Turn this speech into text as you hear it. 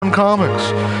Comics.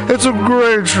 It's a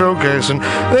great showcase, and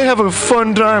they have a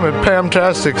fun time at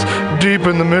Pamtastic's deep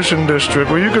in the Mission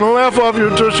District, where you can laugh off your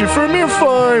tushy for a mere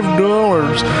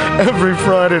 $5 every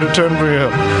Friday to 10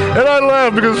 p.m. And I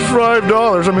laugh because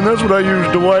 $5, I mean, that's what I use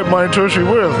to wipe my tushy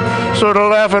with. So to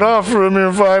laugh it off for a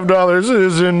mere $5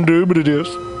 is indubitious.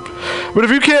 But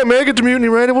if you can't make it to Mutiny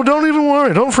Radio, well, don't even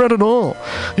worry. Don't fret at all.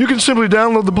 You can simply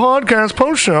download the podcast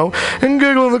post-show and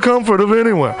giggle in the comfort of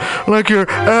anywhere, like your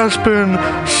Aspen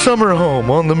summer home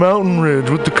on the mountain ridge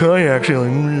with the kayak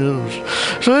feeling.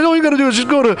 So all you got to do is just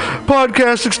go to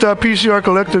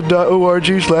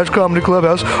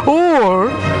podcastics.pcrcollective.org/comedyklubhouse, or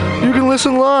you can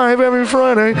listen live every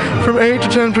Friday from 8 to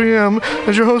 10 p.m.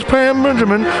 as your host, Pam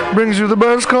Benjamin, brings you the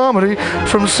best comedy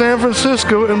from San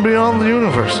Francisco and beyond the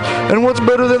universe. And what's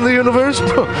better than the universe?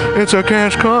 It's a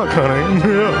cash cock, honey.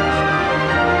 Yeah.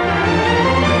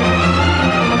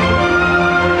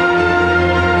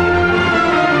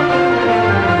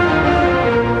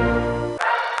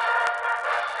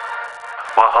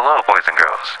 Well, hello, boys and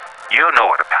girls. You know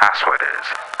what a password is.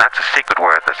 That's a secret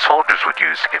word that soldiers would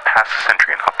use to get past the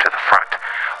sentry and up to the front.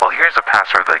 Well, here's a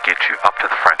password that gets you up to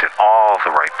the front in all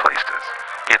the right places.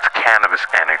 It's cannabis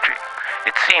energy.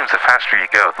 It seems the faster you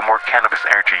go, the more cannabis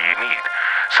energy you need.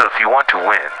 So if you want to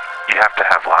win, you have to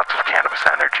have lots of cannabis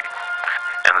energy.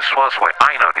 And the swellest way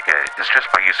I know to get it is just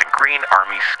by using Green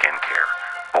Army Skincare.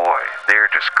 Boy,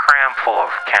 they're just cram full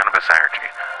of cannabis energy.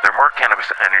 There are more cannabis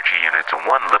energy units in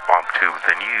one lip balm tube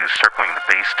than you use circling the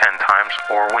base 10 times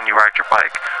or when you ride your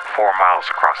bike 4 miles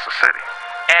across the city.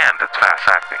 And it's fast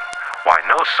acting. Why,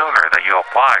 no sooner than you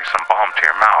apply some balm to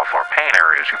your mouth or pain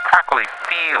areas, you practically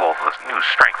feel the new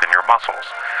strength in your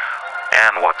muscles.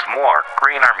 And what's more,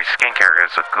 Green Army Skincare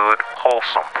is a good,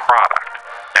 wholesome product.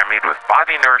 They're made with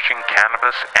body-nourishing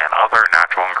cannabis and other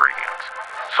natural ingredients.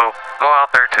 So go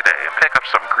out there today and pick up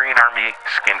some Green Army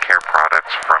Skincare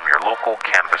products from your local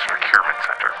cannabis procurement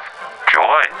center.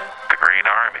 Join the Green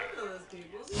Army.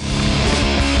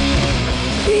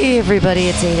 Hey everybody,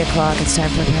 it's 8 o'clock. It's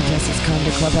time for Fantastic's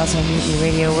Comedy Clubhouse on Mutiny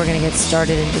Radio. We're going to get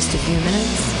started in just a few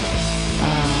minutes.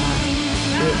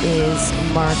 It is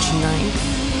March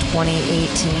 9th,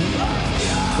 2018.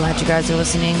 Glad you guys are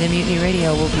listening to Mutiny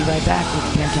Radio. We'll be right back with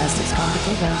Fantastic's Comedy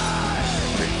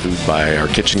Clubhouse. Great food by our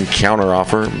kitchen counter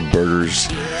offer. Burgers,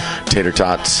 tater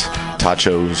tots,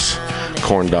 tachos,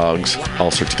 corn dogs,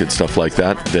 all sorts of good stuff like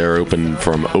that. They're open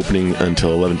from opening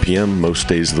until 11 p.m. most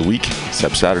days of the week,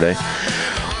 except Saturday.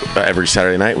 Every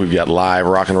Saturday night, we've got live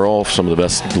rock and roll, some of the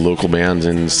best local bands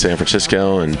in San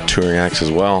Francisco and touring acts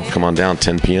as well. Come on down,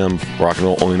 10 p.m. rock and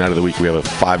roll, only night of the week. We have a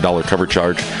 $5 cover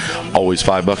charge, always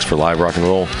 $5 for live rock and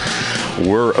roll.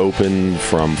 We're open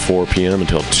from 4 p.m.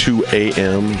 until 2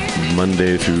 a.m.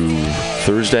 Monday through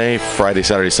Thursday, Friday,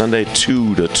 Saturday, Sunday,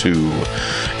 2 to 2.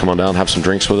 Come on down, have some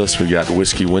drinks with us. We've got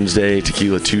Whiskey Wednesday,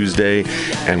 Tequila Tuesday,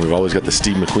 and we've always got the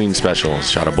Steve McQueen special.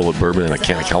 Shot of Bullet Bourbon and a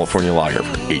can of California Lager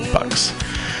for $8.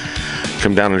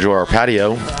 Come down and enjoy our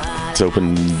patio. It's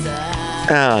open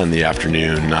in the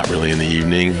afternoon, not really in the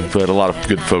evening, but a lot of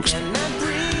good folks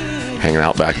hanging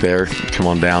out back there. Come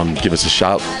on down, give us a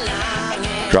shout.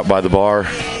 Drop by the bar,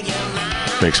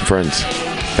 make some friends.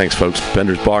 Thanks, folks.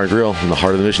 Bender's Bar and Grill in the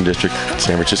heart of the Mission District,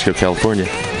 San Francisco, California.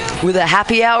 With a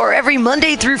happy hour every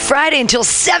Monday through Friday until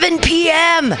 7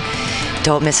 p.m.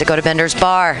 Don't miss it. Go to Bender's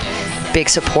Bar. Big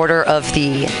supporter of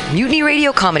the Mutiny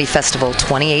Radio Comedy Festival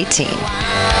 2018.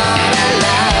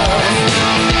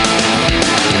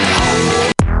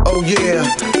 Oh yeah,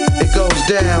 it goes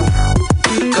down.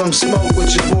 Come smoke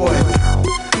with your boy.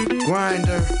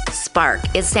 Grinder. Spark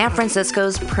is San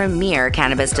Francisco's premier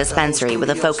cannabis dispensary with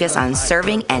a focus on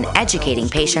serving and educating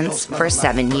patients for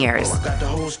 7 years.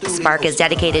 Spark is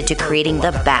dedicated to creating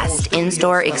the best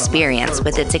in-store experience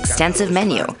with its extensive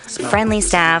menu, friendly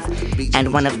staff,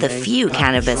 and one of the few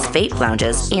cannabis vape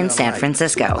lounges in San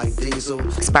Francisco.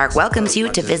 Spark welcomes you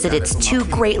to visit its 2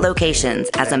 great locations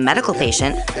as a medical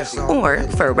patient or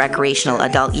for recreational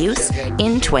adult use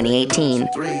in 2018.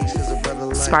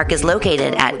 Spark is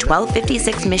located at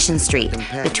 1256 Mission Street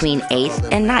between 8th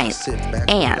and 9th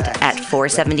and at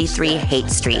 473 Haight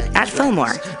Street at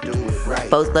Fillmore.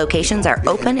 Both locations are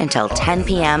open until 10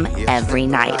 p.m. every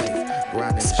night.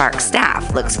 Spark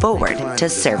staff looks forward to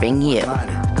serving you.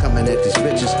 Coming at these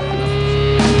bitches.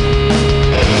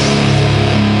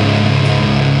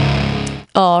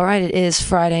 All right, it is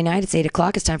Friday night. It's 8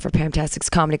 o'clock. It's time for Pamtastic's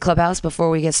Comedy Clubhouse. Before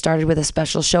we get started with a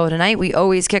special show tonight, we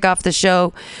always kick off the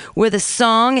show with a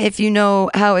song. If you know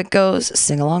how it goes,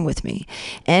 sing along with me.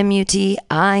 MUTINY,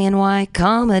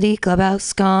 Comedy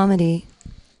Clubhouse, comedy.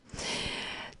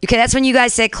 Okay, that's when you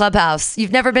guys say Clubhouse.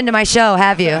 You've never been to my show,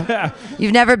 have you?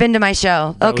 You've never been to my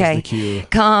show. Okay. That was the cue.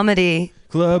 Comedy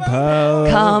Clubhouse.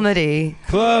 Comedy.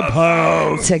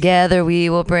 Clubhouse. Together we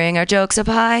will bring our jokes up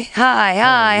high.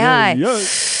 High.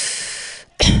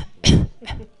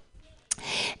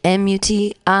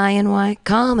 MUTINY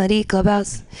Comedy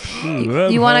Clubhouse.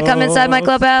 You want to come inside my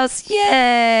clubhouse?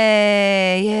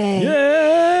 Yay!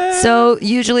 So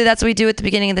usually that's what we do at the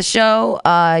beginning of the show.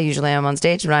 Usually I'm on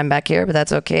stage, but I'm back here, but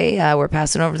that's okay. We're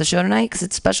passing over the show tonight because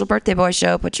it's a special birthday boy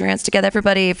show. Put your hands together,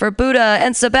 everybody, for Buddha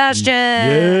and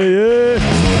Sebastian.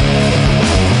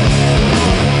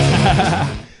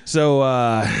 So,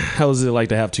 how is it like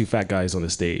to have two fat guys on the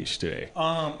stage today?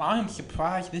 I'm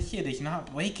surprised this shit is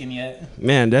not breaking yet.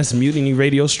 Man, that's Mutiny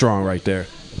Radio strong right there.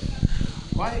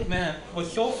 Right, man. Well,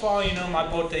 so far, my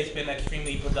birthday's been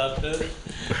extremely productive.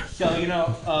 So,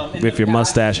 With your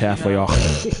mustache halfway off.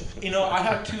 I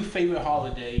have two favorite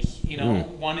holidays.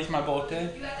 One is my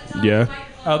birthday. Yeah.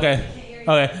 Okay.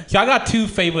 So I got two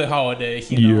favorite holidays.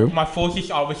 My first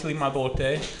is obviously my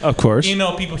birthday. Of course.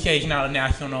 People say it's not a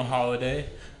national holiday.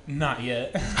 Not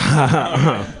yet.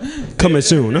 Coming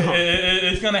soon.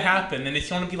 It's going to happen, and it's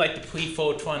going to be like the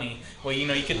pre-420, where, you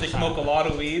get to smoke a lot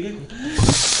of weed.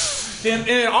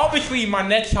 Then obviously, my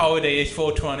next holiday is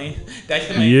 420. That's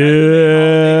the main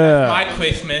holiday. That's my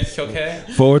Christmas, okay?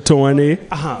 420.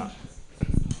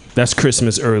 That's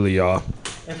Christmas early, y'all.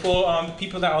 And for the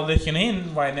people that are listening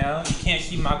in right now, you can't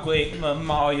see my great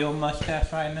Mario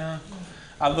mustache right now.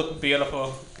 I look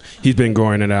beautiful. He's been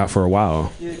growing it out for a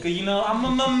while. Yeah, because,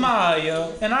 I'm a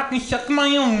Mario, and I can suck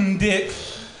my own dick.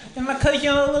 And my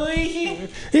cousin Luigi,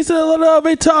 he's a little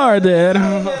retarded.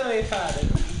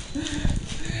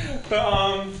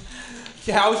 But,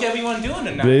 how's everyone doing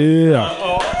tonight? Yeah.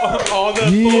 All the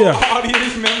full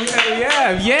audience members that we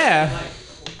have, yeah.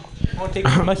 I won't take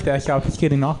my mustache off, it's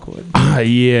getting awkward.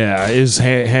 Yeah, it's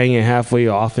hanging halfway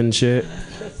off and shit.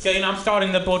 So, I'm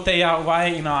starting the birthday out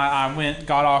right. I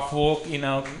got off work,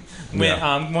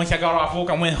 once I got off work,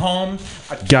 I went home.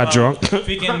 Got drunk?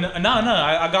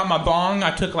 I got my bong.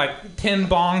 I took like 10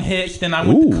 bong hits, then I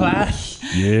went to class.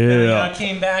 Yeah. Then I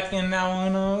came back and now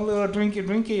a little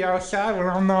drinky outside when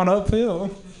I'm not uphill.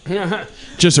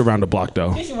 Just around the block,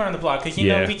 though. Just around the block, because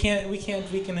we can't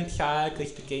drink inside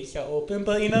because the gates are open.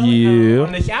 But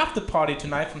on this after party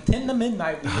tonight from 10 to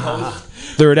midnight, we host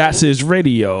Third Access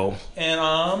Radio. And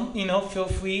feel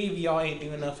free. We all ain't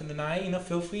doing nothing tonight.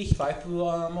 Feel free slide through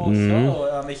our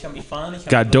show. It's gonna be fun.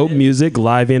 Got dope music,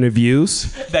 live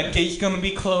interviews. That gate's gonna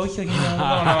be closed. A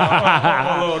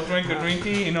little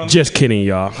drinky. Just kidding,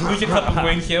 y'all. Lose a couple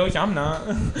brain cells. I'm not.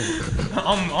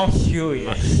 I'm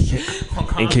serious.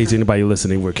 In case anybody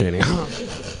listening, we're kidding.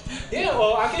 Yeah,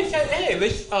 well, I guess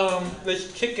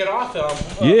let's kick it off.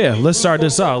 Let's start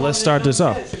this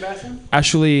off.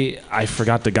 Actually, I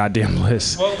forgot the goddamn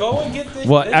list. Well, go and get this.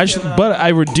 Well, actually, but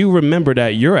I do remember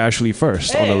that you're actually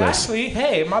first on the list.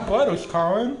 Hey, my brother's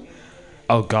calling.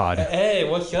 Oh God. Hey,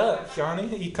 what's up,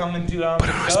 Johnny? You coming to Put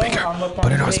it on speaker. I'm up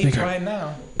Put it on stage speaker right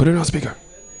now. Put it on speaker.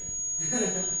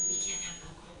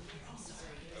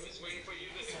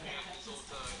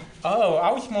 Oh,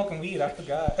 I was smoking weed. I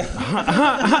forgot.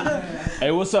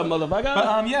 Hey, what's up, motherfucker?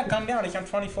 But come down. I'm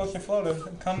 21st in Florida.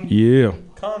 Come.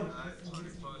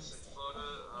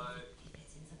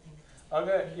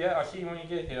 Okay, yeah, I'll see you when you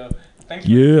get here. Thanks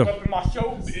for coming to my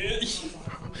show, bitch.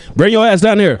 Bring your ass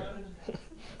down here.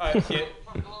 Alright, shit.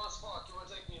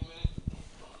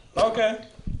 Okay.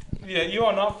 Yeah, you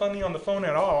are not funny on the phone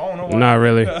at all. I don't know why. Not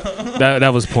really.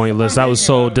 That was pointless. That was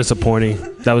so disappointing.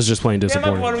 That was just plain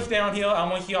disappointing. Yeah, my brother's down here. I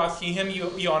want y'all to see him.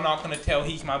 You are not going to tell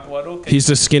he's my brother. He's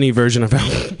the skinny version of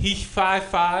him. He's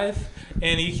 5'5",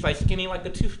 and he's like skinny like a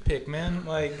toothpick, man.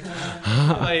 Like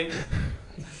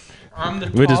I'm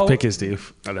the We'll just pick his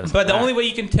teeth. But the only way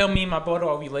you can tell me and my brother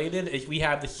are related is we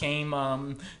have the same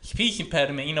speech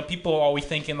impediment. People are always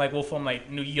thinking like we're from like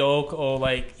New York or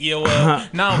like Iowa.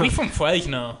 No, we from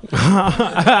Fresno.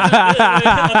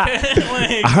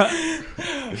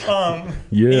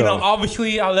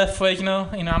 Obviously I left Fresno.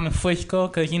 I'm in Frisco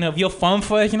because if you're from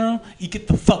Fresno, you get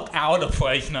the fuck out of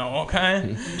Fresno.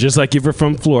 Okay. Just like if you're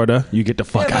from Florida, you get the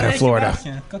fuck out of Florida.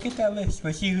 Go get that list.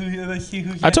 Let's see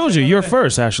who's. I told you, you're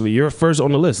first. Actually, you're first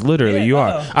on the list. Literally, you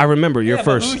are. I remember you're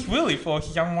first. But who's really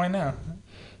first? I'm right now.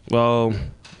 Well,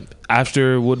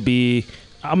 after would be.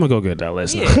 I'm gonna go get that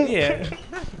list. Yeah.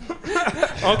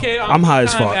 Okay. I'm high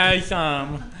as fuck.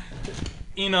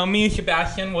 Me and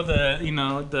Sebastian were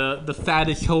the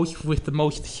fattest host with the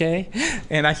most to say,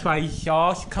 and that's why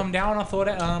y'all should come down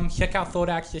on check out Thought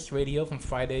Access Radio from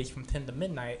Fridays from 10 to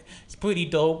midnight. It's pretty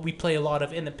dope. We play a lot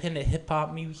of independent hip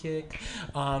hop music,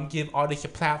 give artists a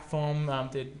platform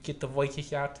to get the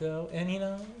voices out there,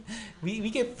 and we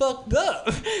get fucked up.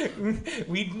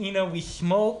 we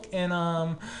smoke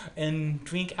and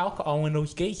drink alcohol when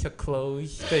those gates are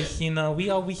closed, because we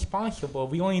are responsible.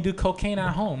 We only do cocaine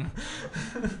at home.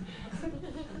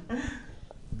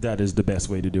 That is the best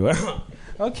way to do it.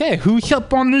 Okay, who's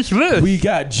up on this list? We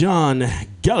got John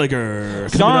Gallagher.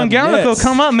 John Gallagher,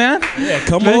 come up, man. Yeah,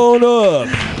 come on up.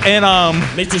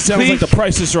 And makes it sound like The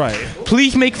Price is Right.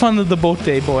 Please make fun of the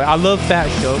birthday boy. I love fat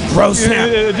jokes. Roast him.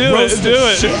 Do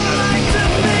it. Shit.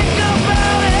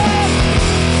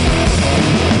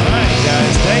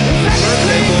 Guys, thank you.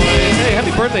 Birthday boys. Hey,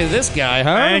 happy birthday to this guy,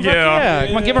 huh? Thank you. Yeah,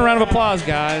 come on, give him a round of applause,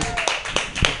 guys.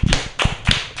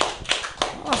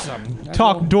 Awesome.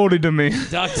 Talk dirty to me.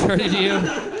 Talk dirty to you.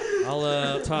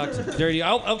 I'll talk dirty.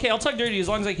 I'll talk dirty to you as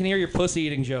long as I can hear your pussy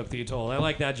eating joke that you told. I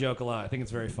like that joke a lot. I think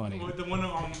it's very funny. The one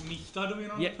on me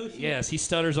stuttering on the pussy? Yes, he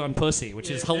stutters on pussy, which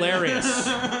is hilarious.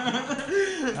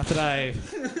 Not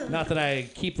that I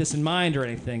keep this in mind or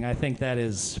anything. I think that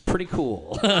is pretty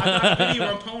cool. I got a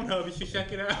video on Pornhub. You should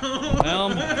check it out. Well,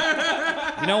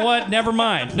 you know what? Never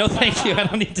mind. No, thank you. I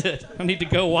don't need to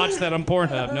go watch that on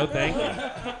Pornhub. No, thank you.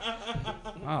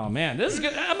 Oh man, this is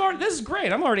good. This is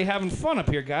great. I'm already having fun up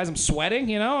here, guys. I'm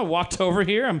sweating. I walked over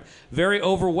here. I'm very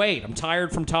overweight. I'm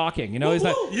tired from talking. That's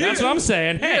what I'm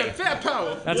saying. Hey, fat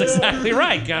power. That's exactly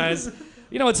right, guys.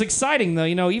 It's exciting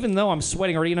though. Even though I'm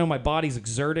sweating already, my body's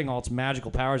exerting all its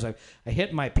magical powers. I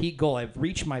hit my peak goal. I've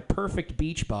reached my perfect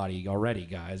beach body already,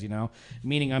 guys.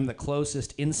 Meaning I'm the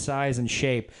closest in size and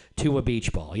shape to a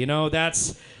beach ball.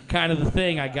 That's kind of the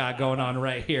thing I got going on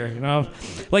right here.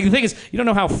 Like the thing is, you don't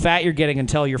know how fat you're getting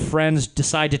until your friends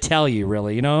decide to tell you.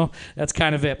 Really, that's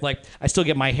kind of it. Like I still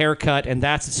get my hair cut, and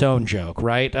that's its own joke,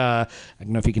 right? I don't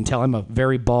know if you can tell. I'm a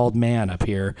very bald man up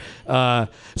here. So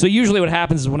usually what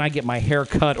happens is when I get my hair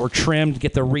cut or trimmed,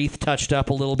 get the wreath touched up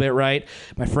a little bit, right?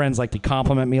 My friends like to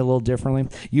compliment me a little differently.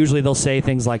 Usually they'll say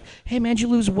things like, "Hey man, did you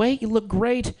lose weight? You look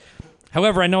great."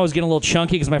 However, I know I was getting a little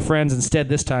chunky because my friends instead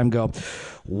this time go,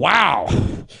 "Wow,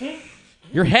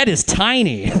 your head is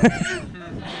tiny."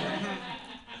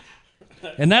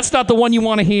 And that's not the one you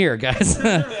want to hear, guys.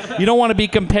 You don't want to be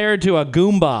compared to a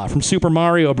Goomba from Super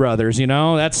Mario Brothers,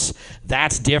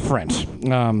 That's different.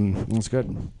 That's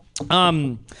good.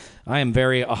 I am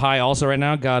very high also right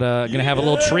now. Gonna have a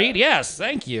little treat. Yes,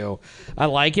 thank you. I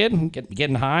like it.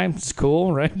 Getting high. It's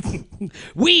cool, right?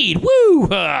 Weed, woo!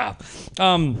 I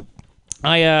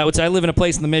live in a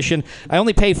place in the Mission. I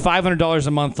only pay $500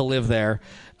 a month to live there.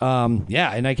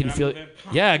 And I can feel.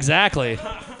 Yeah, exactly.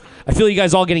 I feel you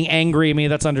guys all getting angry at me.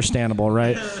 That's understandable,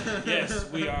 right? Yes,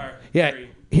 we are. Yeah.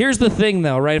 Here's the thing,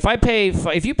 though, right?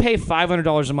 If you pay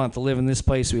 $500 a month to live in this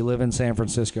place we live in, San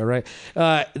Francisco, right?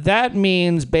 That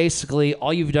means basically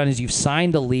all you've done is you've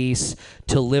signed a lease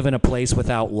to live in a place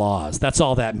without laws. That's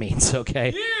all that means,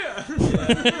 okay?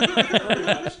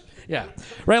 Yeah. Yeah.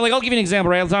 Right. Like I'll give you an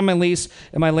example. Right, I was on my lease,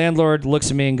 and my landlord looks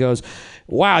at me and goes,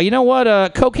 "Wow, you know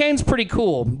what? Cocaine's pretty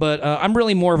cool, but I'm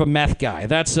really more of a meth guy.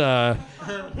 That's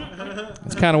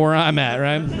kind of where I'm at,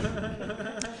 right?"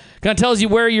 Kind of tells you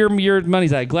where your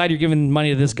money's at. Glad you're giving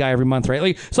money to this guy every month,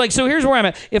 right? So here's where I'm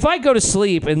at. If I go to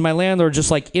sleep and my landlord's just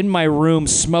like in my room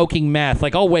smoking meth,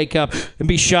 like I'll wake up and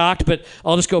be shocked, but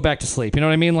I'll just go back to sleep. You know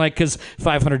what I mean? Like, because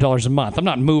 $500 a month, I'm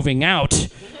not moving out.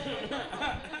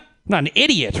 I'm not an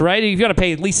idiot, right? You've got to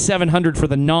pay at least $700 for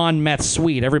the non-meth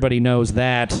suite. Everybody knows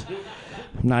that.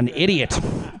 I'm not an idiot.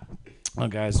 Oh,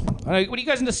 guys. What are you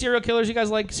guys into serial killers? You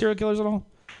guys like serial killers at all?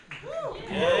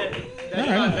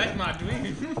 That's my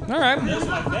dream. All right.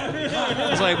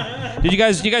 It's like, did you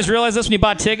guys realize this when you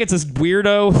bought tickets? This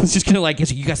weirdo is just gonna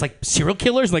you guys like serial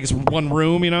killers? Like it's one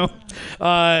room,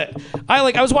 I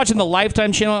was watching the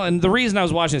Lifetime channel, and the reason I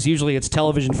was watching this, usually it's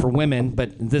television for women,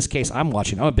 but in this case, I'm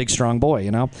a big strong boy,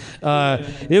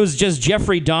 It was just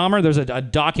Jeffrey Dahmer. There's a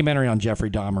documentary on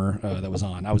Jeffrey Dahmer that was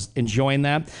on. I was enjoying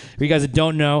that. For you guys that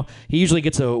don't know, he usually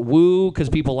gets a woo because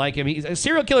people like him.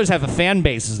 Serial killers have fan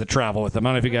bases that travel with them. I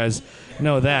don't know if you guys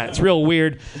know that. It's real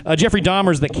weird. Jeffrey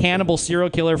Dahmer's the cannibal serial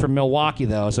killer from Milwaukee,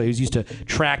 though, so he was used to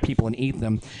track people and eat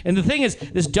them. And the thing is,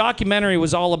 this documentary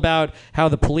was all about how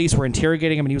the police were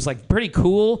interrogating him, and he was like pretty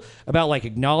cool about like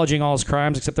acknowledging all his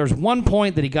crimes, except there's one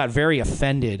point that he got very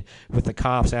offended with the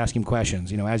cops asking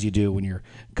questions, as you do when you're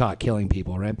caught killing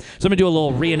people, right? So I'm going to do a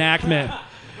little reenactment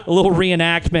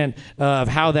of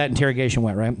how that interrogation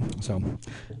went, right? So, all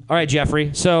right,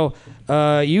 Jeffrey. So,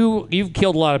 You've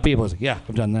killed a lot of people. I was like, yeah,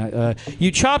 I've done that.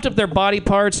 You chopped up their body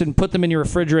parts and put them in your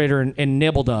refrigerator and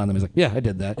nibbled on them. He's like, yeah, I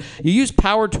did that. You used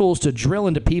power tools to drill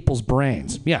into people's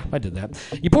brains. Yeah, I did that.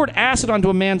 You poured acid onto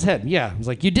a man's head. Yeah. He's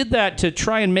like, you did that to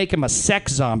try and make him a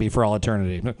sex zombie for all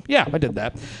eternity. Yeah, I did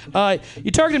that.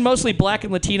 You targeted mostly black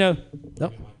and Latino.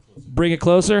 Oh, bring it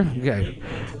closer. Okay.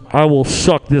 I will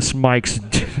suck this mic's.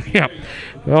 Yeah.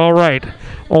 All right.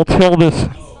 I'll tell this.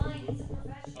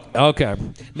 Okay.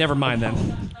 Never mind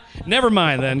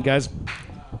then, guys.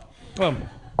 Well,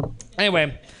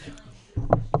 anyway.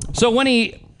 So when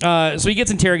he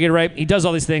gets interrogated, right? He does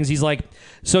all these things. He's like,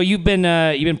 so you've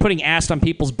been putting acid on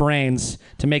people's brains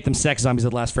to make them sex zombies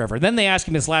that last forever. Then they ask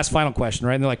him this last final question,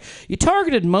 right? And they're like, you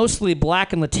targeted mostly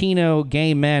black and Latino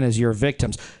gay men as your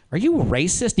victims. Are you a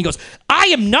racist? And he goes, I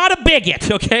am not a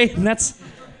bigot, okay? And that's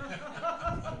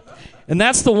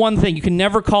the one thing. You can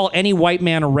never call any white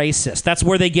man a racist. That's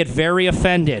where they get very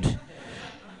offended.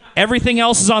 Everything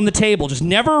else is on the table. Just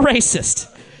never a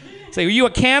racist. Say, are you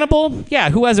a cannibal?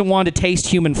 Yeah, who hasn't wanted to taste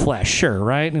human flesh? Sure,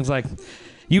 right? And it's like,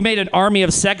 you made an army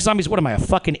of sex zombies? What am I, a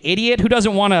fucking idiot? Who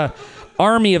doesn't want an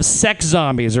army of sex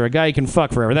zombies or a guy you can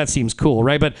fuck forever? That seems cool,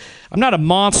 right? But I'm not a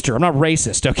monster. I'm not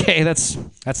racist, okay? That's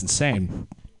insane.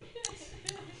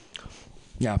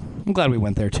 Yeah, I'm glad we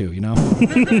went there too, you know?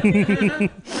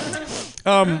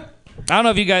 I don't know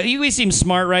if you guys, we seem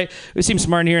smart, right? We seem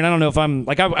smart in here, and I don't know if I'm,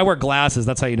 like, I wear glasses.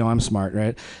 That's how you know I'm smart,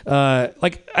 right?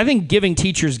 Like, I think giving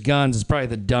teachers guns is probably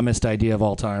the dumbest idea of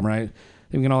all time, right? I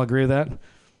think we can all agree with that?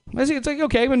 I think it's like,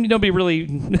 okay, when nobody really,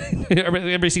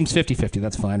 everybody seems 50-50.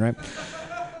 That's fine, right?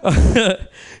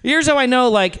 Here's how I know,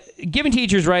 like, giving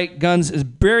teachers, right, guns is a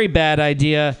very bad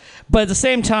idea, but at the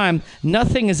same time,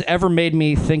 nothing has ever made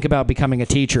me think about becoming a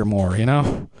teacher more, you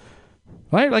know?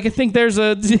 Right? Like, I think there's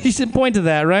a decent point to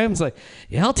that, right? It's like,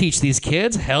 yeah, I'll teach these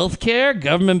kids healthcare,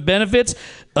 government benefits,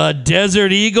 a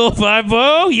Desert Eagle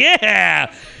 5.0,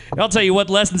 yeah! I'll tell you what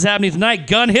lesson's happening tonight.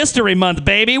 Gun History Month,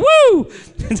 baby. Woo! I'll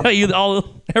tell you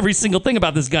every single thing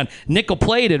about this gun.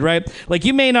 Nickel-plated, right? Like,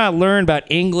 you may not learn about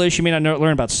English. You may not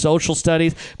learn about social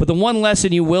studies. But the one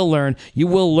lesson you will learn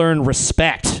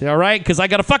respect, all right? Because I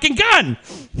got a fucking gun,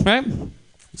 right?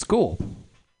 It's cool.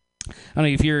 I don't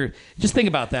know if you're... Just think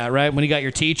about that, right? When you got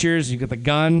your teachers, you got the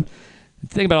gun.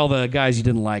 Think about all the guys you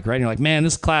didn't like, right? And you're like, man,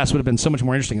 this class would have been so much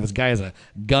more interesting if this guy has a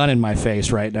gun in my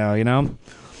face right now, you know?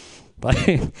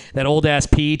 Like that old-ass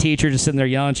PE teacher just sitting there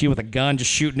yelling at you with a gun, just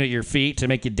shooting at your feet to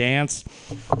make you dance.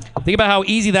 Think about how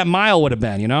easy that mile would have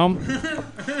been, you know?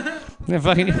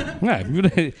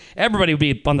 Everybody would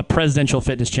be on the presidential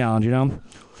fitness challenge, you know?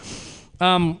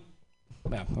 I'm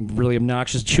really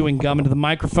obnoxious, chewing gum into the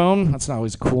microphone. That's not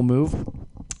always a cool move.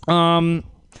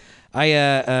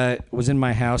 I was in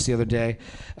my house the other day.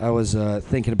 I was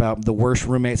thinking about the worst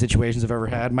roommate situations I've ever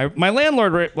had. My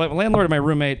landlord and my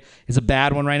roommate is a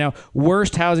bad one right now.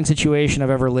 Worst housing situation I've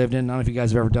ever lived in. I don't know if you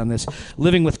guys have ever done this.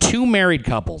 Living with two married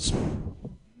couples.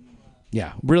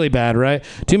 Yeah, really bad, right?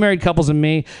 Two married couples and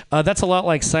me. That's a lot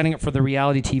like signing up for the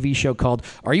reality TV show called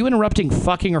Are You Interrupting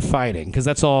Fucking or Fighting? Because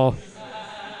that's all...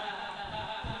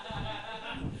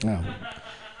 Oh.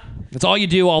 That's all you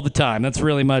do all the time. That's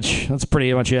pretty much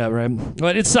it, right?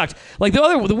 But it sucked. Like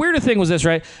the weirder thing was this,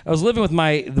 right? I was living with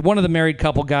one of the married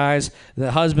couple guys,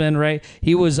 the husband, right?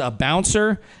 He was a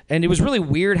bouncer, and it was really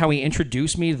weird how he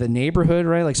introduced me to the neighborhood,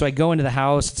 right? Like, so I go into the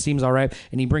house, it seems all right,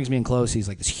 and he brings me in close. He's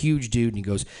like this huge dude, and he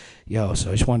goes, yo, so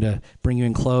I just wanted to bring you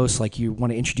in close. Like, you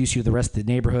want to introduce you to the rest of the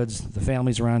neighborhoods, the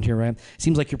families around here, right?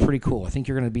 Seems like you're pretty cool. I think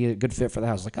you're going to be a good fit for the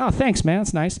house. I was like, oh, thanks, man.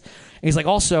 That's nice. And he's like,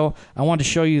 also, I wanted to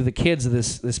show you the kids of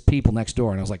this people next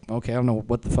door. And I was like, okay, I don't know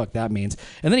what the fuck that means.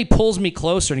 And then he pulls me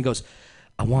closer and he goes,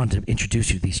 I wanted to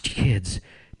introduce you to these kids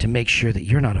to make sure that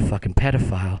you're not a fucking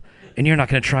pedophile and you're not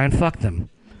going to try and fuck them.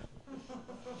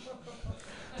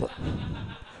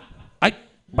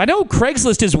 I know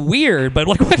Craigslist is weird, but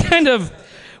like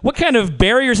what kind of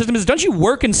barrier system is? Don't you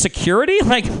work in security?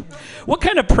 Like, what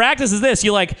kind of practice is this?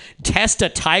 You like test a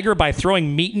tiger by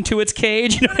throwing meat into its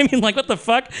cage? You know what I mean? Like, what the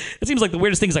fuck? It seems like the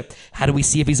weirdest thing is like, how do we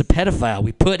see if he's a pedophile?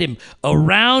 We put him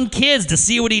around kids to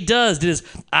see what he does. Did his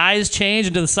eyes change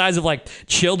into the size of like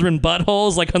children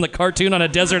buttholes, like on the cartoon on a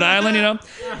desert island? You know?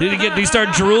 Did he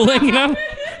start drooling? You know?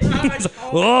 It's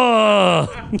like,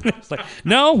 oh. It's like,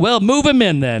 no. Well, move him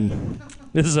in then.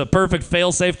 This is a perfect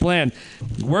fail-safe plan.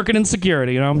 Working in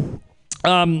security, you know.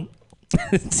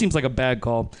 It seems like a bad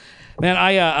call. Man,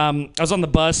 I was on the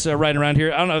bus riding around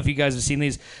here. I don't know if you guys have seen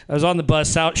these. I was on the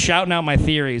bus shouting out my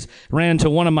theories. Ran into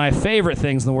one of my favorite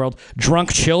things in the world,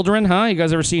 drunk children, huh? You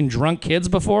guys ever seen drunk kids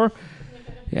before?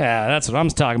 Yeah, that's what I'm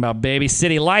talking about, baby.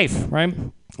 City life, right?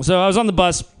 So I was on the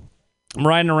bus. I'm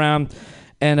riding around,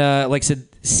 and like I said,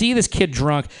 see this kid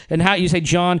drunk, and how you say,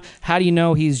 John, how do you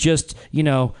know he's just,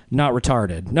 not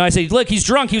retarded? No, I say, look, he's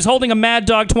drunk. He was holding a Mad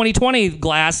Dog 2020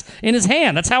 glass in his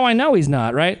hand. That's how I know he's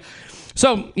not, right?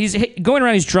 So he's going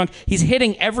around, he's drunk. He's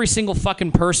hitting every single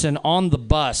fucking person on the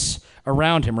bus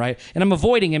around him, right? And I'm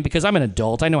avoiding him because I'm an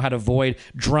adult. I know how to avoid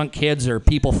drunk kids or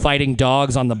people fighting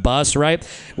dogs on the bus, right?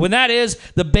 When that is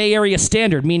the Bay Area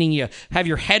standard, meaning you have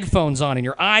your headphones on and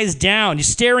your eyes down, you're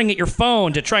staring at your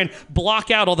phone to try and block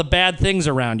out all the bad things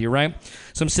around you, right?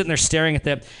 So I'm sitting there staring at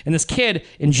that, and this kid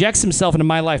injects himself into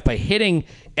my life by hitting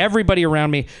everybody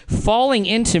around me, falling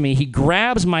into me. He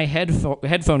grabs my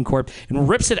headphone cord and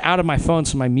rips it out of my phone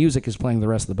so my music is playing the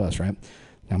rest of the bus, right?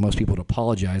 Now, most people would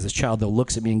apologize. This child, though,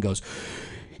 looks at me and goes,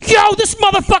 yo, this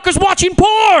motherfucker's watching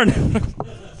porn!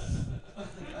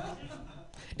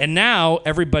 And now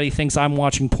everybody thinks I'm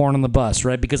watching porn on the bus,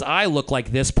 right? Because I look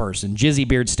like this person, Jizzy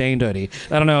Beard Stained Hoodie.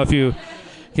 I don't know if you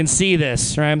can see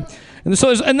this, right? And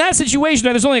so in that situation,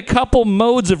 there's only a couple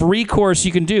modes of recourse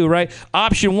you can do, right?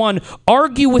 Option 1,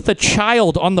 argue with a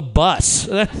child on the bus.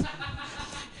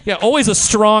 Yeah, always a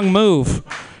strong move.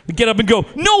 Get up and go,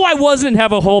 no, I wasn't, and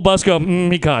have a whole bus go,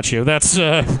 he caught you. That's,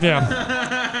 yeah,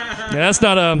 that's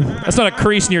not a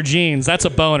crease in your jeans. That's a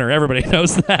boner. Everybody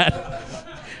knows that.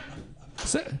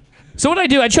 So what I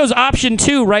do, I chose option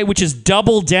 2, right, which is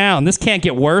double down. This can't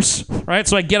get worse, right?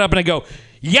 So I get up and I go,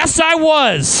 yes, I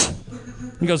was.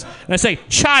 He goes, and I say,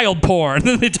 child porn. And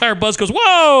then the entire bus goes,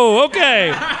 whoa,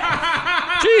 okay.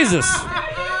 Jesus.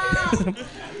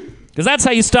 Because that's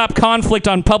how you stop conflict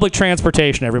on public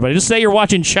transportation, everybody. Just say you're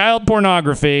watching child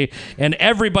pornography, and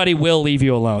everybody will leave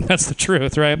you alone. That's the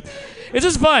truth, right? It's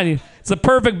just fun. It's a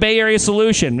perfect Bay Area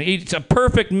solution. It's a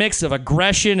perfect mix of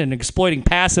aggression and exploiting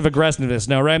passive aggressiveness,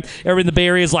 no, right? Everybody in the Bay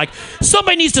Area is like,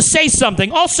 somebody needs to say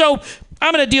something. Also,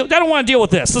 I don't want to deal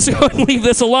with this. Let's go and leave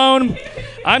this alone.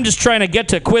 I'm just trying to get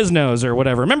to Quiznos or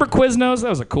whatever. Remember Quiznos? That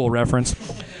was a cool reference.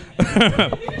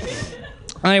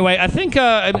 Anyway, I think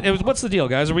what's the deal,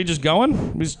 guys? Are we just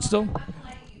going? We still?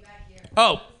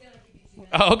 Oh,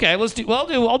 okay. Let's do.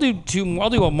 Well, I'll do two.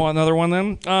 I'll do another one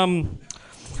then.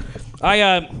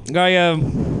 I don't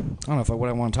know what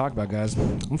I want to talk about, guys.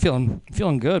 I'm feeling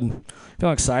good.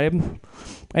 Feeling excited.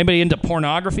 Anybody into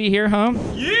pornography here, huh?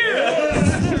 Yeah.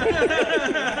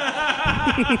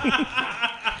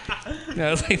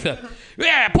 Yeah, it's like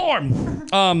porn.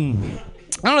 I don't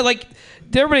know, like.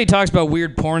 Everybody talks about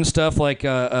weird porn stuff. Like,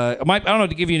 I don't know,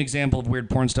 to give you an example of weird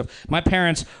porn stuff. My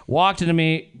parents walked into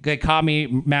me, they caught me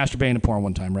masturbating to porn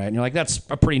one time, right? And you're like, that's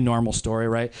a pretty normal story,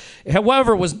 right?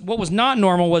 However, what was not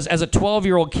normal was, as a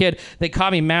 12-year-old kid, they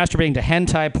caught me masturbating to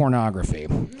hentai pornography.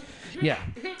 Yeah.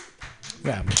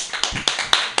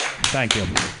 Thank you.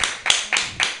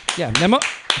 Yeah.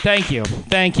 Thank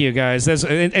you, guys. There's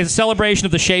a celebration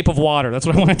of The Shape of Water. That's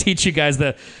what I want to teach you guys.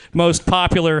 The most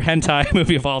popular hentai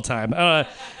movie of all time.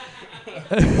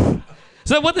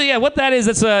 So what that is,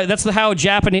 that's how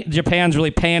Japan's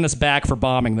really paying us back for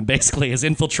bombing them, basically, is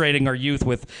infiltrating our youth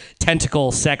with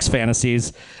tentacle sex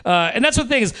fantasies. And that's the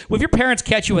thing is, if your parents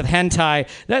catch you with hentai,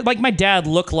 that, like, my dad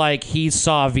looked like he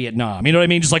saw Vietnam. You know what I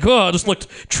mean? Just like, just looked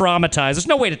traumatized. There's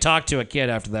no way to talk to a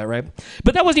kid after that, right?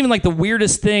 But that wasn't even like the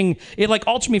weirdest thing. It like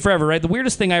altered me forever, right? The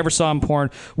weirdest thing I ever saw in porn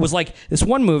was like this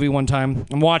one movie one time.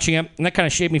 I'm watching it, and that kind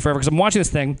of shaped me forever because I'm watching this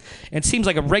thing, and it seems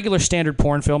like a regular standard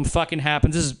porn film fucking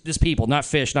happens. This is people, not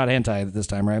fish, not hentai at this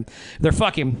time, right? They're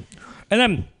fucking. And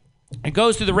then it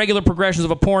goes through the regular progressions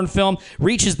of a porn film,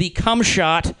 reaches the cum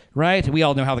shot, right? We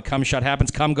all know how the cum shot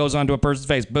happens. Cum goes onto a person's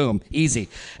face. Boom. Easy.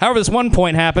 However, this one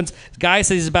point happens. The guy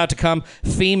says he's about to come.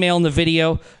 Female in the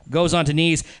video goes onto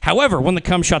knees. However, when the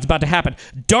cum shot's about to happen,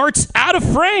 darts out of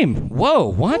frame. Whoa,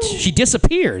 what? She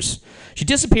disappears.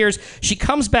 She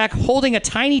comes back holding a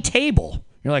tiny table.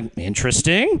 You're like,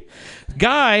 interesting.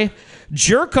 Guy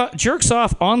jerks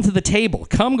off onto the table.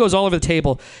 Cum goes all over the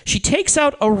table. She takes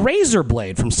out a razor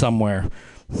blade from somewhere.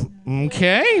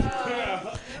 Okay.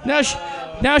 Now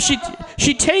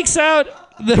she takes out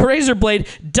the razor blade,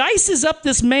 dices up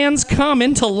this man's cum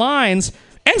into lines,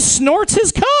 and snorts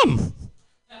his cum.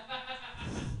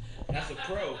 That's a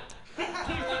pro.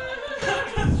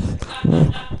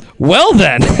 Well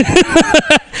then.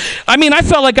 I mean, I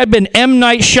felt like I'd been M.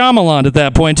 Night Shyamalan at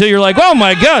that point too. You're like, oh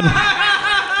my God.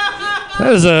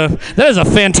 That is a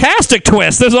fantastic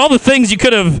twist. There's all the things you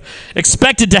could have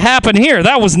expected to happen here.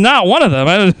 That was not one of them.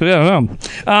 I don't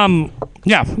know.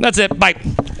 Yeah, that's it. Bye.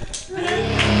 Let's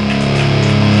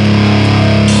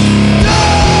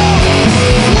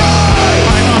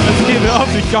give it up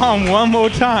to Sean one more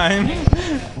time.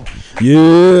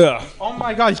 Yeah. Oh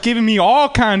my God, he's giving me all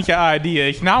kinds of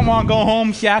ideas. Now I want to go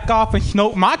home, shack off, and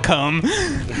smoke my cum.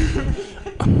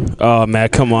 Oh man,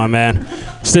 come on, man.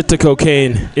 Stick to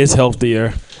cocaine is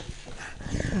healthier.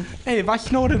 Hey, if I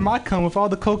snorted my cum with all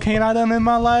the cocaine I done in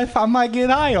my life, I might get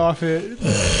high off it.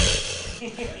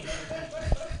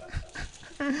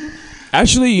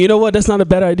 Actually, you know what? That's not a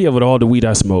bad idea with all the weed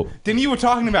I smoke. Then you were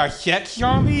talking about sex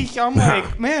zombies. I'm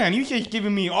like, man, you just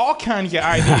giving me all kinds of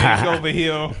ideas over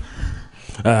here.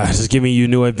 Just giving you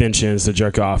new inventions to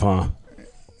jerk off, huh?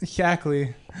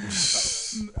 Exactly.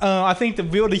 I think the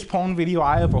weirdest porn video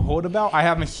I ever heard about, I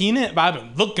haven't seen it, but I've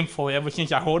been looking for it ever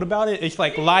since I heard about it. It's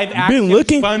like live action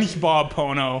SpongeBob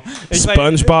porno. It's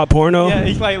SpongeBob porno? Yeah,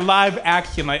 it's like live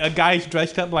action. Like a guy's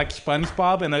dressed up like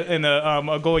SpongeBob and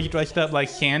a girl's dressed up like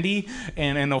Sandy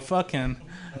and they're fucking.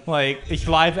 Like, it's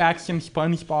live action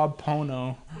SpongeBob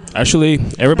porno. Actually,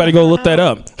 everybody go look that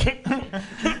up.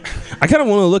 I kind of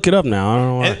want to look it up now. I don't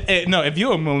know why. No, if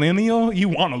you're a millennial, you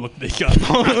want to look this up.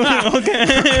 Okay.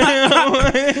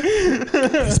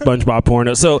 SpongeBob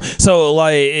porno. So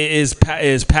like, is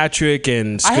Patrick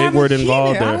and Squidward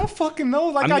involved? I don't fucking know.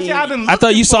 Like I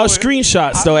thought you saw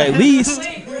screenshots though. At least.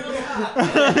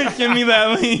 Give me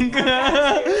that link.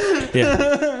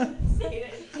 Yeah.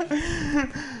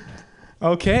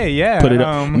 Okay, yeah. Put it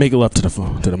up. Make it up to the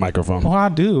phone, to the microphone. Oh, I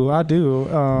do.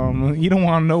 You don't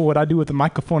want to know what I do with the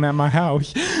microphone at my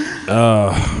house.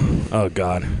 Oh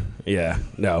God. Yeah.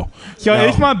 No. So no.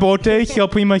 It's my birthday. So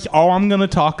pretty much all I'm gonna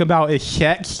talk about is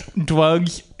sex,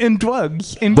 drugs, and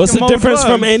drugs. And what's the difference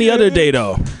from any other day,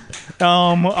 though?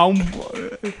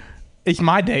 It's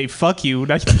my day. Fuck you.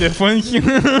 That's the difference.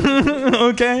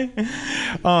 Okay.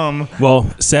 Well,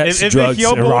 sex, drugs,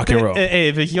 and rock and roll. Hey,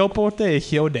 if it's your birthday,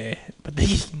 it's your day. But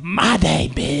this is my day,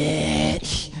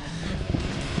 bitch.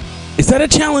 Is that a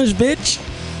challenge, bitch?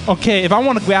 Okay, if I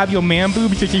want to grab your man boob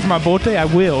because it's my birthday, I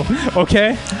will.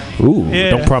 Okay? Ooh,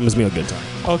 yeah. Don't promise me a good time.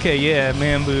 Okay, yeah,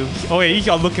 man boobs. Oh, yeah,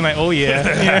 you all looking like, oh, yeah.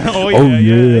 Yeah, oh,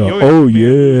 yeah. Oh,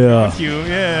 yeah. Thank you,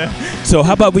 yeah. So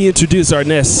how about we introduce our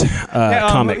next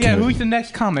comic? Yeah, who's the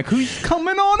next comic? Who's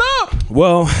coming on up?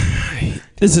 Well,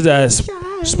 this is a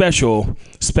special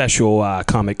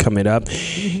comic coming up.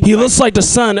 He looks like the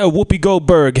son of Whoopi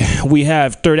Goldberg. We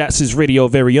have Third Axis Radio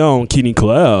very own Kenny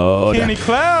Cloud. Kenny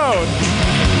Cloud.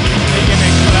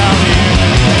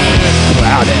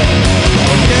 Cloudy.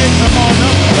 Okay, come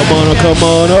on up. Come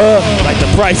on up. Like the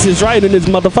price is right in this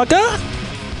motherfucker.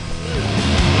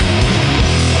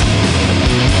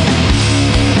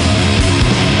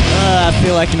 I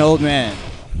feel like an old man.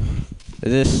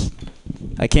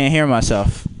 I can't hear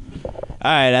myself.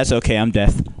 Alright, that's okay, I'm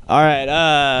deaf. Alright,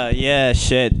 yeah,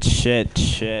 shit.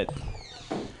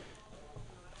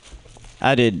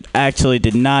 I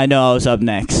did not know I was up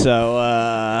next, so,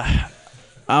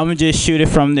 I'm gonna just shoot it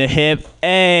from the hip.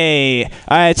 Hey!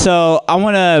 Alright, so I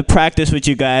wanna practice with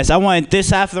you guys. I want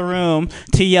this half of the room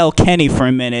to yell Kenny for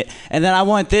a minute, and then I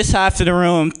want this half of the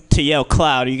room to yell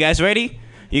Cloud. Are you guys ready?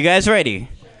 You guys ready?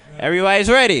 Everybody's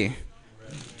ready?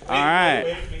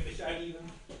 Alright.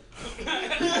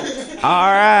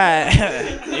 Alright.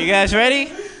 You guys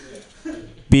ready?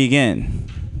 Begin.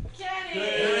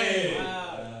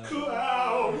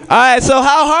 Alright, so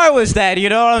how hard was that? You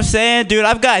know what I'm saying? Dude,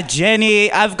 I've got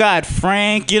Jenny, I've got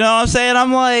Frank, you know what I'm saying?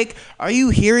 I'm like, are you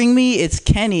hearing me? It's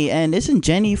Kenny, and isn't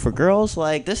Jenny for girls?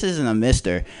 Like, this isn't a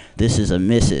mister. This is a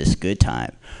Mrs. Good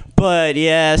time. But,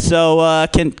 yeah, so,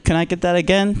 can I get that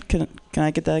again? Can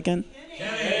I get that again?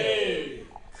 Kenny!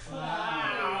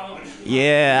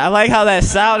 Yeah, I like how that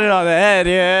sounded on the end.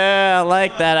 Yeah, I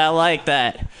like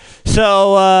that.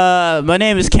 So, my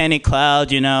name is Kenny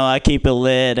Cloud, you know, I keep it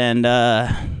lit, and,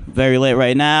 very late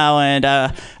right now, and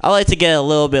I like to get a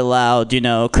little bit loud, you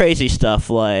know, crazy stuff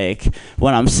like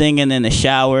when I'm singing in the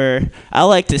shower. I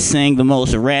like to sing the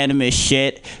most randomest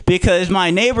shit because my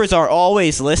neighbors are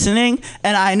always listening,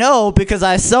 and I know because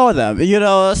I saw them, you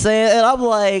know what I'm saying? And I'm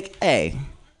like, hey,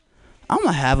 I'm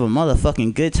gonna have a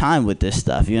motherfucking good time with this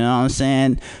stuff, you know what I'm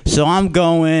saying? So I'm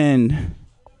going,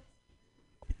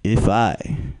 if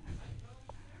I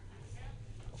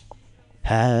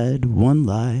had one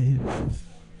life,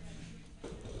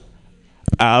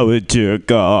 I would jerk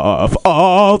off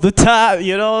all the time,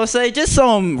 you know what I'm saying? Just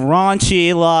some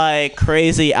raunchy, like,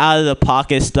 crazy,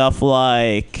 out-of-the-pocket stuff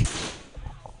like...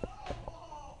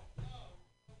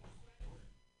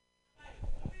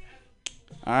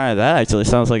 Alright, that actually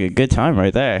sounds like a good time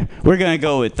right there. We're gonna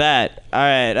go with that.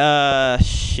 Alright,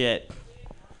 shit.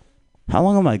 How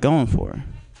long am I going for?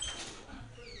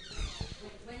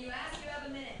 When you ask, you have a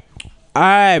minute.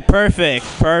 Alright,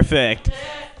 perfect.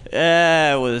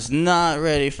 I was not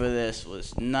ready for this.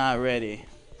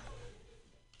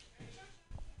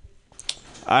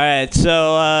 Alright,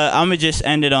 so I'm gonna just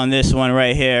end it on this one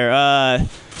right here.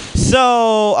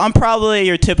 So I'm probably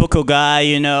your typical guy,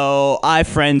 you know. I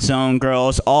friend zone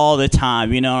girls all the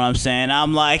time, you know what I'm saying?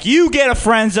 I'm like, you get a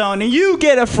friend zone and you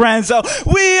get a friend zone.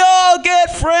 We all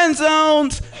get friend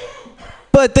zones.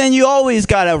 But then you always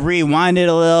gotta rewind it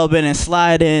a little bit and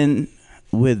slide in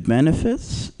with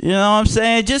benefits. You know what I'm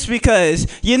saying? Just because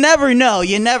you never know.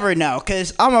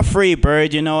 Because I'm a free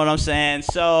bird, you know what I'm saying?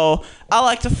 So I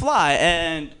like to fly.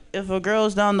 And if a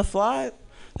girl's down to fly,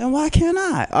 then why can't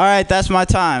I? All right, that's my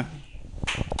time.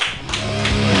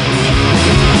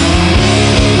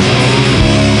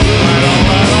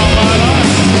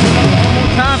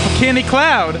 Time for Kenny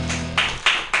Cloud.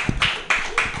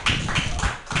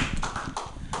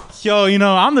 So, you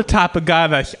know, I'm the type of guy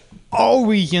that's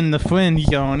always in the friend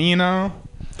zone, you know?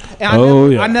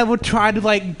 And I never try to,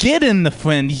 like, get in the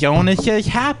friend zone. It just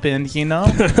happens, you know?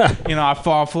 I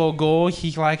fall for a girl.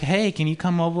 She's like, hey, can you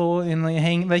come over and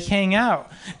let's hang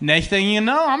out? Next thing you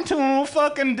know, I'm doing her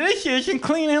fucking dishes and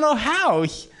cleaning her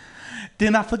house.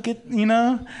 Then I forget, you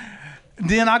know?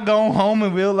 Then I go home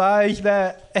and realize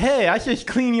that, hey, I just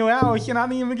cleaned your house and I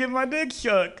didn't even get my dick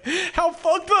sucked. How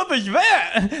fucked up is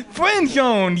that? Friend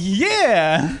zone,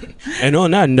 yeah. And on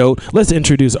that note, let's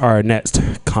introduce our next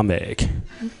comic.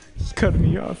 He's cutting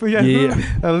me off. Yeah.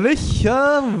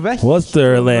 Alicia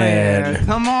Westerland.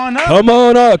 Come on up. Come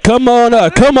on up. Come on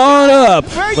up. Come on up.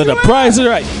 When the price is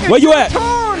right. Where you at?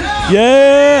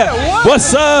 Yeah.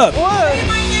 What's up?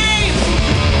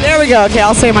 There we go. Okay,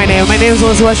 I'll say my name. My name is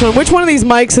Alyssa Westerland. Which one of these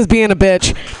mics is being a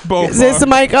bitch? Both. Is this the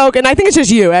mic? Oh, and I think it's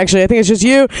just you, actually. I think it's just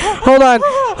you. Hold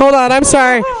on. I'm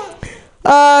sorry.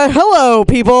 Hello,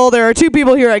 people. There are two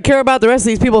people here I care about. The rest of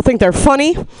these people think they're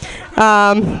funny.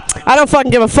 I don't fucking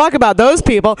give a fuck about those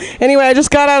people. Anyway, I just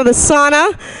got out of the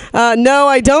sauna. No,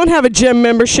 I don't have a gym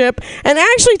membership. And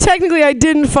actually, technically, I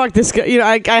didn't fuck this guy. You know,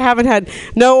 I haven't had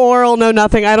no oral, no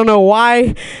nothing. I don't know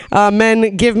why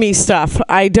men give me stuff.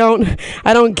 I don't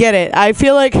get it. I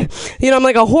feel like, I'm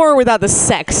like a whore without the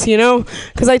sex,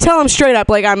 Because I tell them straight up,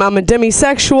 like, I'm a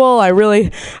demisexual. I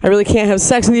really can't have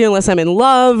sex with you unless I'm in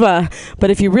love. But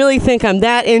if you really think I'm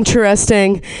that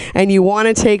interesting and you want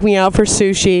to take me out for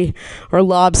sushi or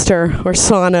lobster or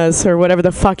saunas or whatever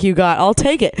the fuck you got, I'll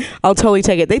take it. I'll totally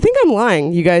take it. They think I'm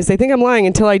lying, you guys. They think I'm lying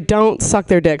until I don't suck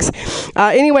their dicks.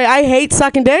 Anyway, I hate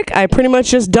sucking dick. I pretty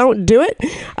much just don't do it.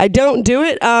 I don't do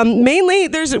it. Mainly,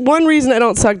 there's one reason I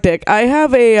don't suck dick. I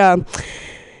have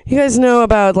you guys know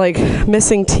about, like,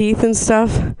 missing teeth and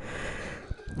stuff?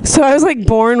 So I was, like,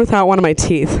 born without one of my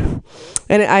teeth.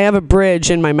 And I have a bridge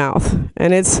in my mouth.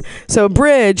 And a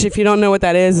bridge, if you don't know what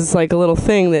that is, it's like a little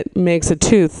thing that makes a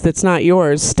tooth that's not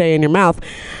yours stay in your mouth.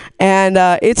 And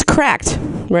it's cracked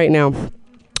right now.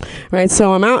 Right,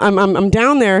 so I'm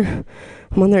down there.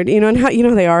 I'm on there, and how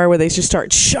they are, where they just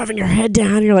start shoving your head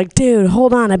down. You're like, dude,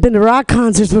 hold on, I've been to rock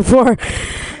concerts before.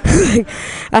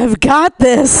 I've got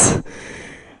this.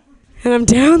 And I'm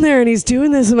down there, and he's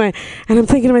doing this, and I'm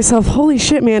thinking to myself, holy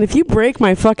shit, man, if you break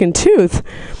my fucking tooth,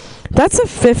 that's a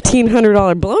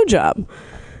 $1,500 blowjob.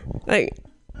 Like,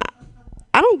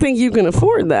 I don't think you can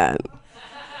afford that.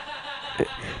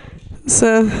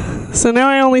 So now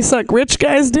I only suck rich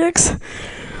guys' dicks,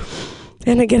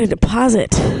 and I get a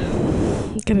deposit.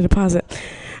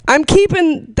 I'm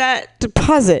keeping that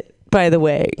deposit, by the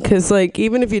way, because, like,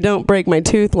 even if you don't break my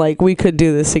tooth, like, we could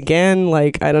do this again.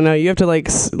 Like, I don't know, you have to like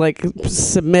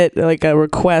submit like a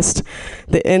request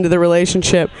the end of the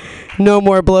relationship, no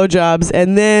more blowjobs,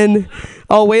 and then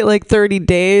I'll wait like 30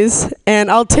 days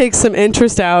and I'll take some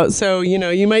interest out, so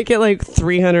you might get like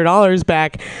 $300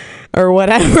 back or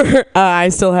whatever. I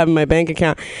still have in my bank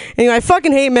account. Anyway, I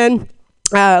fucking hate men.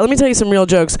 Let me tell you some real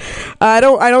jokes. I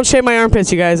don't shave my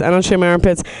armpits, you guys. I don't shave my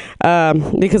armpits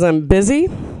because I'm busy,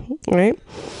 right?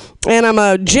 And I'm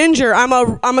a ginger. I'm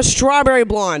a strawberry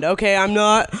blonde. Okay, I'm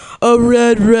not a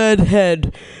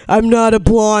redhead. I'm not a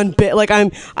blonde bit. Like,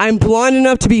 I'm blonde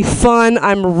enough to be fun.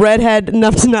 I'm redhead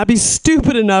enough to not be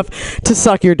stupid enough to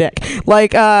suck your dick.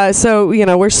 Like, so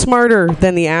we're smarter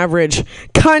than the average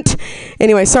cunt.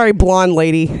 Anyway, sorry, blonde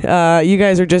lady. You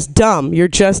guys are just dumb. You're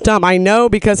just dumb. I know,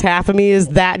 because half of me is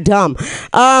that dumb.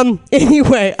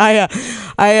 Anyway,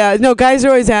 no, guys are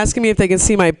always asking me if they can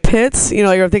see my pits.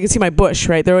 Or if they can see my bush.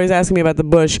 Right? They're always asking me about the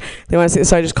bush. They want to see.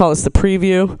 So I just call this the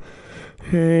preview.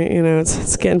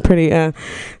 It's getting pretty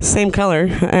same color,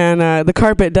 and the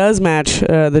carpet does match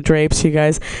the drapes, you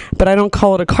guys, but I don't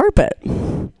call it a carpet.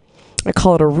 I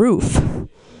call it a roof,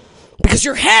 because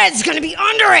your head's gonna be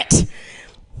under it.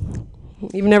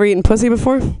 You've never eaten pussy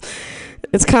before?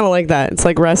 It's kind of like that. It's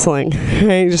like wrestling.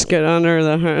 Right? You just get under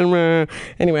the...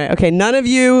 Anyway, okay, none of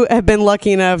you have been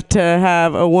lucky enough to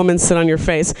have a woman sit on your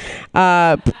face.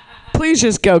 please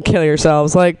just go kill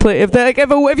yourselves. Like,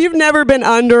 if you've never been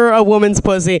under a woman's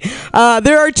pussy,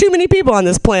 there are too many people on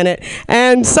this planet,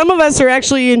 and some of us are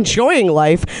actually enjoying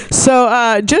life.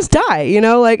 So just die, you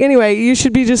know. Like, anyway, you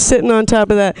should be just sitting on top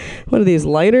of that. What are these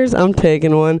lighters? I'm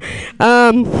taking one.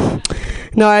 No,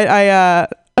 I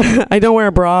I don't wear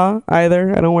a bra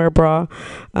either. I don't wear a bra.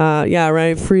 Yeah,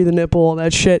 right. Free the nipple, all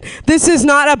that shit. This is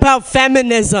not about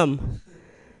feminism.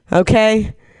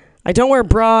 Okay? I don't wear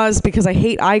bras because I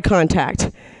hate eye contact.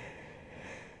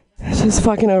 It's just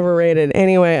fucking overrated.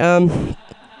 Anyway,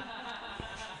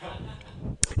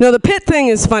 no, the pit thing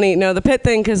is funny. No, the pit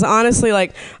thing, because honestly,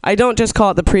 like, I don't just call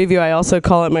it the preview. I also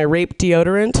call it my rape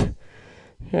deodorant.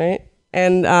 Right?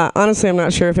 And honestly, I'm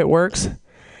not sure if it works.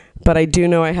 But I do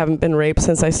know I haven't been raped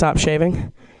since I stopped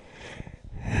shaving.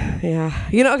 Yeah.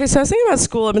 You know, okay, so I was thinking about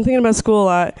school. I've been thinking about school a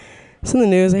lot. It's in the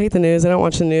news. I hate the news. I don't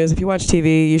watch the news. If you watch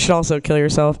TV, you should also kill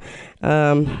yourself.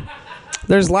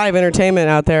 There's live entertainment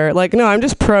out there. Like, no, I'm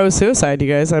just pro-suicide, you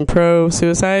guys. I'm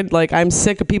pro-suicide. Like, I'm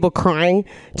sick of people crying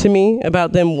to me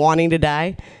about them wanting to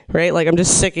die, right? Like, I'm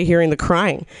just sick of hearing the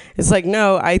crying. It's like,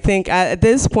 no, I think at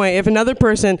this point, if another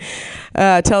person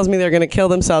tells me they're going to kill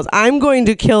themselves, I'm going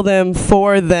to kill them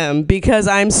for them because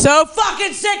I'm so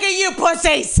fucking sick of you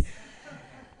pussies.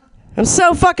 I'm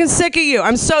so fucking sick of you.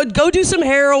 Go do some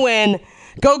heroin.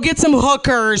 Go get some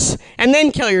hookers and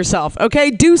then kill yourself,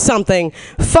 okay? Do something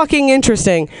fucking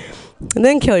interesting and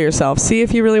then kill yourself. See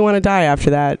if you really want to die after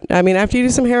that. I mean, after you do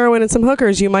some heroin and some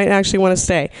hookers, you might actually want to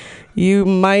stay. You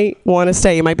might want to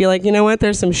stay. You might be like, you know what?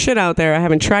 There's some shit out there I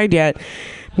haven't tried yet.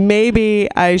 Maybe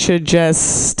I should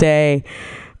just stay.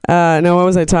 No, what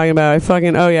was I talking about?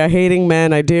 Hating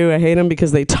men. I do. I hate them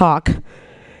because they talk.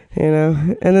 You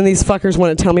know, and then these fuckers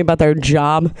want to tell me about their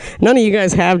job. None of you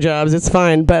guys have jobs. It's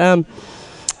fine. But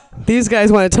these guys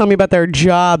want to tell me about their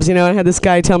jobs. You know, I had this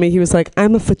guy tell me, he was like,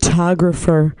 I'm a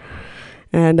photographer.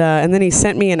 And then he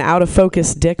sent me an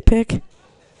out-of-focus dick pic.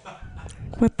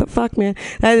 What the fuck, man?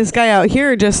 I had this guy out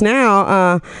here just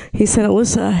now. He said,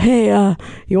 Alyssa, hey,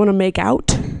 you want to make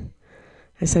out?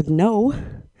 I said, no.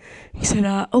 He said,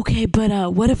 okay,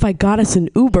 but what if I got us an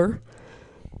Uber?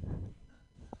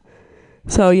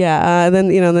 So yeah,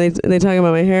 then you know they talk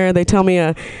about my hair. They tell me,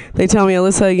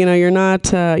 Alyssa, you know you're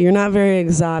not very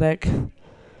exotic.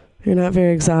 You're not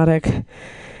very exotic.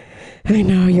 I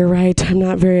know, you're right. I'm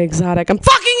not very exotic. I'm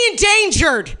fucking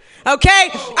endangered. Okay?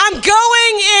 I'm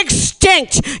going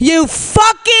extinct. You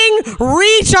fucking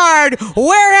retard.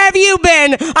 Where have you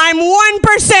been? I'm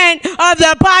 1% of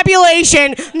the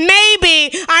population.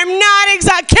 Maybe I'm not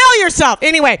exotic. Kill yourself.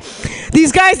 Anyway,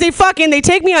 these guys, they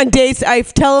take me on dates. I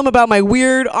tell them about my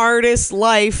weird artist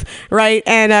life, right?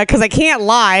 And because I can't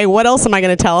lie. What else am I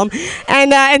going to tell them?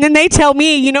 And then they tell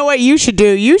me, you know what you should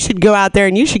do? You should go out there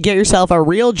and you should get yourself a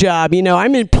real job. You know,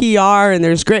 I'm in PR and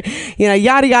there's great, you know,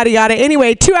 yada, yada, yada.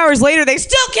 Anyway, 2 hours later, they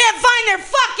still can't find their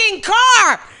fucking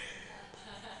car.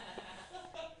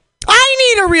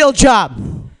 I need a real job.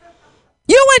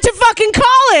 You went to fucking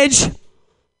college.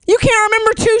 You can't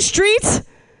remember 2 streets?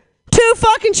 2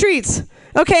 fucking streets.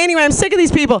 Okay, anyway, I'm sick of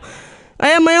these people. I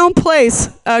have my own place.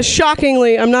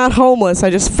 Shockingly, I'm not homeless. I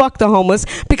just fuck the homeless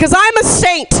because I'm a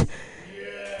saint.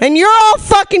 And you're all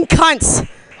fucking cunts.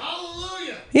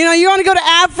 You know, you want to go to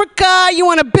Africa, you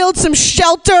want to build some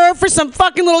shelter for some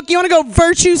fucking little, you want to go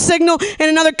virtue signal in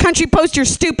another country, post your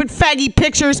stupid faggy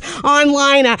pictures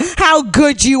online of how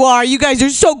good you are. You guys are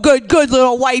so good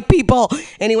little white people.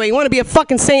 Anyway, you want to be a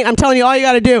fucking saint, I'm telling you, all you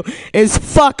got to do is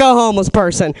fuck a homeless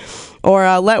person.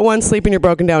 Or let one sleep in your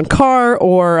broken down car.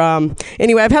 Or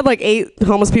anyway, I've had like 8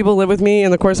 homeless people live with me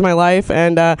in the course of my life.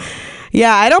 And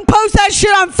yeah, I don't post that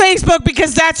shit on Facebook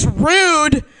because that's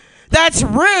rude. That's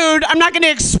rude. I'm not going to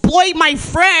exploit my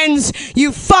friends,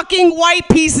 you fucking white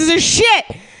pieces of shit.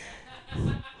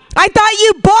 I thought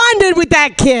you bonded with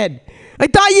that kid.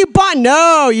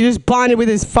 No, you just bonded with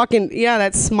his fucking, yeah,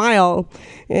 that smile.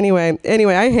 Anyway,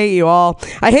 I hate you all.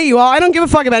 I don't give a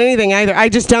fuck about anything either. I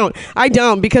just don't.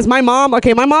 Because my mom,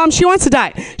 she wants to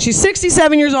die. She's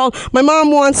 67 years old. My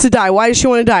mom wants to die. Why does she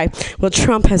want to die? Well,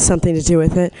 Trump has something to do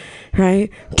with it,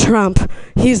 right? Trump,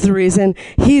 he's the reason.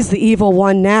 He's the evil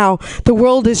one now. The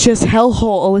world is just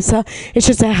hellhole, Alyssa. It's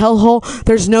just a hellhole.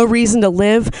 There's no reason to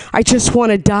live. I just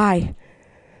want to die.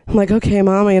 I'm like, okay,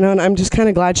 Mama, you know, and I'm just kind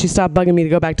of glad she stopped bugging me to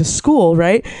go back to school,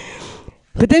 right?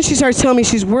 But then she starts telling me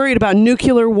she's worried about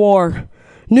nuclear war.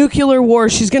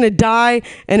 She's going to die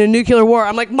in a nuclear war.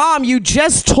 I'm like, Mom, you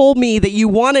just told me that you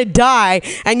want to die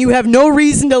and you have no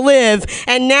reason to live,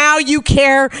 and now you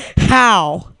care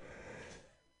how.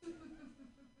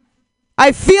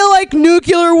 I feel like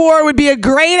nuclear war would be a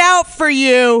great out for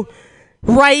you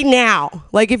right now.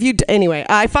 Like if you, anyway,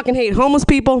 I fucking hate homeless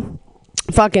people.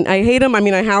 Fucking, I hate them. I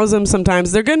mean, I house them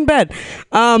sometimes. They're good in bed.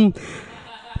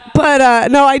 But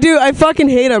no, I do. I fucking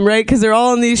hate them, right? Because they're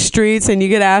all in these streets, and you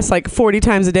get asked like 40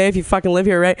 times a day if you fucking live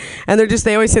here, right? And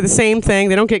they always say the same thing.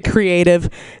 They don't get creative,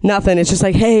 nothing. It's just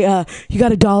like, hey, you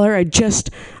got $1? I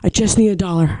just need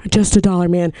 $1. Just $1,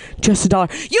 man. Just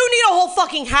 $1. You need a whole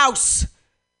fucking house.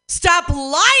 Stop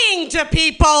lying to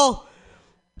people.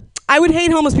 I would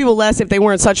hate homeless people less if they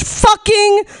weren't such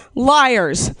fucking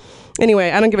liars.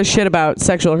 Anyway, I don't give a shit about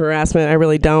sexual harassment. I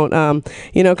really don't,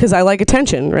 because I like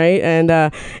attention, right? And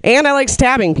I like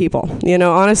stabbing people,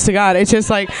 honest to God. It's just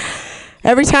like,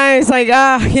 every time it's like,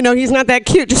 he's not that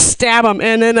cute, just stab him.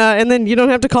 And then you don't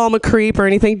have to call him a creep or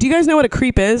anything. Do you guys know what a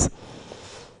creep is?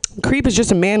 A creep is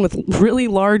just a man with really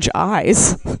large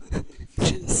eyes.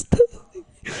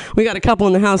 We got a couple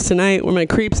in the house tonight. Where my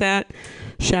creeps at?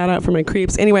 Shout out for my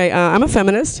creeps. Anyway, I'm a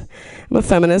feminist.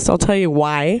 I'll tell you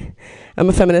why. I'm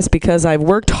a feminist because I've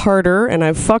worked harder and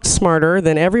I've fucked smarter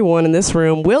than everyone in this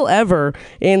room will ever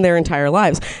in their entire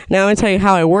lives. Now, I'm going to tell you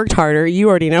how I worked harder. You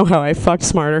already know how I fucked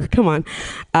smarter. Come on.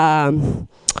 I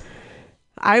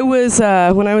was,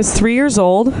 when I was 3 years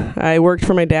old, I worked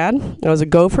for my dad. I was a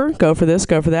gopher. Go for this,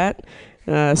 go for that.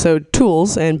 So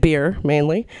tools and beer,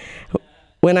 mainly.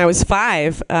 When I was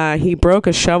 5, he broke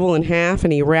a shovel in half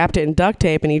and he wrapped it in duct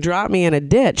tape and he dropped me in a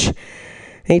ditch. And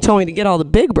he told me to get all the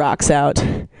big rocks out.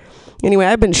 Anyway,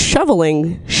 I've been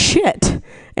shoveling shit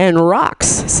and rocks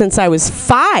since I was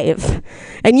 5.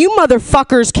 And you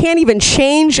motherfuckers can't even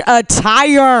change a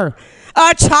tire.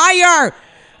 A tire!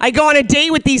 I go on a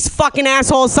date with these fucking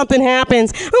assholes, something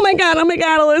happens. Oh my God,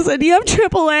 Alyssa, do you have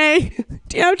AAA?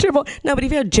 Do you have triple? No, but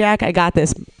if you have Jack, I got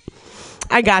this.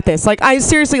 Like, I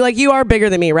seriously, like, you are bigger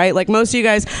than me, right? Like, most of you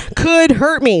guys could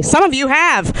hurt me. Some of you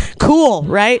have. Cool,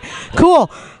 right?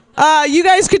 Cool. You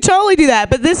guys could totally do that,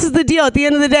 but this is the deal. At the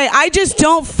end of the day, I just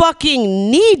don't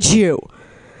fucking need you.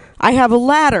 I have a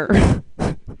ladder.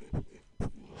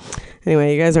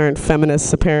 Anyway, you guys aren't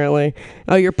feminists, apparently.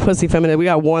 Oh, you're pussy feminist. We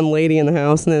got one lady in the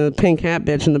house, and then the pink hat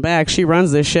bitch in the back. She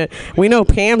runs this shit. We know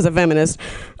Pam's a feminist.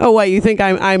 Oh, what, you think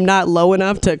I'm not low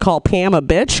enough to call Pam a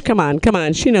bitch? Come on.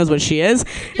 She knows what she is.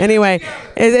 Anyway,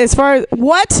 as far as...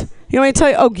 What? You want me to tell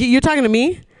you? Oh, you're talking to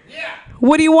me? Yeah.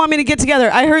 What do you want me to get together?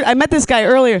 I met this guy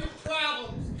earlier.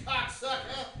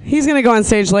 He's going to go on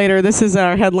stage later. This is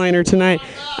our headliner tonight.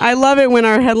 I love it when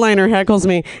our headliner heckles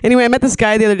me. Anyway, I met this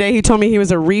guy the other day. He told me he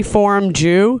was a Reformed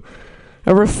Jew.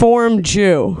 A Reformed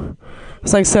Jew.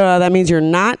 It's like, so that means you're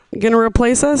not going to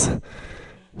replace us?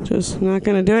 Just not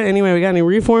going to do it? Anyway, we got any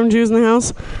Reformed Jews in the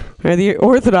house? Right, the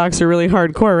Orthodox are really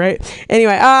hardcore, right?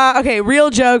 Anyway, okay,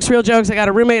 real jokes. I got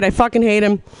a roommate. I fucking hate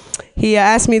him. He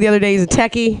asked me the other day, he's a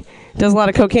techie, does a lot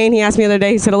of cocaine. He asked me the other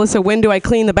day, he said, Alyssa, when do I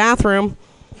clean the bathroom?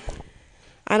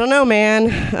 I don't know,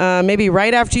 man. Maybe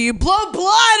right after you blow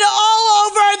blood all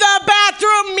over the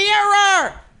bathroom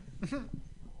mirror.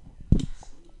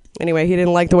 Anyway, he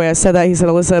didn't like the way I said that. He said,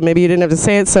 Alyssa, maybe you didn't have to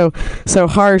say it so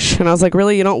harsh. And I was like,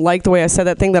 really? You don't like the way I said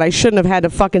that thing that I shouldn't have had to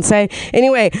fucking say?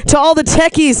 Anyway, to all the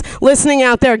techies listening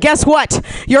out there, guess what?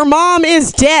 Your mom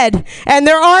is dead, and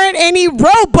there aren't any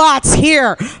robots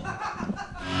here.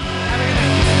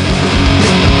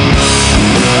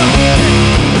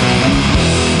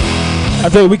 I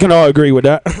think we can all agree with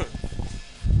that.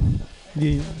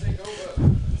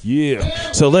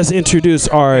 Yeah. So let's introduce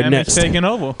our next. Taking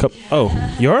over.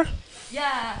 Oh, you're?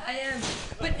 Yeah, I am.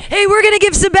 But hey, we're going to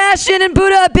give Sebastian and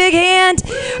Buddha a big hand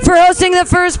for hosting the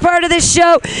first part of this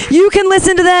show. You can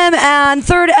listen to them on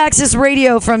Third Axis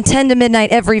Radio from 10 to midnight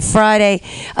every Friday.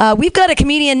 We've got a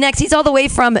comedian next. He's all the way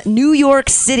from New York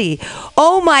City.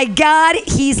 Oh, my God.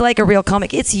 He's like a real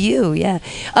comic. It's you, yeah.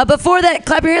 Before that,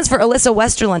 clap your hands for Alyssa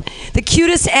Westerlund. The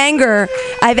cutest anger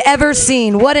I've ever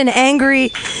seen. What an angry,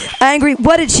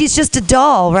 she's just a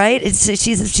doll, right?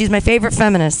 She's my favorite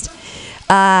feminist.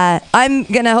 I'm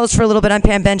going to host for a little bit. I'm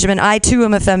Pam Benjamin. I, too,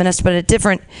 am a feminist, but a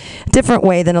different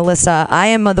way than Alyssa. I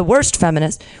am the worst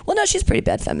feminist. Well, no, she's a pretty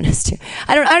bad feminist, too.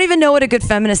 I don't even know what a good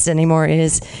feminist anymore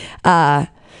is. I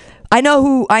know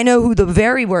who the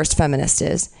very worst feminist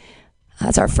is.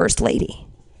 That's our First Lady.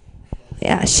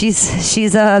 Yeah,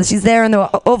 she's there in the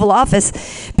Oval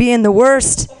Office being the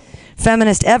worst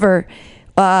feminist ever.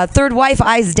 Third wife,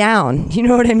 eyes down. You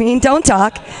know what I mean? Don't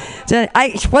talk.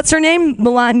 What's her name?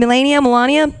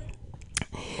 Melania?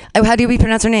 How do we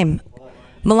pronounce her name?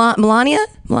 Melania?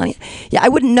 Yeah, I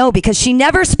wouldn't know because she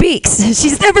never speaks.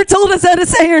 She's never told us how to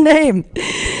say her name.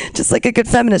 Just like a good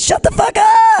feminist. Shut the fuck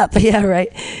up! Yeah,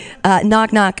 right.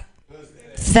 Knock, knock.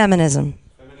 Feminism.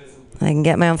 I can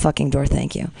get my own fucking door,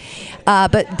 thank you.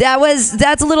 But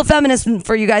that's a little feminist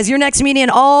for you guys. Your next comedian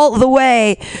all the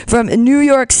way from New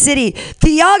York City,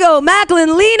 Thiago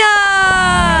Macklin-Lina.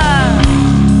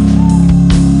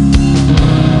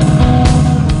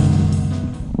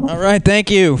 All right,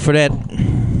 thank you for that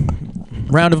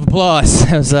round of applause.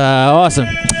 That was awesome.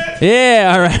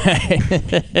 Yeah, all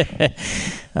right.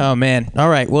 Oh, man. All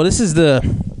right, well, this is the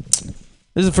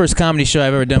first comedy show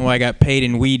I've ever done where I got paid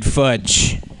in weed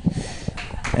fudge.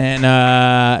 And,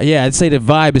 yeah, I'd say the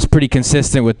vibe is pretty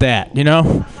consistent with that, you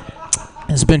know?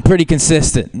 It's been pretty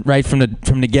consistent right from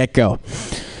the get-go.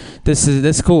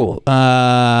 That's cool.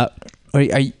 Are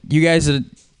you guys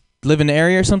live in the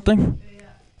area or something?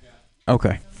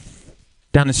 Okay.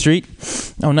 Down the street?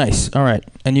 Oh, nice. All right.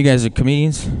 And you guys are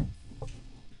comedians?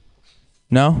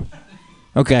 No?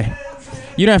 Okay.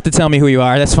 You don't have to tell me who you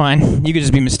are. That's fine. You could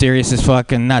just be mysterious as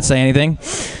fuck and not say anything.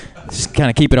 Just kind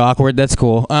of keep it awkward. That's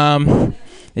cool.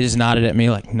 They just nodded at me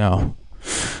like, no.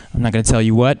 I'm not going to tell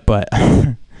you what, but...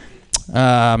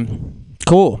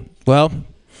 cool. Well,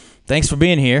 thanks for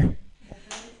being here.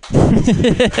 This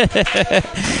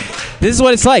is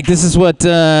what it's like. This is what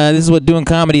doing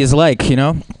comedy is like, you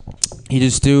know? You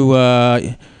just do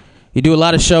a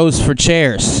lot of shows for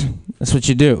chairs. That's what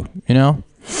you do, you know?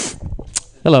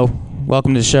 Hello.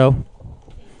 Welcome to the show.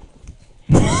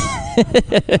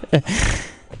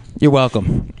 You're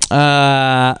welcome.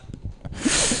 I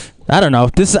don't know.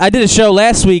 I did a show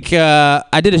last week.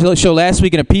 I did a show last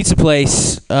week in a pizza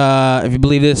place, if you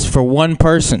believe this, for one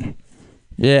person.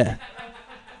 Yeah.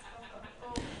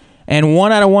 And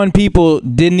 1 out of 1 people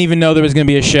didn't even know there was going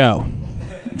to be a show.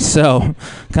 So,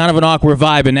 kind of an awkward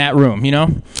vibe in that room, you know?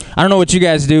 I don't know what you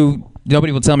guys do.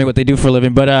 Nobody will tell me what they do for a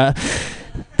living, but I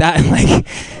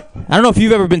don't know if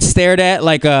you've ever been stared at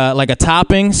like a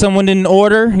topping someone didn't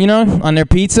order, you know, on their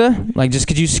pizza. Like, just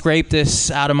could you scrape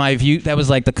this out of my view? That was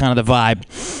like the kind of the vibe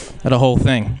of the whole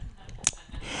thing.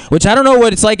 Which I don't know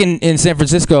what it's like in San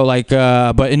Francisco,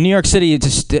 but in New York City, it's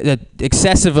just an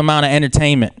excessive amount of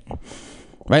entertainment,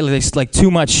 right? It's like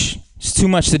too much. It's too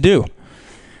much to do.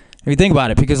 If you think about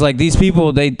it, because like these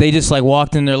people, they just like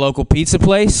walked in their local pizza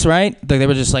place, right? They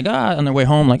were just like, on their way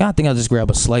home, like, I think I'll just grab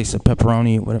a slice of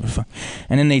pepperoni, whatever the fuck.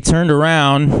 And then they turned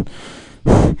around,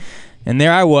 and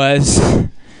there I was,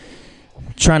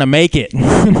 trying to make it.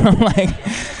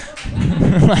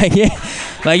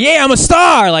 Yeah, I'm a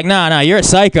star. Like, nah, you're a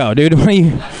psycho, dude. What are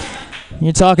you?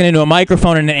 You're talking into a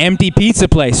microphone in an empty pizza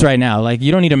place right now. Like,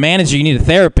 you don't need a manager, you need a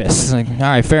therapist. It's like, all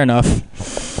right, fair enough.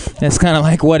 That's kind of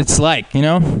like what it's like, you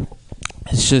know?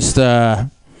 It's just,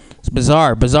 it's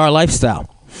bizarre lifestyle.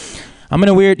 I'm in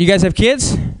a weird, you guys have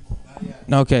kids? Not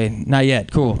yet. Okay, not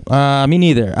yet, cool. Me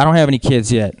neither. I don't have any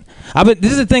kids yet.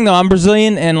 This is the thing though, I'm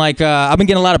Brazilian and like, I've been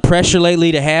getting a lot of pressure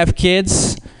lately to have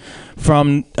kids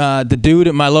from the dude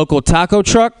at my local taco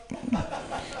truck.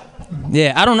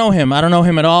 Yeah, I don't know him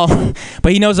at all.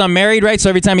 But he knows I'm married, right? So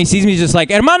every time he sees me, he's just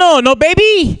like, hermano, no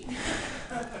baby.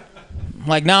 I'm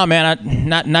like, nah, man,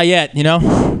 not yet, you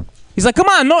know? He's like, come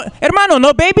on, no, hermano,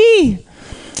 no baby.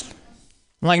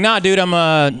 I'm like, nah, dude, I'm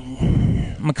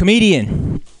a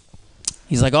comedian.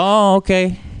 He's like, oh,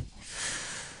 okay.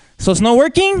 So it's not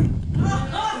working?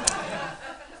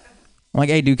 I'm like,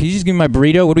 hey, dude, can you just give me my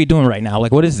burrito? What are we doing right now?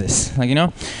 Like, what is this? Like, you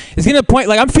know? It's getting to the point,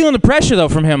 like, I'm feeling the pressure, though,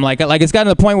 from him. Like it's gotten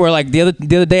to the point where, like, the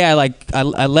other day, I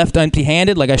left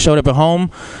empty-handed. Like, I showed up at home.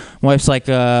 My wife's like,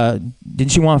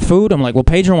 didn't you want food? I'm like, well,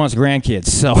 Pedro wants grandkids,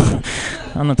 so I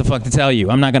don't know what the fuck to tell you.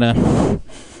 I'm not going to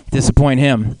disappoint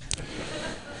him.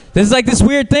 There's, like, this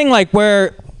weird thing, like,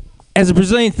 where, as a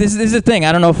Brazilian, this is the thing.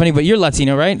 I don't know if anybody, you're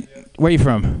Latino, right? Where are you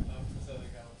from?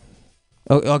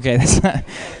 Oh, okay,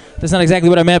 that's not exactly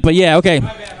what I meant, but yeah, okay.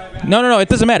 No, it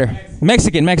doesn't matter.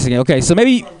 Mexican. Okay, so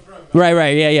maybe,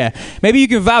 right, yeah. Maybe you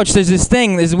can vouch. There's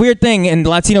a weird thing in the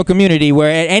Latino community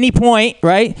where at any point,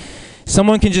 right,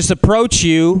 someone can just approach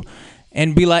you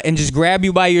and be like, and just grab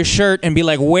you by your shirt and be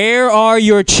like, "Where are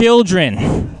your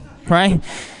children?" Right?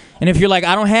 And if you're like,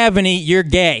 "I don't have any," you're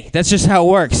gay. That's just how it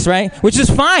works, right? Which is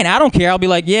fine. I don't care. I'll be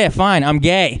like, "Yeah, fine, I'm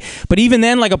gay." But even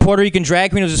then, like a Puerto Rican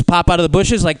drag queen will just pop out of the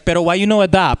bushes like, "Pero why you no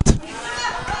adopt?"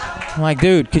 I'm like,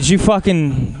 dude, could you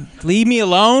fucking leave me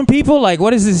alone, people? Like,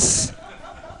 what is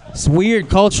this weird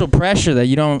cultural pressure that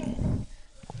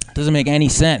doesn't make any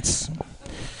sense?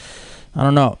 I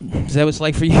don't know. Is that what it's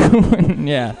like for you?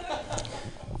 Yeah.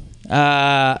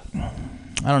 I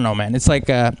don't know, man. It's like,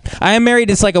 I am married.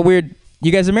 It's like a weird,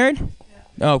 you guys are married?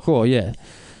 Yeah. Oh, cool, yeah.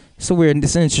 It's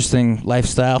an interesting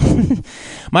lifestyle.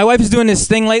 My wife is doing this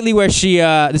thing lately where she,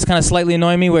 this kind of slightly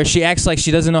annoying me, where she acts like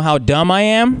she doesn't know how dumb I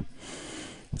am.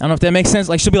 I don't know if that makes sense.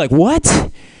 Like, she'll be like, what?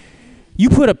 you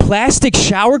put a plastic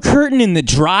shower curtain in the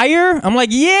dryer? I'm like,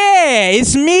 yeah,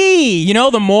 it's me. You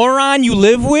know, the moron you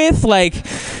live with, like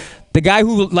the guy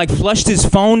who like flushed his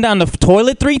phone down the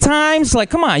toilet 3 times.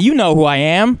 Like, come on, you know who I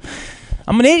am.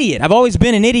 I'm an idiot. I've always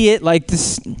been an idiot. Like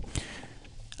this,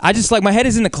 I just like my head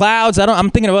is in the clouds. I'm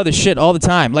thinking of other shit all the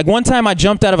time. Like one time I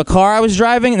jumped out of a car I was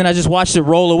driving and then I just watched it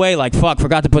roll away. Like fuck,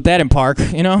 forgot to put that in park.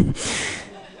 You know.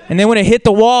 And then when it hit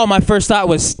the wall, my first thought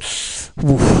was,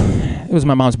 it was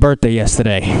my mom's birthday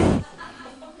yesterday.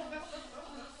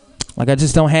 Like I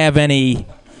just don't have any.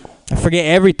 I forget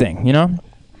everything. You know.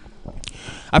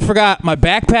 I forgot my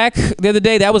backpack the other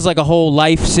day. That was like a whole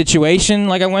life situation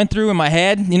like I went through in my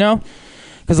head, you know?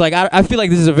 Because like I feel like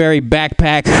this is a very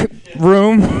backpack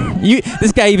room.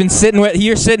 This guy even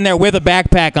you're sitting there with a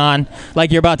backpack on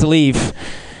like you're about to leave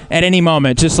at any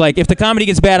moment. Just like if the comedy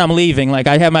gets bad, I'm leaving. Like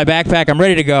I have my backpack, I'm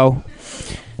ready to go.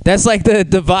 That's like the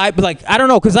vibe. Like I don't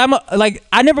know, because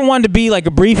I never wanted to be like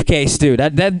a briefcase dude.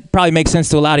 That probably makes sense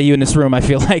to a lot of you in this room, I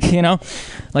feel like, you know?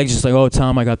 Like just like, oh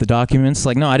Tom, I got the documents.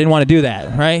 Like no, I didn't want to do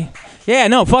that, right? Yeah,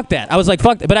 no, fuck that. I was like,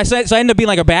 fuck that. But I ended up being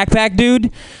like a backpack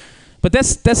dude. But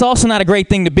that's also not a great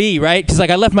thing to be, right? Because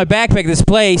like I left my backpack at this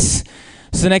place,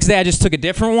 so the next day I just took a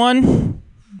different one,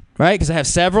 right? Because I have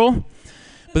several.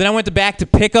 But then I went back to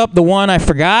pick up the one I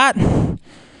forgot.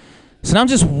 So now I'm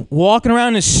just walking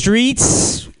around the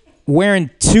streets wearing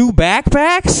 2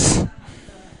 backpacks.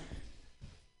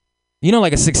 You know,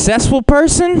 like a successful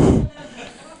person.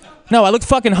 No, I look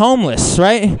fucking homeless,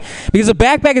 right? Because a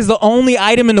backpack is the only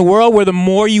item in the world where the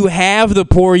more you have, the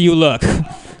poorer you look.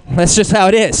 That's just how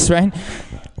it is, right?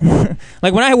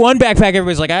 Like when I had one backpack,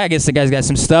 everybody's like, I guess the guy's got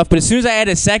some stuff. But as soon as I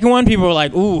added a second one, people were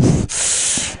like, ooh,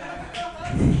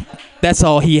 that's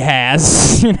all he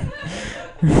has.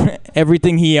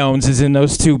 Everything he owns is in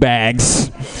those 2 bags.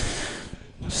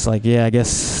 Just like, yeah, I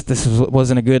guess this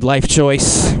wasn't a good life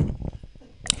choice.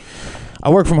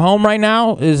 I work from home right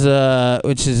now,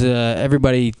 which is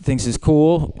everybody thinks is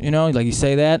cool, you know, like you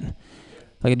say that.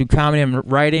 Like I do comedy, I'm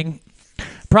writing.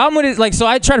 Problem with it, like, so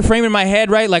I try to frame it in my head,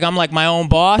 right? Like I'm like my own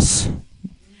boss.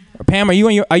 Or Pam, are you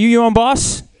your own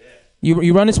boss?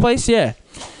 You run this place? Yeah.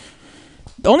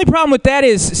 The only problem with that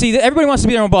is, see, everybody wants to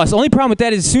be their own boss. The only problem with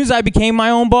that is as soon as I became my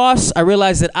own boss, I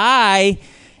realized that I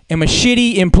am a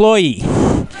shitty employee,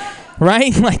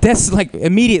 right? Like that's like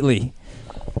immediately.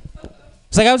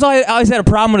 It's like I always had a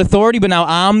problem with authority, but now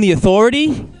I'm the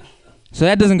authority. So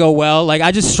that doesn't go well. Like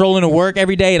I just stroll into work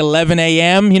every day at 11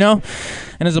 a.m., you know?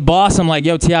 And as a boss, I'm like,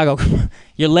 yo, Tiago,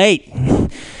 you're late.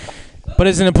 But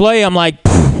as an employee, I'm like,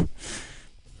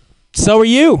 so are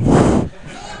you.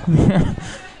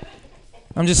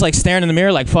 I'm just like staring in the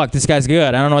mirror like, fuck, this guy's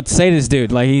good. I don't know what to say to this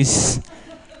dude. Like he's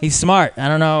smart. I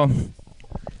don't know.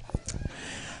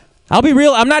 I'll be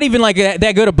real. I'm not even like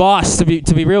that good a boss to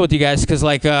be real with you guys, because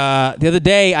like the other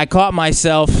day I caught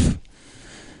myself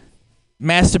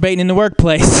masturbating in the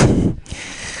workplace.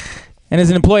 And as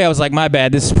an employee, I was like, my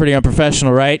bad, this is pretty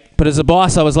unprofessional, right? But as a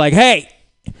boss, I was like, hey,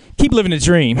 keep living the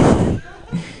dream.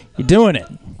 You're doing it.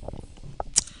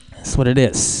 That's what it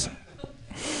is.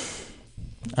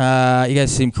 You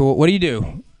guys seem cool. What do you do?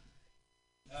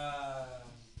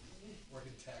 Work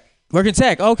in tech. Work in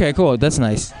tech. Okay, cool. That's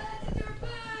nice.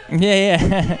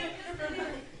 Yeah.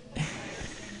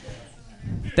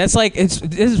 That's like, this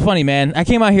is funny, man. I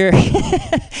came out here.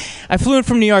 I flew in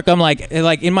from New York. I'm like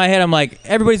in my head, I'm like,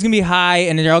 everybody's going to be high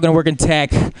and they're all going to work in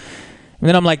tech. And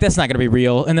then I'm like, that's not going to be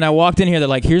real. And then I walked in here. They're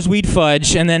like, here's weed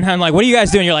fudge. And then I'm like, what are you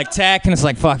guys doing? You're like, tech. And it's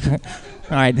like, fuck. All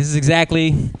right, this is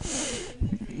exactly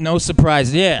no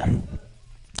surprise. Yeah.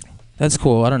 That's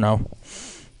cool. I don't know.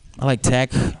 I like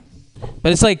tech.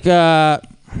 But it's like,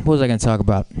 what was I going to talk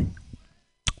about?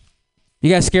 You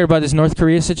guys scared about this North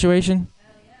Korea situation?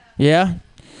 Yeah?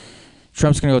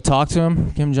 Trump's going to go talk to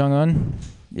him, Kim Jong-un?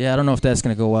 Yeah, I don't know if that's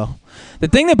going to go well. The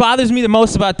thing that bothers me the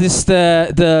most about this,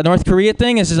 the North Korea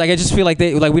thing is just like I just feel like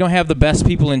we don't have the best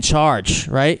people in charge,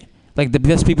 right? Like the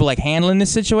best people like handling this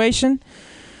situation.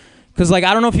 Because like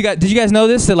I don't know if did you guys know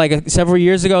this, that like several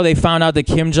years ago they found out that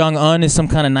Kim Jong-un is some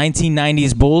kind of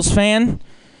 1990s Bulls fan?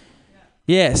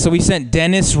 Yeah, so we sent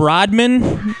Dennis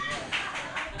Rodman.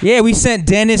 Yeah, we sent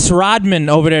Dennis Rodman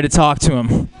over there to talk to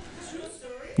him.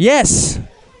 Yes.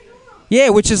 Yeah,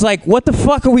 which is like, what the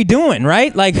fuck are we doing,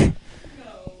 right? Like,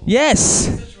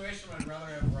 yes.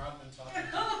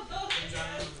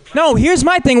 No, here's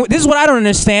my thing. This is what I don't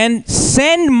understand.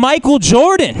 Send Michael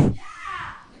Jordan.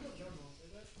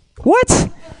 What?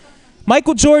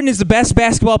 Michael Jordan is the best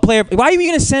basketball player. Why are you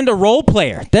going to send a role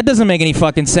player? That doesn't make any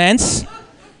fucking sense.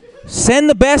 Send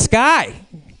the best guy.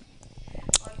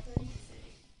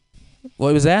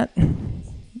 What was that?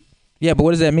 Yeah, but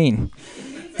what does that mean?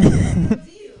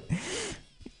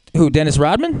 Who? Dennis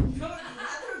Rodman?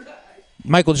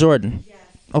 Michael Jordan.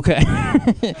 Okay.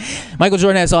 Michael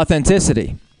Jordan has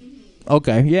authenticity.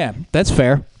 Okay, yeah, that's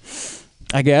fair.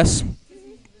 I guess.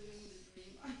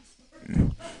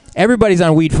 Everybody's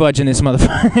on weed fudge in this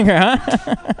motherfucker,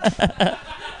 huh?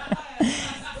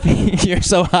 You're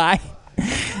so high.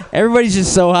 Everybody's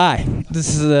just so high.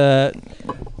 This is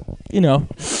you know.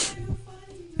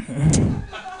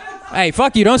 Hey,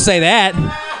 fuck you! Don't say that.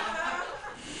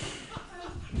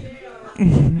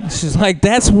 She's like,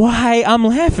 that's why I'm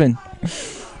laughing.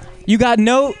 You got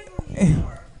no.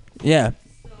 Yeah.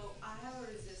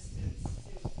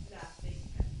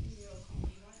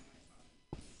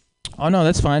 Oh no,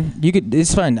 that's fine. You could.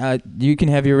 It's fine. You can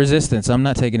have your resistance. I'm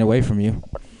not taking it away from you.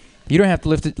 You don't have to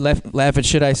laugh at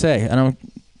shit I say. I don't.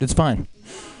 It's fine.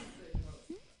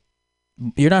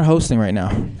 You're not hosting right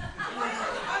now.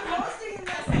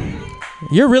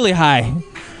 You're really high.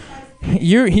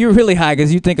 You're really high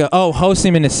because you think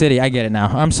hosting in the city. I get it now.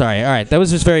 I'm sorry. All right, that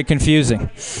was just very confusing.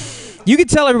 You could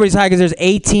tell everybody's high because there's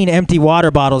 18 empty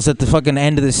water bottles at the fucking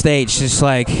end of the stage, just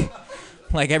like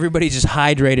everybody's just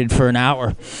hydrated for an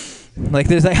hour. Like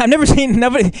there's I've never seen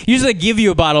nobody usually give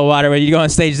you a bottle of water when you go on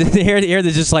stage. Here they're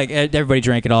just like everybody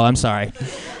drank it all. I'm sorry.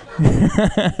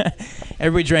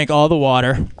 Everybody drank all the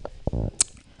water.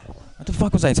 What the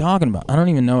fuck was I talking about? I don't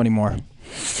even know anymore.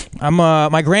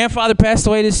 My grandfather passed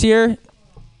away this year.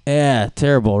 Yeah,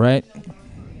 terrible, right?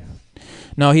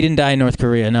 No, he didn't die in North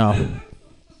Korea. No.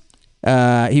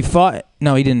 He fought.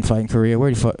 No, he didn't fight in Korea. Where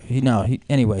did he fight?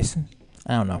 Anyways,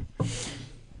 I don't know.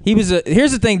 He was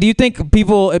here's the thing. Do you think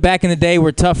people back in the day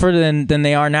were tougher than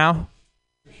they are now?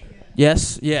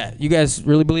 Yes? Yeah. You guys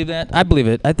really believe that? I believe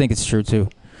it. I think it's true too.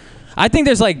 I think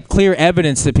there's like clear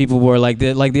evidence that people were like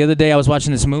the other day I was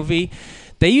watching this movie.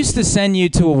 They used to send you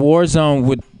to a war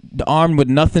zone armed with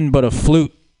nothing but a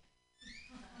flute.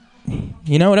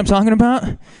 You know what I'm talking about?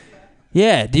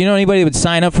 Yeah. Do you know anybody that would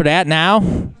sign up for that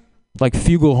now? Like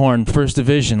Flugelhorn, First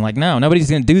Division. Like, no, nobody's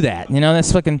going to do that. You know,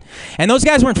 that's fucking... And those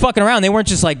guys weren't fucking around. They weren't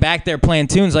just, like, back there playing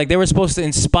tunes. Like, they were supposed to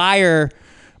inspire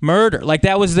murder. Like,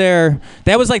 that was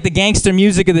like, the gangster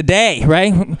music of the day,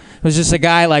 right? It was just a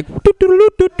guy, like...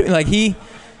 Like, he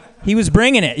was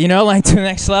bringing it, you know, like, to the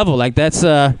next level. Like, I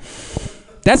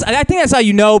think that's how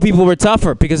you know people were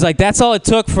tougher. Because, like, that's all it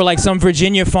took for, like, some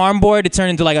Virginia farm boy to turn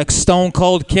into, like, a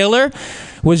stone-cold killer...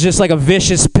 was just like a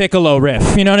vicious piccolo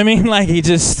riff, you know what I mean? Like he would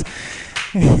just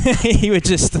and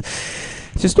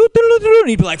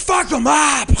he'd be like, fuck them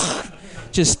up,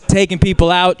 just taking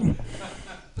people out.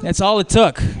 That's all it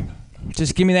took.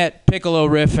 Just give me that piccolo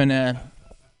riff and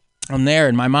I'm there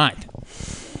in my mind.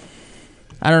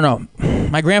 I don't know.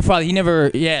 My grandfather, he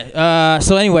never,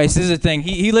 so anyways, this is the thing.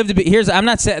 He lived to be, I'm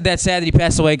not that sad that he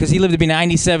passed away because he lived to be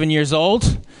 97 years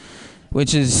old,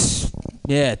 which is...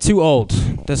 Yeah, too old.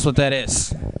 That's what that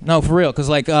is. No, for real. Because,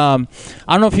 like, I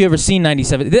don't know if you ever seen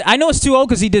 97. I know it's too old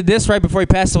because he did this right before he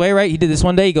passed away, right? He did this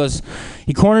one day.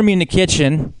 He cornered me in the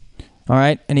kitchen, all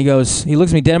right? And he looks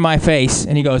at me dead in my face,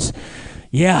 and he goes,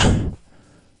 yeah,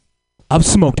 I've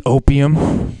smoked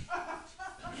opium.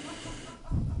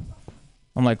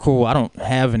 I'm like, cool, I don't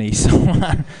have any, so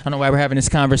I don't know why we're having this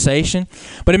conversation.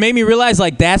 But it made me realize,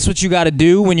 like, that's what you got to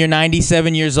do when you're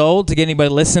 97 years old to get anybody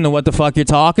to listen to what the fuck you're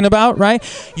talking about, right?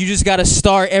 You just got to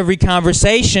start every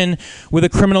conversation with a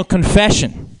criminal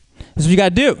confession. That's what you got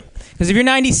to do. Because if you're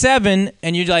 97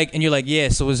 and you're like, yeah,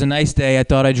 so it was a nice day. I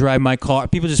thought I'd drive my car.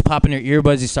 People just pop in their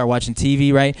earbuds. They start watching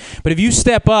TV, right? But if you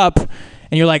step up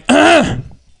and you're like,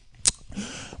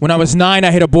 when I was 9,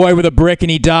 I hit a boy with a brick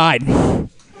and he died.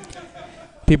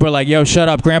 People are like, yo, shut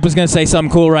up. Grandpa's going to say something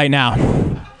cool right now.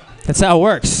 That's how it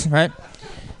works, right?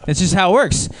 That's just how it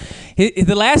works.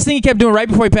 The last thing he kept doing right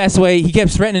before he passed away, he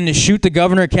kept threatening to shoot the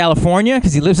governor of California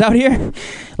because he lives out here.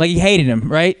 Like, he hated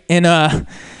him, right? And,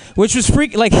 which was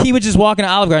like, he would just walk in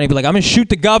Olive Garden and he'd be like, I'm going to shoot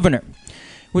the governor.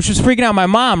 Which was freaking out my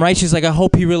mom, right? She's like, I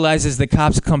hope he realizes the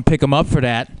cops come pick him up for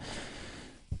that.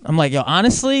 I'm like, yo,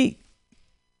 honestly...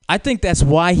 I think that's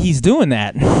why he's doing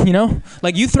that, you know?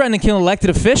 Like, you threaten to kill an elected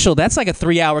official, that's like a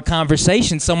 3-hour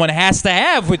conversation someone has to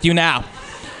have with you now.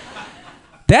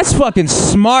 That's fucking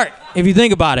smart if you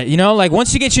think about it, you know? Like,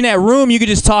 once you get you in that room, you could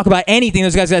just talk about anything.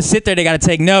 Those guys got to sit there, they got to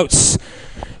take notes.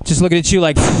 Just looking at you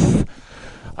like, I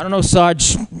don't know,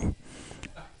 Sarge.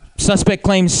 Suspect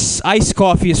claims iced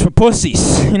coffee is for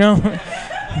pussies, you know?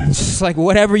 It's just like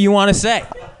whatever you want to say.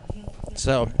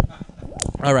 So...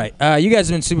 All right. You guys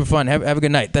have been super fun. Have a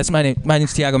good night. That's my name. My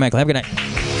name's Tiago Macklin. Have a good night.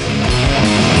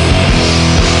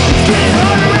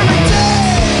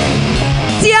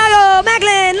 Tiago,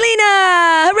 Macklin,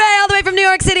 Lena. Hooray, all the way from New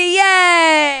York City.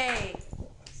 Yay.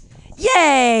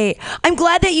 Yay! I'm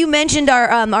glad that you mentioned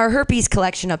our herpes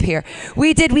collection up here.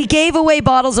 We gave away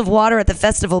bottles of water at the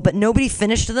festival, but nobody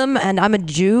finished them, and I'm a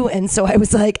Jew, and so I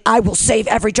was like, I will save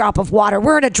every drop of water.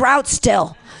 We're in a drought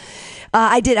still.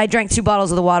 I did. I drank 2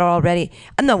 bottles of the water already.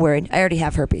 I'm not worried. I already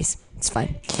have herpes. It's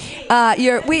fine.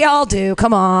 We all do.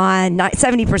 Come on.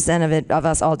 70% of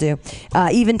us all do.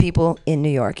 Even people in New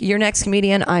York. Your next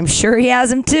comedian, I'm sure he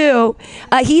has them too.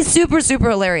 He's super,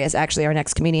 super hilarious, actually, our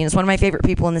next comedian. Is one of my favorite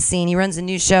people in the scene. He runs a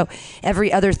new show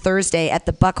every other Thursday at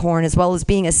the Buckhorn, as well as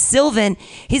being a Sylvan.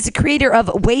 He's the creator of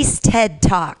Wastehead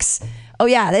Talks. Oh,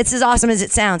 yeah, that's as awesome as it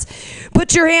sounds.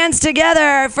 Put your hands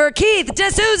together for Keith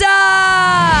D'Souza!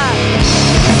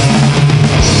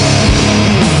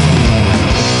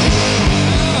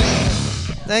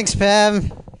 Thanks,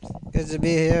 Pam. Good to be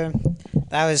here.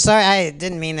 I was sorry. I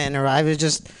didn't mean to interrupt. I was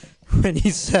just when he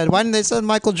said, "Why didn't they send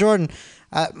Michael Jordan?"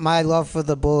 My love for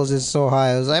the Bulls is so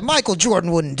high. I was like, Michael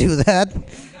Jordan wouldn't do that.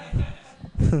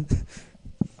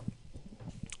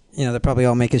 They probably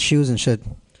all make his shoes and shit.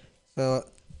 So,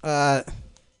 we're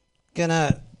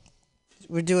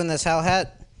doing this Hell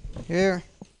Hat here.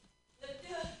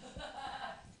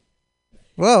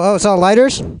 Whoa! Oh, it's all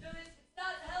lighters.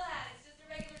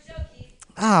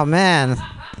 Oh man,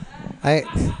 I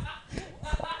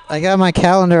got my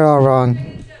calendar all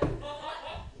wrong.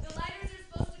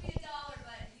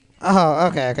 Oh,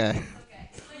 okay.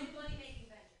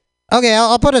 Okay,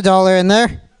 I'll put $1 in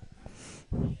there.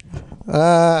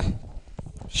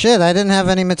 Shit, I didn't have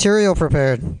any material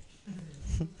prepared.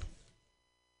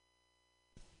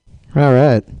 All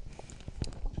right.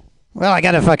 Well, I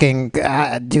gotta fucking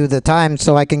do the time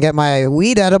so I can get my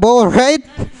weed edible, right?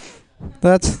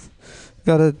 That's.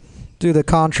 Gotta do the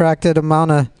contracted amount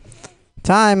of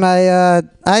time. I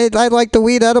like the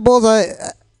weed edibles.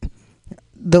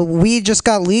 The weed just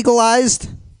got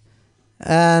legalized,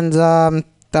 and I'm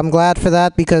glad for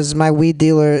that because my weed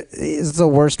dealer is the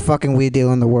worst fucking weed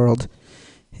dealer in the world.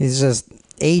 He's just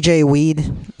AJ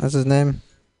Weed. That's his name.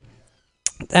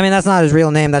 I mean, that's not his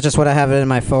real name. That's just what I have it in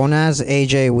my phone as,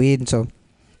 AJ Weed. So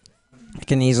I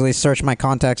can easily search my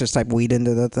contacts, just type weed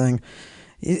into the thing.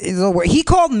 He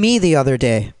called me the other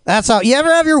day. That's how. You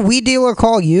ever have your weed dealer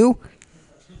call you?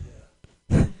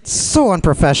 It's so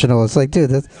unprofessional. It's like,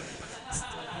 dude, what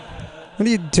are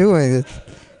you doing?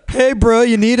 Hey, bro,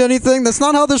 you need anything? That's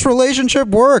not how this relationship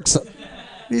works.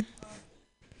 The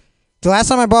last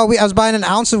time I bought weed, I was buying an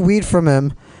ounce of weed from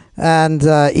him, and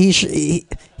he's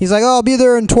like, "Oh, I'll be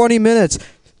there in 20 minutes."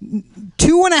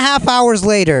 2.5 hours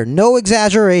later, no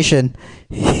exaggeration.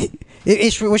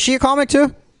 Was she a comic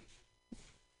too?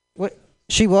 What?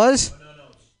 She was?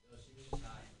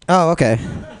 Oh, okay.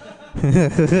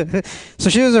 So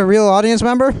she was a real audience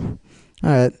member? All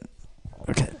right.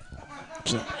 Okay.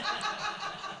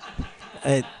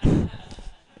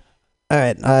 All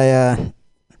right.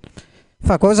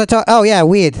 Fuck, what was I talking? Oh, yeah,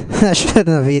 weed. I shouldn't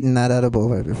have eaten that edible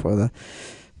right before that.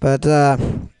 But,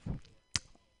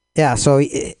 yeah, so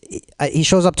he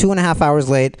shows up 2.5 hours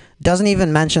late, doesn't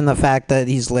even mention the fact that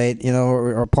he's late,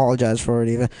 or apologize for it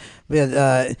even.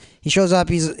 But, he shows up,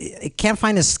 he can't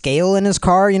find his scale in his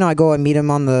car. I go and meet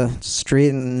him on the street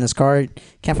in his car.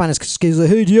 Can't find his scale. He's like,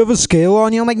 "Hey, do you have a scale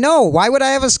on you?" I'm like, "No, why would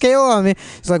I have a scale on me?"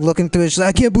 He's like looking through it. She's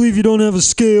like, "I can't believe you don't have a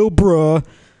scale, bruh."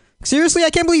 Seriously, I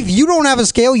can't believe you don't have a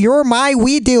scale. You're my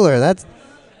weed dealer. That's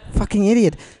fucking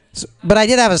idiot. So, but I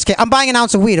did have a scale. I'm buying an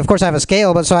ounce of weed. Of course, I have a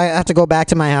scale, but so I have to go back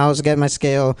to my house to get my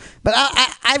scale. But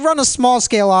I run a small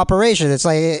scale operation. It's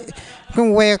like I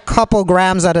can weigh a couple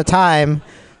grams at a time,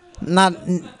 not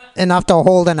enough to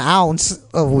hold an ounce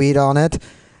of weed on it.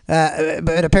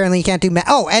 But apparently he can't do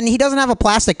oh, and he doesn't have a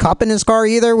plastic cup in his car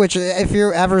either, which if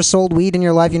you're ever sold weed in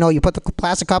your life, you put the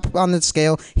plastic cup on the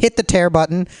scale, hit the tear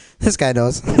button. This guy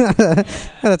knows. I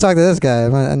gotta talk to this guy.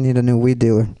 I need a new weed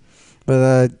dealer.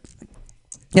 But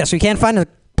yeah, so he can't find a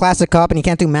plastic cup and he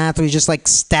can't do math, so he's just like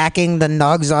stacking the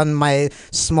nugs on my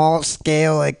small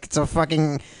scale like it's a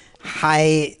fucking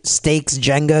high stakes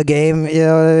Jenga game,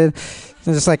 It's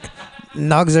just like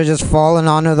nugs are just falling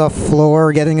onto the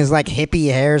floor, getting his like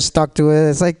hippie hair stuck to it.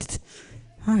 It's like,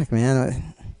 fuck,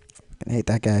 man, I hate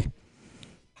that guy.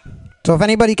 So if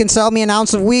anybody can sell me an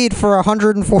ounce of weed for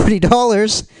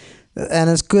 $140 and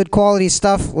it's good quality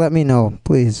stuff, let me know,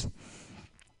 please.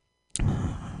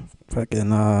 Fucking,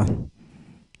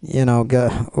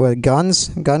 guns,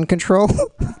 gun control.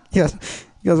 You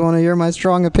guys want to hear my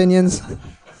strong opinions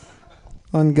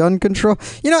on gun control?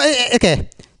 Okay.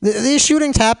 These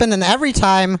shootings happen, and every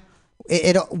time,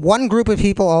 one group of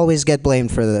people always get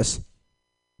blamed for this.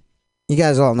 You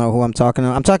guys all know who I'm talking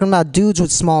about. I'm talking about dudes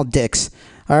with small dicks.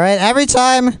 All right? Every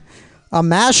time a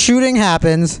mass shooting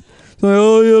happens,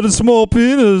 Oh, you had a small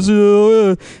penis.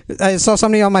 I saw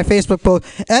somebody on my Facebook post.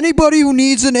 Anybody who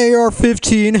needs an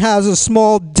AR-15 has a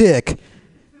small dick.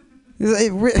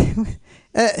 And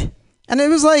it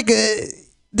was like,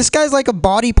 this guy's like a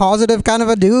body positive kind of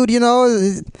a dude, you know?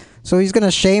 So he's going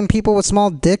to shame people with small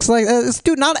dicks like this.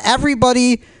 Dude, not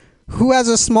everybody who has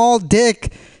a small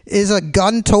dick is a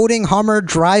gun-toting,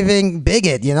 Hummer-driving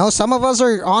bigot, you know? Some of us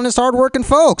are honest, hard-working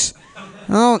folks.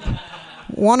 I don't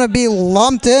want to be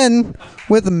lumped in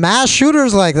with mass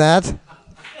shooters like that.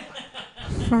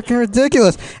 Fucking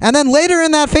ridiculous. And then later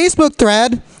in that Facebook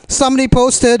thread, somebody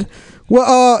posted,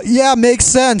 well, yeah, makes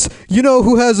sense. You know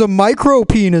who has a micro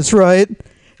penis, right?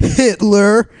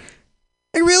 Hitler.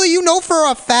 Like, really? You know for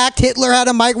a fact Hitler had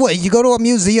a What, you go to a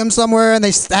museum somewhere and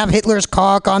they have Hitler's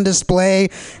cock on display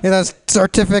in a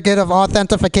certificate of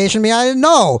authentication? I didn't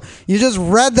know. You just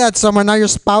read that somewhere. Now you're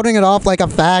spouting it off like a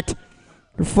fact.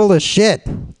 You're full of shit.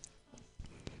 And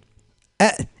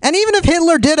even if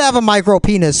Hitler did have a micro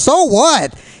penis, so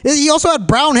what? He also had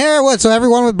brown hair. What? So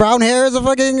everyone with brown hair is a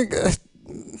fucking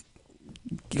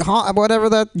whatever,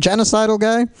 that genocidal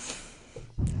guy?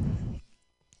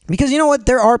 Because you know what?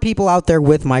 There are people out there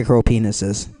with micro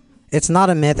penises. It's not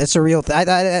a myth. It's a real thing.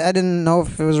 I didn't know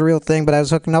if it was a real thing, but I was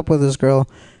hooking up with this girl,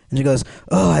 and she goes,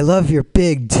 "Oh, I love your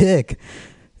big dick."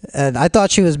 And I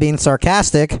thought she was being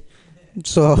sarcastic,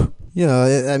 so, you know,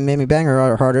 it made me bang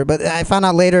her harder. But I found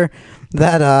out later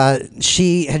that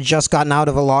she had just gotten out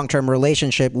of a long-term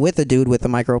relationship with a dude with a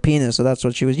micro penis, so that's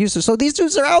what she was used to. So these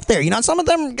dudes are out there. You know, some of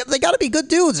them, they got to be good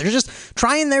dudes. They're just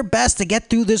trying their best to get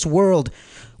through this world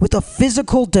with a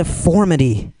physical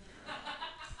deformity.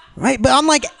 Right? But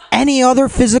unlike any other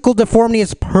physical deformity,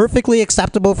 it's perfectly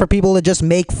acceptable for people to just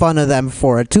make fun of them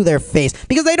for it to their face.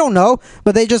 Because they don't know,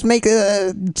 but they just make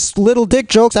little dick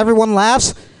jokes. Everyone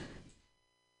laughs.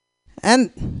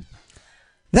 And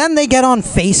then they get on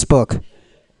Facebook.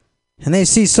 And they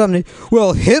see something.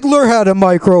 Well, Hitler had a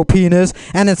micro penis.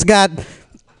 And it's got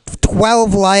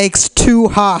 12 likes, 2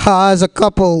 ha-has, a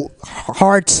couple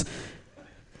hearts.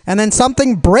 And then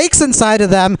something breaks inside of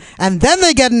them, and then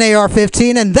they get an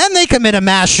AR-15, and then they commit a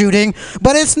mass shooting.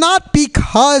 But it's not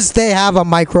because they have a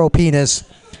micro penis.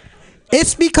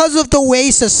 It's because of the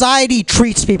way society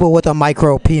treats people with a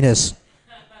micro penis.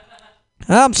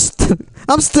 I'm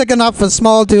sticking up for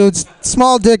small dudes,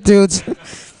 small dick dudes.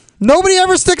 Nobody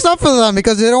ever sticks up for them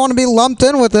because they don't want to be lumped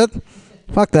in with it.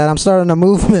 Fuck that, I'm starting a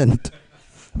movement.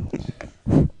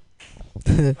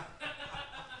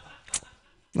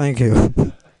 Thank you.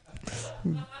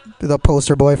 Be the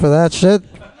poster boy for that shit.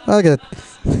 I'll get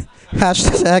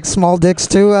hashtag small dicks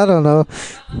too. I don't know.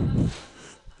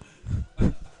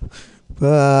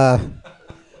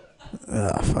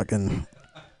 Fucking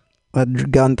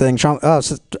that gun thing. Trump.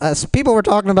 People were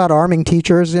talking about arming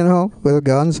teachers, you know, with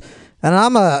guns. And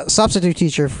I'm a substitute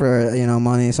teacher for, you know,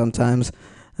 money sometimes.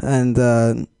 And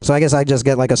so I guess I just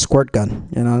get like a squirt gun,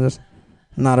 you know, just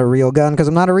not a real gun because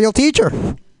I'm not a real teacher.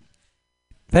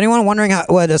 If anyone wondering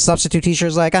what a substitute teacher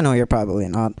is like, I know you're probably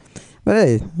not. But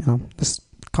hey, you know, this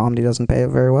comedy doesn't pay it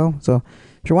very well. So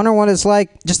if you're wondering what it's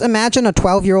like, just imagine a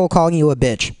 12-year-old calling you a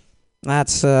bitch.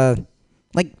 That's,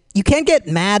 like, you can't get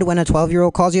mad when a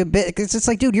 12-year-old calls you a bitch. It's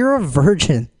like, dude, you're a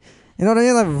virgin. You know what I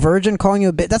mean? A virgin calling you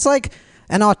a bitch. That's like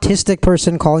an autistic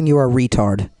person calling you a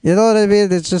retard. You know what I mean?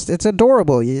 It's just, it's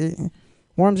adorable. It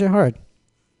warms your heart.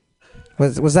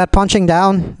 Was that punching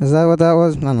down? Is that what that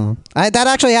was? I don't know. That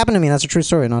actually happened to me. That's a true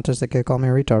story. An autistic kid called me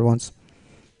a retard once.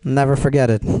 Never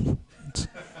forget it.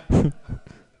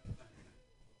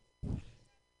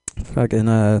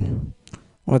 Fucking,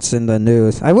 what's in the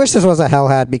news? I wish this was a hell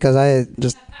hat because I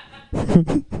just...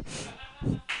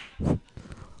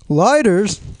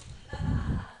 Lighters?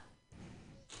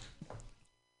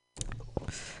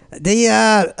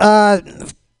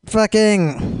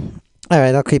 Fucking...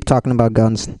 Alright, I'll keep talking about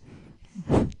guns.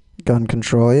 Gun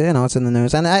control, you know, it's in the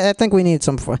news, and I think we need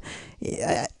some.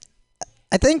 I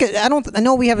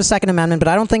know we have a Second Amendment, but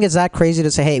I don't think it's that crazy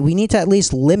to say, hey, we need to at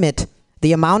least limit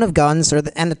the amount of guns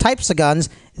and the types of guns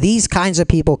these kinds of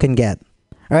people can get.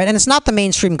 All right, and it's not the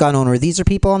mainstream gun owner. These are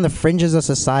people on the fringes of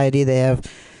society. They have,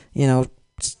 you know,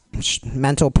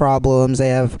 mental problems. They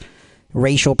have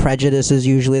racial prejudices.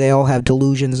 Usually, they all have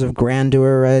delusions of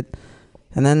grandeur, right?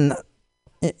 And then,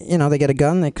 you know, they get a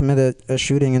gun, they commit a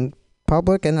shooting in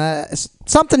public, and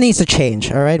something needs to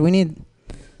change, all right? I'm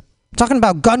talking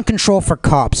about gun control for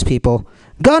cops, people.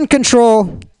 Gun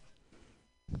control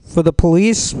for the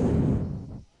police.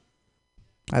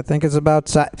 I think it's about,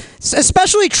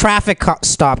 especially traffic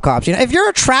stop cops. You know, if you're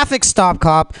a traffic stop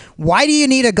cop, why do you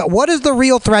need a gun? What is the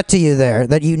real threat to you there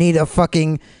that you need a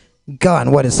fucking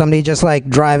gun? What is somebody just like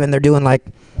driving? They're doing like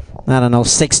I don't know,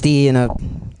 60 and a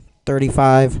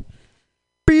 35.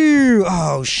 Pew!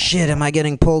 Oh shit, am I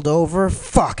getting pulled over?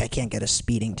 Fuck, I can't get a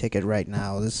speeding ticket right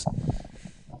now. This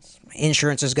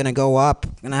insurance is gonna go up.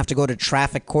 I'm gonna have to go to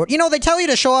traffic court. You know, they tell you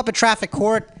to show up at traffic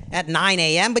court at 9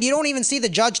 a.m., but you don't even see the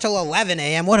judge till 11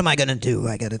 a.m. What am I gonna do?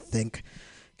 I gotta think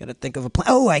of a plan.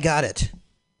 Oh, I got it.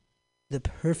 The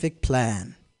perfect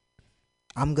plan.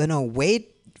 I'm gonna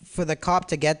wait for the cop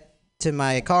to get to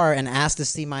my car and ask to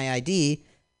see my ID,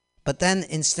 but then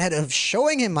instead of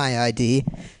showing him my ID,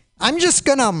 I'm just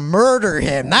gonna murder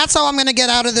him. That's how I'm gonna get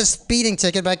out of this speeding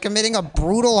ticket, by committing a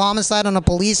brutal homicide on a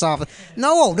police officer.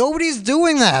 No, nobody's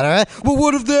doing that, all right? Well,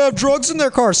 what if they have drugs in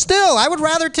their car? Still, I would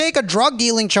rather take a drug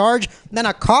dealing charge than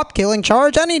a cop killing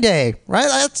charge any day,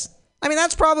 right?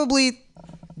 That's probably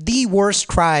the worst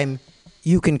crime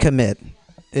you can commit,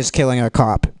 is killing a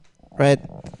cop, right?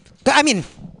 I mean,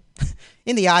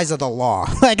 in the eyes of the law.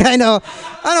 Like, I know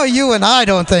you and I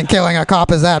don't think killing a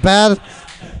cop is that bad.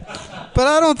 But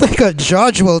I don't think a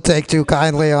judge will take too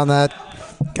kindly on that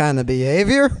kind of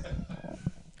behavior.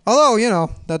 Although, you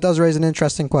know, that does raise an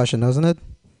interesting question, doesn't it?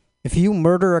 If you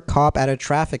murder a cop at a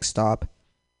traffic stop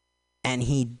and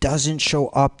he doesn't show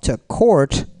up to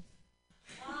court,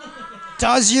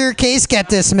 does your case get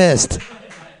dismissed?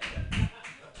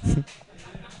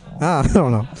 I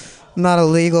don't know. Not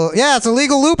illegal. Yeah, it's a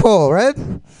legal loophole, right?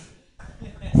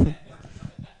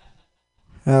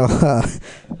 I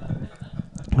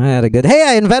had a good. Hey,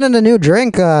 I invented a new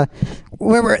drink. Well,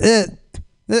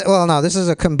 no, this is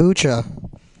a kombucha,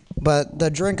 but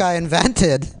the drink I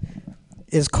invented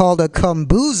is called a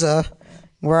kombuza,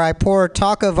 where I pour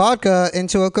Taka vodka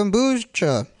into a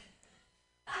kombucha.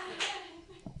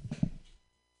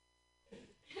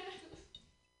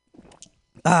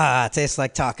 Ah, it tastes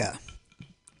like Taka.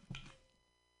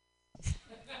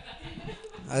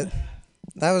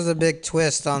 That was a big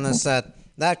twist on the set.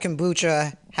 That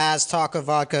kombucha has Taka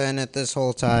vodka in it this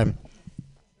whole time.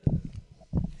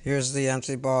 Here's the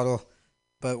empty bottle.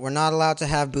 But we're not allowed to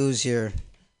have booze here.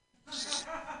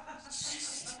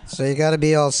 So you gotta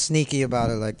be all sneaky about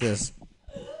it like this.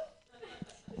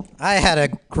 I had a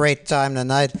great time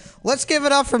tonight. Let's give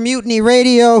it up for Mutiny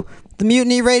Radio, the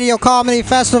Mutiny Radio Comedy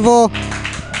Festival.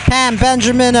 Pam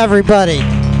Benjamin, everybody.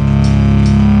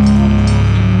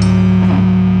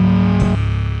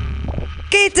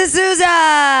 Keith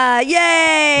D'Souza!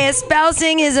 Yay!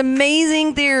 Espousing his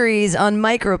amazing theories on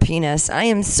micropenis. I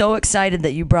am so excited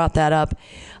that you brought that up.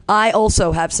 I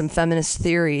also have some feminist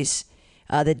theories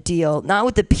that deal, not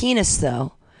with the penis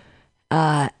though.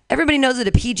 Everybody knows that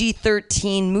a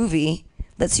PG-13 movie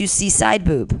lets you see side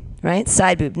boob, right?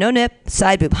 Side boob, no nip,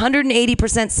 side boob.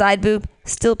 180% side boob,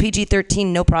 still PG-13,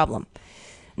 no problem.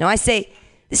 Now I say,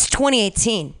 this is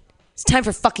 2018. It's time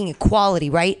for fucking equality,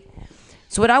 right?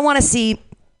 So what I want to see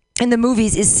in the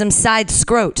movies is some side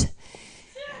scrot.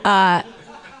 I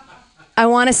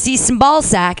want to see some ball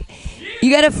sack.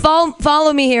 You got to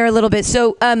follow me here a little bit.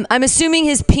 So I'm assuming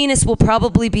his penis will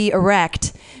probably be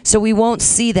erect, so we won't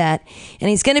see that. And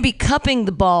he's going to be cupping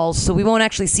the balls, so we won't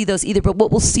actually see those either. But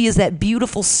what we'll see is that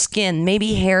beautiful skin,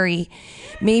 maybe hairy,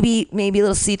 maybe a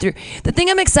little see-through. The thing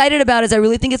I'm excited about is I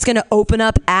really think it's going to open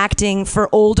up acting for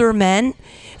older men.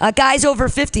 Guys over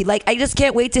 50. Like, I just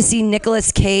can't wait to see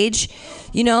Nicolas Cage,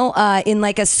 in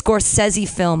like a Scorsese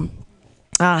film.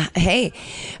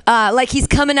 Like he's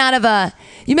coming out of a.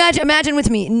 Imagine with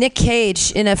me, Nick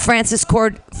Cage in a Francis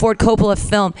Ford Coppola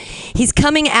film. He's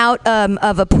coming out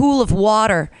of a pool of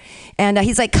water, and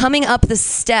he's like coming up the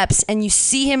steps, and you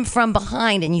see him from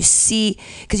behind, and you see,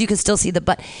 because you can still see the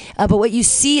butt. But what you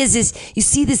see is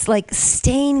this like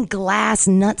stained glass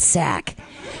nutsack,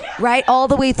 right, all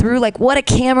the way through. Like, what a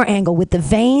camera angle with the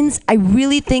veins. I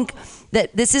really think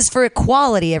that this is for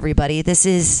equality, everybody. This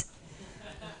is.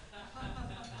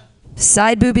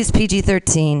 Side boob is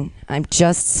PG-13. I'm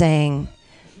just saying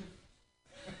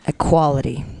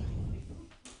equality.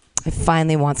 I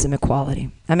finally want some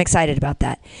equality. I'm excited about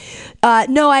that.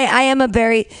 No, I am a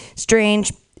very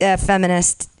strange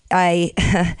feminist. I've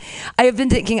been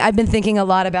thinking a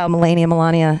lot about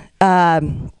Melania.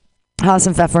 Haas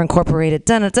and Pfeffer Incorporated.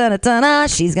 Dun-dun-dun-dun-dun,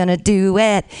 she's gonna do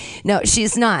it. No,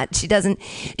 she's not. She doesn't.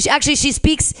 She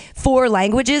speaks 4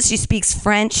 languages. She speaks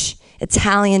French,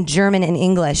 Italian, German, and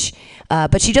English.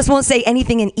 But she just won't say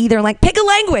anything in either. Like, pick a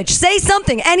language, say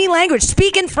something, any language,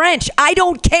 speak in French. I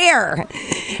don't care.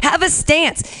 Have a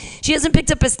stance. She hasn't picked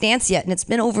up a stance yet, and it's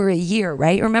been over a year,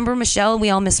 right? Remember Michelle?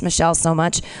 We all miss Michelle so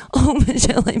much. Oh,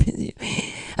 Michelle, I miss you.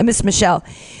 I miss Michelle.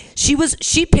 She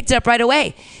picked it up right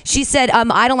away. She said,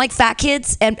 I don't like fat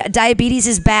kids, and diabetes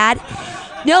is bad.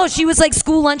 No, she was like,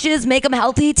 school lunches, make them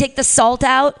healthy, take the salt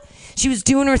out. She was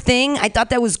doing her thing. I thought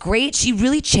that was great. She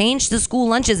really changed the school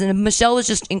lunches, and Michelle was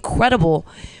just incredible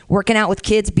working out with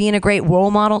kids, being a great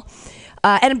role model.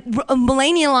 And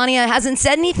Melania hasn't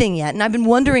said anything yet, and I've been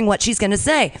wondering what she's going to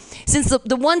say. Since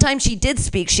the one time she did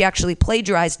speak, she actually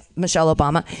plagiarized Michelle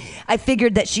Obama. I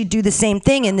figured that she'd do the same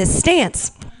thing in this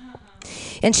stance.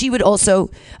 And she would also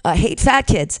hate fat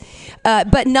kids,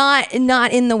 but not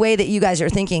in the way that you guys are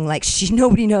thinking. Like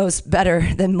nobody knows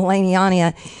better than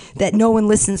Melania that no one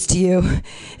listens to you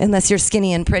unless you're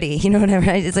skinny and pretty. You know what I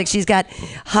mean? It's like she's got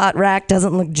hot rack,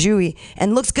 doesn't look Jewy,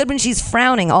 and looks good when she's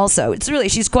frowning. Also,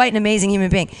 she's quite an amazing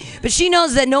human being. But she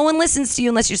knows that no one listens to you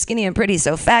unless you're skinny and pretty.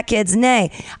 So fat kids,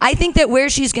 nay. I think that where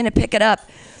she's going to pick it up,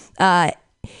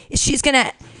 she's going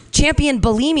to champion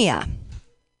bulimia,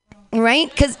 right?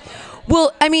 Because.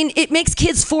 Well, I mean, it makes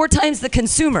kids 4 times the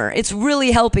consumer. It's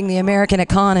really helping the American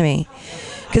economy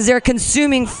because they're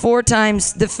consuming 4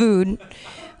 times the food.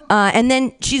 And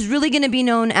then she's really going to be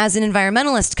known as an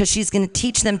environmentalist because she's going to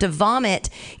teach them to vomit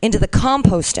into the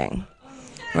composting,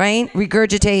 right?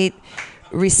 Regurgitate,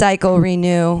 recycle,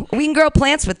 renew. We can grow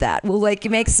plants with that. We'll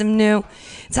make some new.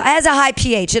 So it has a high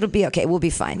pH. It'll be okay. We'll be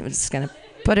fine. We're just going to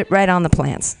put it right on the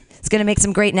plants. It's going to make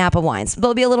some great Napa wines. But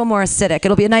it'll be a little more acidic.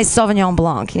 It'll be a nice Sauvignon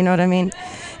Blanc. You know what I mean?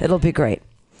 It'll be great.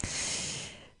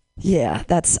 Yeah,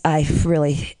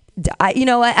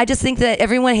 I just think that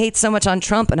everyone hates so much on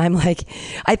Trump. And I'm like,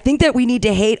 I think that we need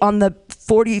to hate on the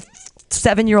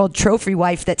 47-year-old trophy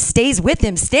wife that stays with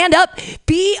him. Stand up,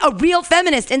 be a real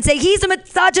feminist, and say he's a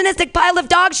misogynistic pile of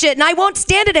dog shit, and I won't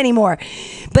stand it anymore.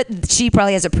 But she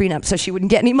probably has a prenup, so she wouldn't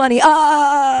get any money.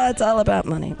 It's all about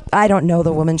money. I don't know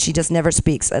the woman. She just never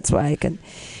speaks. That's why if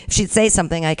she'd say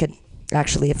something, I could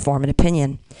actually form an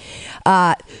opinion.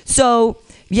 So,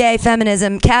 yay,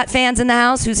 feminism. Cat fans in the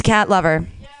house? Who's a cat lover?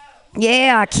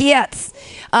 Yeah, cats.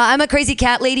 I'm a crazy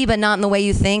cat lady, but not in the way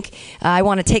you think. I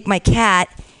want to take my cat,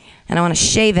 and I want to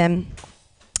shave him,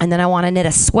 and then I want to knit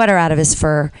a sweater out of his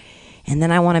fur, and then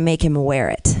I want to make him wear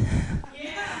it.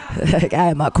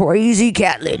 I'm a crazy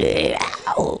cat lady.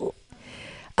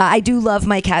 I do love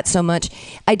my cat so much.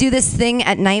 I do this thing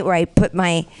at night where I put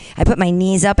my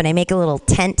knees up and I make a little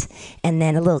tent, and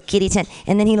then a little kitty tent,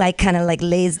 and then he kind of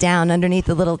lays down underneath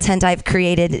the little tent I've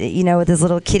created, with his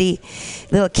little kitty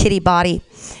body.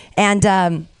 And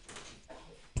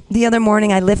the other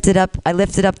morning I lifted up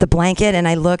the blanket and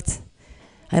I looked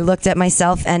at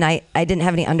myself, and I didn't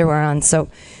have any underwear on, so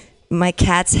my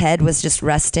cat's head was just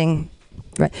resting.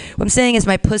 Right. What I'm saying is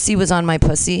my pussy was on my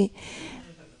pussy,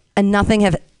 and nothing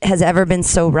has ever been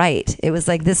so right. It was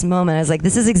like this moment. I was like,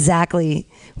 this is exactly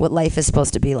what life is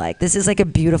supposed to be like. This is like a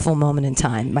beautiful moment in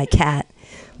time. My cat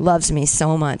loves me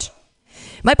so much.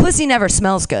 My pussy never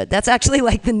smells good. That's actually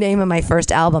the name of my first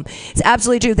album. It's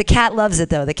absolutely true. The cat loves it,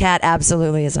 though. The cat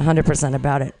absolutely is 100%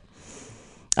 about it.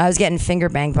 I was getting finger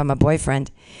banged by my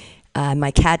boyfriend.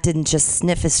 My cat didn't just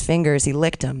sniff his fingers. He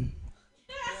licked them.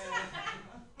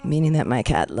 Meaning that my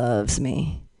cat loves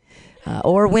me.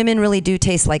 Or women really do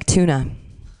taste like tuna.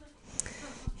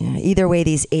 Either way,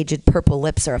 these aged purple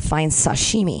lips are a fine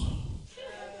sashimi.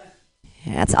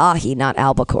 That's ahi, not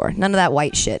albacore. None of that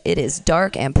white shit. It is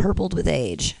dark and purpled with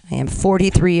age. I am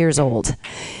 43 years old.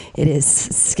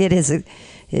 The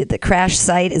crash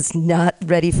site is not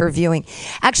ready for viewing.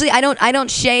 Actually, I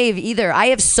don't shave either. I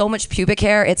have so much pubic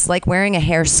hair. It's like wearing a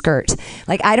hair skirt.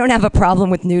 I don't have a problem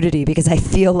with nudity because I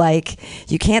feel like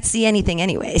you can't see anything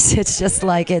anyways. It's just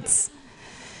it's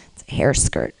a hair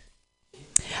skirt.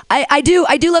 I do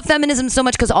love feminism so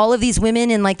much because all of these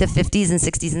women in the 50s and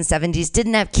 60s and 70s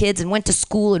didn't have kids and went to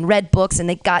school and read books, and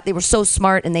they were so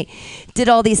smart and they did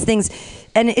all these things,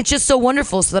 and it's just so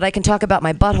wonderful so that I can talk about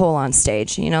my butthole on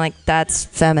stage. That's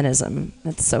feminism.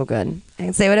 That's so good. I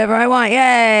can say whatever I want.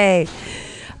 Yay!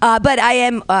 But I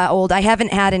am old. I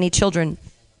haven't had any children,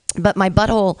 but my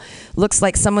butthole looks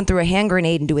like someone threw a hand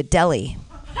grenade into a deli.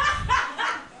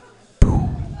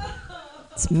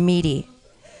 It's meaty.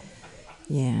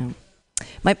 Yeah.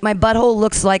 My butthole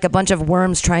looks like a bunch of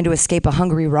worms trying to escape a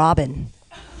hungry robin.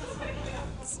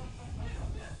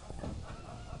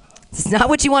 It's not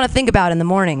what you want to think about in the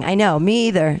morning. I know, me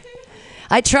either.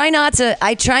 I try not to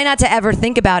ever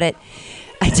think about it.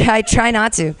 I try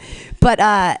not to.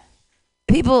 But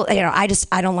people,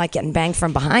 I don't like getting banged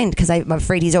from behind because I'm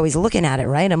afraid he's always looking at it,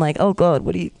 right? I'm like, oh God,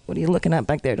 what are you looking at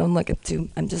back there? Don't look at too.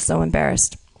 I'm just so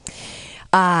embarrassed.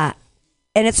 And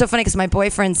it's so funny because my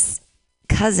boyfriend's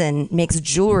cousin makes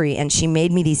jewelry, and she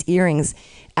made me these earrings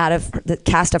out of the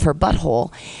cast of her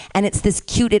butthole, and it's this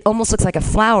cute, it almost looks like a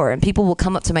flower, and people will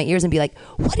come up to my ears and be like,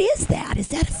 what is that? Is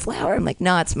that a flower? I'm like,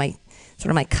 no, it's my sort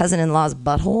of my cousin-in-law's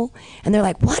butthole, and they're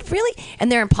like, "What, really?"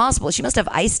 And they're impossible. She must have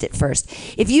iced it first.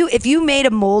 If you made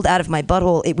a mold out of my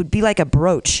butthole, it would be like a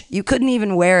brooch. You couldn't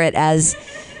even wear it as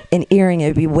an earring. It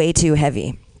would be way too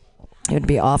heavy. It would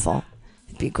be awful.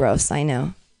 It'd be gross. I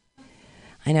know.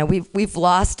 We've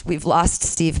lost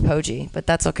Steve Poggi, but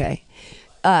that's okay.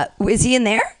 Is he in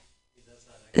there?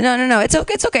 No. It's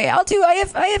okay.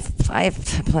 I have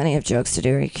plenty of jokes to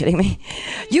do. Are you kidding me?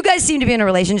 You guys seem to be in a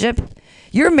relationship.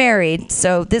 You're married,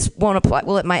 so this won't apply.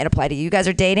 Well, it might apply to you. You guys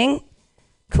are dating?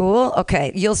 Cool.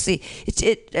 Okay. You'll see.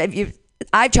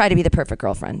 I've tried to be the perfect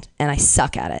girlfriend, and I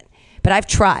suck at it. But I've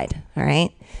tried, all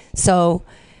right? So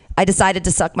I decided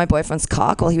to suck my boyfriend's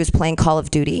cock while he was playing Call of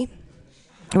Duty,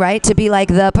 right? To be like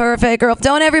the perfect girl.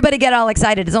 Don't everybody get all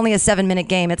excited. It's only a 7-minute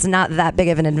game. It's not that big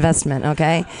of an investment,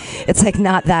 okay? It's like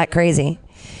not that crazy.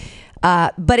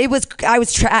 But I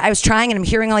was trying, and I'm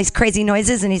hearing all these crazy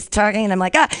noises, and he's talking, and I'm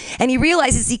like, and he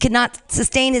realizes he cannot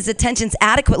sustain his attentions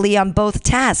adequately on both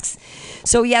tasks.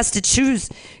 So he has to choose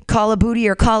Call of Booty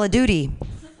or Call of Duty.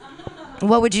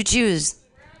 What would you choose?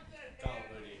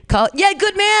 Yeah,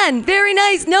 good man. Very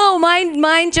nice. No,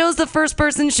 mine chose the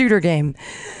first-person shooter game.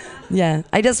 Yeah,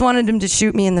 I just wanted him to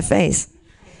shoot me in the face.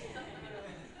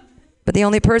 But the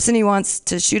only person he wants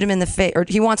to shoot him in the face, or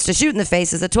he wants to shoot in the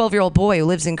face, is a 12-year-old boy who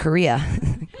lives in Korea.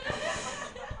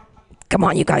 Come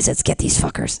on, you guys, let's get these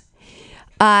fuckers.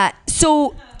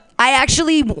 So I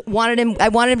actually wanted him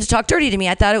to talk dirty to me.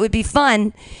 I thought it would be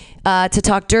fun to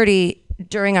talk dirty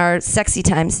during our sexy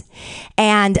times.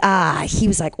 And he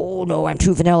was like, "Oh, no, I'm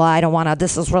too vanilla. I don't want to.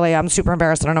 I'm super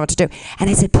embarrassed. I don't know what to do." And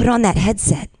I said, "Put on that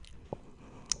headset.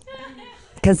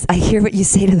 Because I hear what you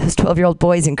say to those 12-year-old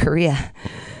boys in Korea.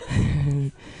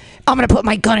 I'm going to put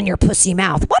my gun in your pussy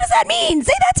mouth." What does that mean?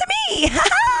 Say that to me.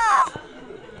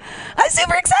 I'm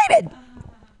super excited.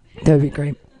 That would be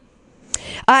great.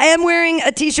 I am wearing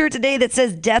a t-shirt today that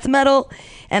says death metal,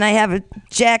 and I have a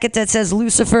jacket that says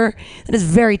Lucifer. That is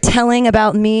very telling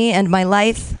about me and my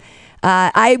life.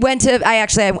 I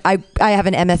have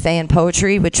an MFA in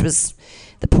poetry, which was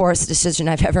the poorest decision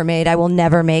I've ever made. I will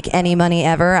never make any money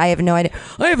ever. I have no idea.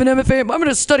 I have an MFA. I'm going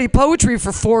to study poetry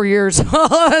for 4 years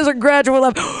as a graduate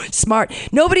level. Smart.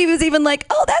 Nobody was even like,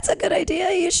 "Oh, that's a good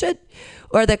idea. You should."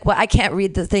 Or I can't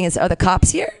read the thing. Are the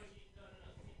cops here?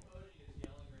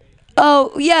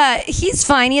 Oh, yeah. He's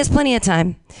fine. He has plenty of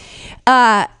time.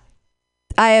 So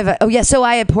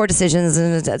I have poor decisions.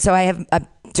 And so I have a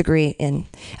degree in,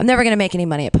 I'm never going to make any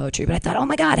money at poetry, but I thought, oh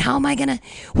my God,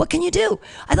 what can you do?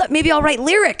 I thought maybe I'll write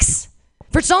lyrics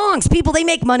for songs. People, they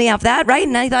make money off that, right?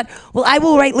 And I thought, well, I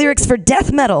will write lyrics for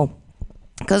death metal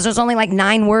because there's only like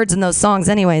 9 words in those songs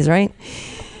anyways, right?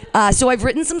 So I've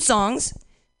written some songs.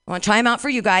 I want to try them out for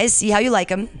you guys, see how you like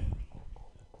them.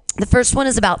 The first one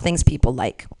is about things people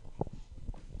like.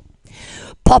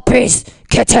 Puppies,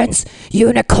 kittens,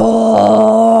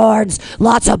 unicorns,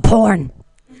 lots of porn.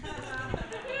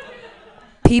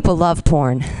 People love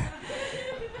porn.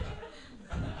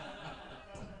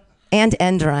 And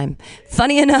end rhyme.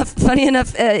 Funny enough,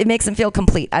 it makes them feel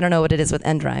complete. I don't know what it is with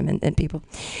end rhyme and people.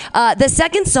 The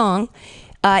second song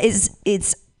it's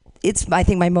I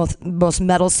think my most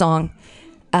metal song.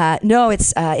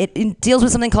 It deals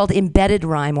with something called embedded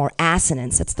rhyme or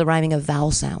assonance. It's the rhyming of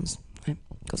vowel sounds. Okay?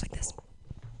 It goes like this.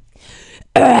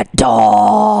 At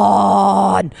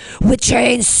dawn with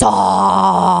chainsaws.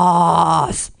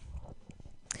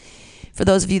 For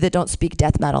those of you that don't speak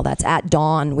death metal, that's at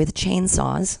dawn with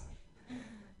chainsaws.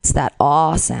 It's that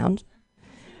aw sound.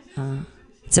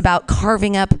 It's about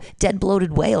carving up dead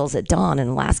bloated whales at dawn in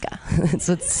Alaska.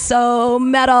 So it's so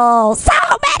metal. So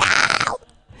metal!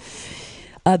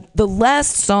 The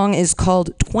last song is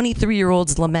called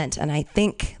 23-Year-Old's Lament, and I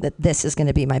think that this is going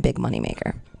to be my big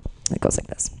moneymaker. It goes like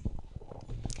this.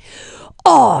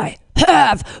 I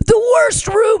have the worst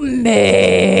roommate.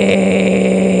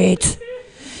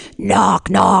 Knock,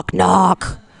 knock,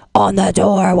 knock on the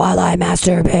door while I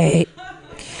masturbate.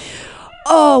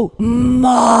 Oh, Mom,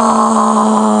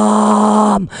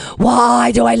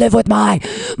 why do I live with my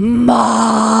mom?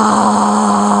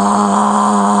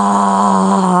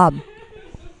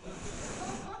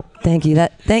 Thank you.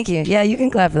 Thank you. Yeah, you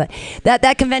can clap for that.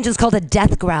 That convention is called a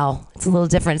death growl. It's a little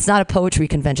different. It's not a poetry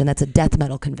convention. That's a death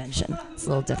metal convention. It's a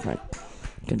little different.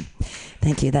 Good.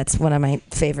 Thank you. That's one of my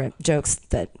favorite jokes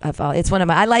it's one of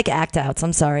my, I like act outs.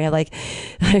 I'm sorry. I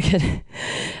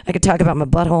could talk about my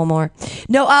butthole more.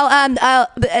 No,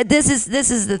 this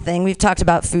is the thing. We've talked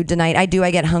about food tonight. I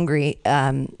get hungry,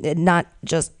 not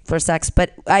just for sex,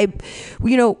 but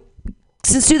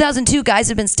since 2002, guys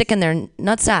have been sticking their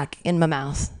nutsack in my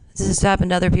mouth. Does this happen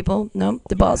to other people? No?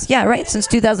 The balls? Yeah, right. Since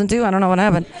 2002, I don't know what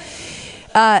happened.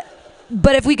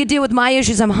 But if we could deal with my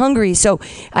issues, I'm hungry. So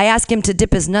I ask him to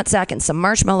dip his nutsack in some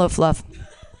marshmallow fluff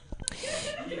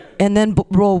and then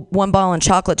roll one ball in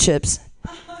chocolate chips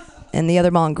and the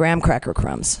other ball in graham cracker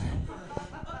crumbs.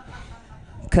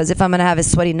 Because if I'm going to have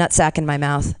his sweaty nutsack in my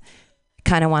mouth, I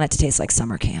kind of want it to taste like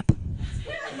summer camp.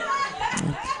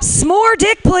 S'more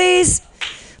dick, please.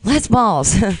 Less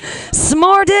balls.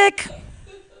 S'more dick.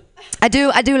 I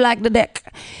do like the dick.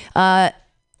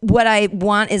 What I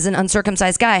want is an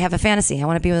uncircumcised guy. I have a fantasy. I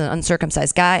want to be with an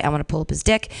uncircumcised guy. I want to pull up his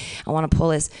dick. I want to pull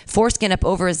his foreskin up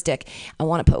over his dick. I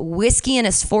want to put whiskey in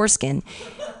his foreskin.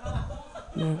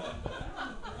 Oh,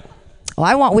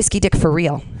 I want whiskey dick for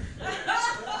real.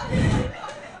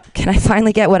 Can I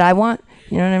finally get what I want?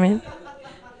 You know what I mean?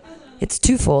 It's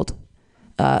twofold.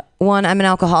 One, I'm an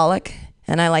alcoholic,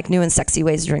 and I like new and sexy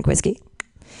ways to drink whiskey.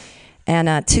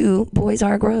 And two, boys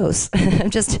are gross.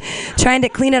 I'm just trying to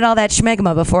clean out all that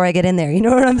schmegma before I get in there. You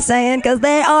know what I'm saying? Because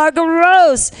they are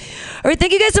gross. All right,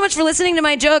 thank you guys so much for listening to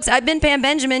my jokes. I've been Pam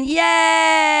Benjamin.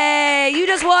 Yay! You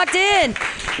just walked in.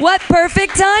 What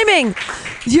perfect timing.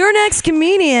 Your next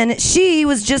comedian, she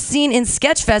was just seen in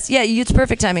Sketchfest. Yeah, it's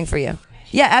perfect timing for you.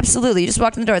 Yeah, absolutely. You just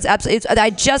walked in the door. It's absolutely. I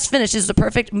just finished. This is the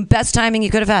perfect, best timing you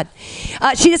could have had.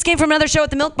 She just came from another show at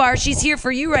the Milk Bar. She's here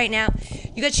for you right now.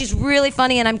 You guys, she's really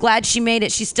funny, and I'm glad she made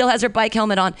it. She still has her bike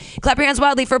helmet on. Clap your hands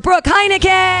wildly for Brooke Heineken.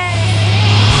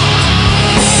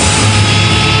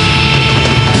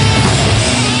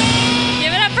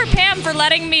 Give it up for Pam for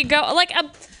letting me go. Like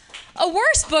a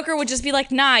worse booker would just be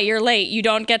like, nah, you're late. You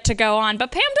don't get to go on.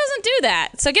 But Pam doesn't do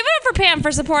that. So give it up for Pam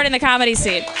for supporting the comedy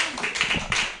scene.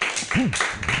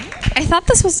 I thought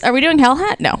this was... Are we doing Hell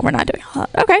Hat? No, we're not doing Hell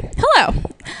Hat. Okay. Hello.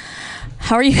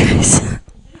 How are you guys?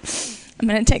 I'm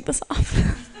going to take this off.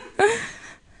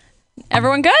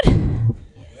 Everyone good?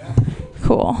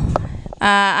 Cool.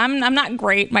 I'm not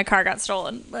great. My car got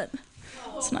stolen, but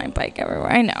it's my bike everywhere.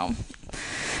 I know.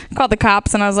 I called the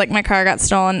cops, and I was like, my car got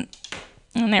stolen.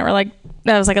 And they were like...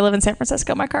 I was like, I live in San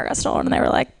Francisco. My car got stolen. And they were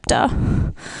like, duh.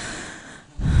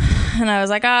 And I was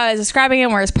like, I was describing it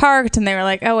where it's parked. And they were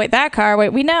like, oh, wait, that car. Wait,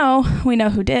 we know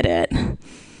who did it. And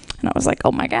I was like,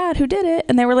 oh, my God, who did it?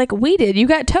 And they were like, we did. You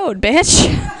got towed, bitch.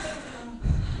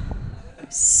 I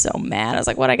was so mad. I was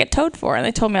like, what'd I get towed for? And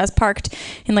they told me I was parked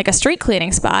in like a street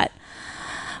cleaning spot.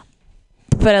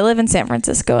 But I live in San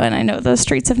Francisco, and I know those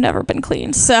streets have never been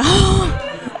cleaned. So...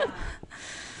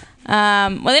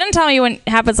 well, they didn't tell me when it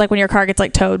happens, like when your car gets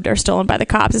like towed or stolen by the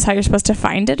cops, is how you're supposed to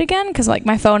find it again. Because like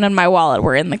my phone and my wallet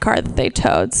were in the car that they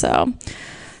towed, so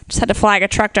just had to flag a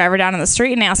truck driver down in the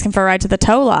street and ask him for a ride to the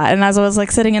tow lot. And as I was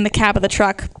like sitting in the cab of the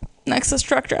truck next to this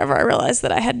truck driver, I realized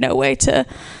that I had no way to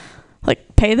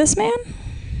like pay this man.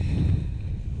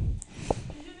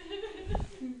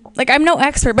 Like I'm no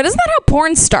expert, but isn't that how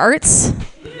porn starts?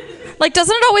 Like,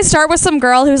 doesn't it always start with some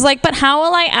girl who's like, but how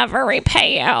will I ever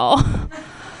repay you?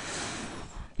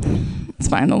 It's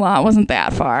fine, the lot wasn't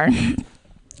that far. I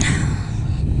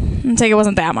take it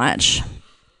wasn't that much.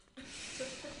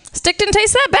 Stick didn't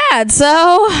taste that bad,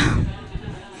 so...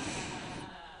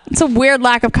 It's a weird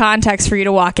lack of context for you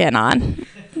to walk in on.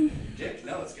 No,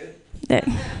 it's good.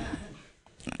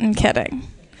 I'm kidding.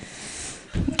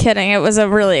 It was a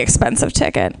really expensive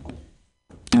ticket.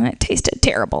 And it tasted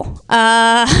terrible.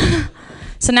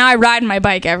 So now I ride my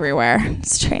bike everywhere.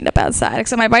 It's chained up outside.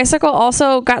 Except my bicycle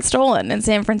also got stolen in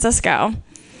San Francisco.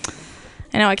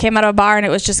 I know, I came out of a bar and it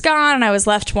was just gone, and I was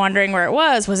left wondering where it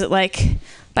was. Was it like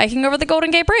biking over the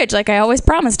Golden Gate Bridge like I always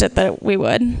promised it that we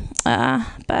would?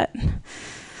 But...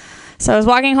 So I was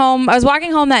walking home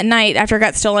that night after it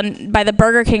got stolen by the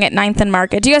Burger King at 9th and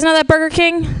Market. Do you guys know that Burger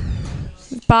King?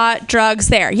 Bought drugs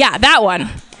there. Yeah, that one.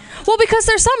 Well, because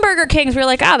there's some Burger Kings where you're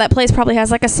like, that place probably has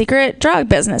like a secret drug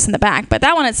business in the back. But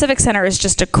that one at Civic Center is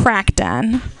just a crack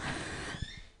den.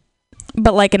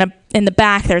 But like in the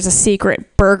back, there's a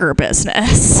secret burger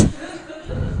business.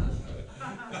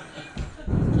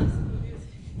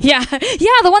 Yeah,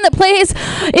 the one that plays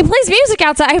music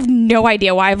outside. I have no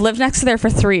idea why. I've lived next to there for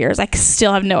 3 years. I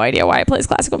still have no idea why it plays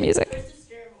classical music.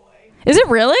 Is it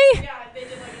really? Yeah, they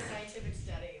did like a scientific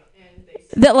study. And they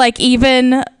said that like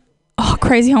even...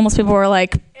 crazy homeless people were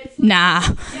like, nah.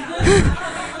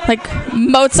 Like,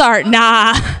 Mozart,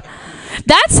 nah.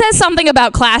 That says something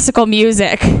about classical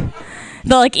music.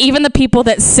 That, like, even the people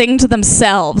that sing to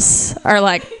themselves are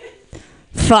like,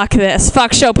 fuck this.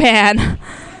 Fuck Chopin.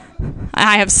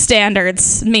 I have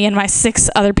standards. Me and my 6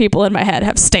 other people in my head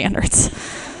have standards.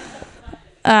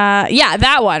 Yeah,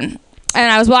 that one.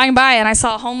 And I was walking by, and I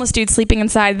saw a homeless dude sleeping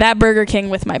inside that Burger King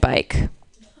with my bike.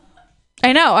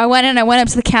 I know. I went up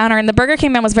to the counter, and the Burger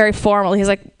King man was very formal. He's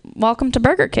like, welcome to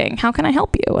Burger King. How can I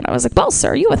help you? And I was like, well, sir,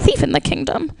 are you a thief in the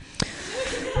kingdom?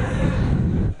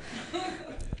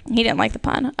 He didn't like the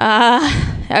pun. I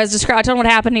told him what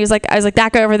happened. I was like,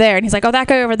 that guy over there. And he's like, oh, that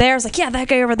guy over there? I was like, yeah, that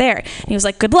guy over there. And he was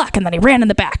like, good luck. And then he ran in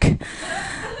the back.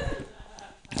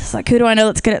 It's like, who do I know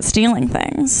that's good at stealing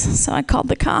things? So I called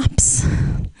the cops.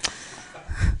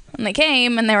 And they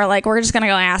came, and they were like, we're just going to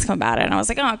go ask him about it. And I was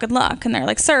like, oh, good luck. And they're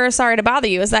like, sir, sorry to bother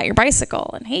you. Is that your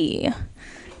bicycle? And he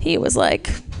was like,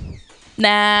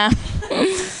 nah.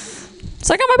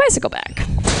 So I got my bicycle back.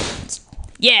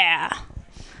 Yeah.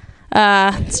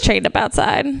 It's chained up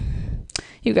outside.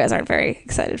 You guys aren't very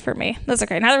excited for me. That's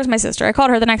okay. Neither was my sister. I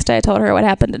called her the next day. I told her what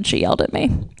happened, and she yelled at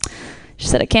me. She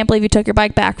said, I can't believe you took your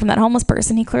bike back from that homeless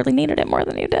person. He clearly needed it more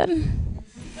than you did.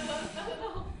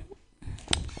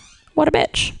 What a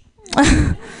bitch.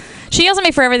 She yells at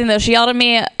me for everything, though. She yelled at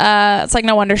me. It's like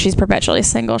no wonder she's perpetually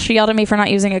single. She yelled at me for not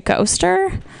using a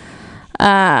coaster.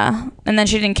 And then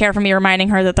she didn't care for me reminding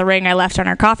her that the ring I left on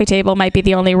her coffee table might be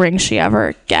the only ring she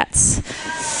ever gets.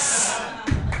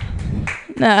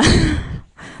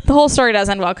 The whole story does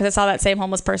end well because I saw that same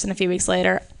homeless person a few weeks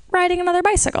later riding another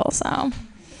bicycle. So,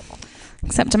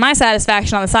 except to my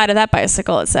satisfaction, on the side of that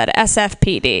bicycle it said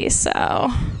SFPD. So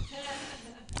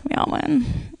we all win.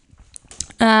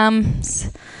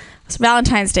 It's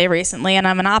Valentine's Day recently, and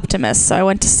I'm an optimist, so I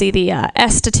went to see the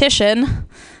esthetician.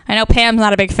 I know Pam's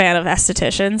not a big fan of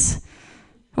estheticians.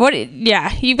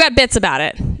 Yeah, you've got bits about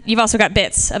it. You've also got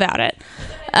bits about it.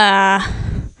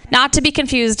 Not to be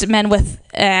confused, men with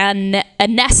an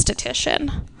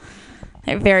esthetician.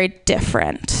 They're very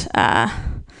different. I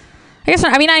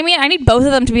need both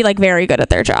of them to be like very good at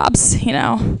their jobs. You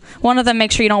know, one of them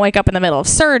makes sure you don't wake up in the middle of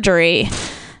surgery,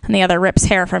 and the other rips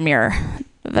hair from your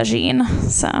vagine.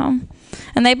 So,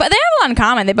 and they have a lot in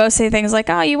common. They both say things like,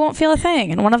 "Oh, you won't feel a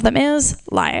thing," and one of them is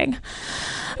lying.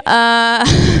 I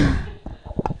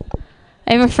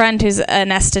have a friend who's an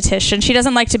esthetician. She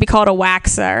doesn't like to be called a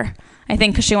waxer. I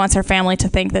think because she wants her family to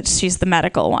think that she's the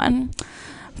medical one.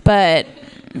 But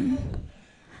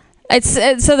it's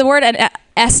so the word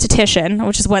esthetician,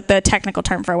 which is what the technical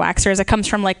term for a waxer is, it comes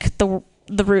from like the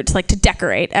root like to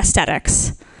decorate,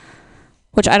 aesthetics.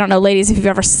 Which I don't know, ladies, if you've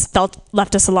ever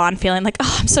left a salon feeling like,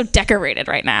 oh, I'm so decorated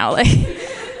right now. Like,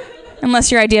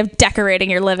 unless your idea of decorating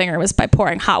your living room is by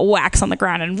pouring hot wax on the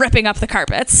ground and ripping up the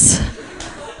carpets.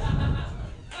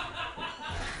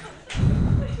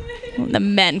 The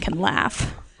men can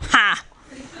laugh. Ha!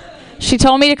 She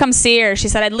told me to come see her. She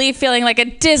said I'd leave feeling like a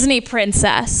Disney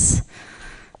princess.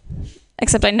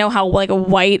 Except I know how like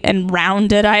white and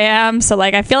rounded I am. So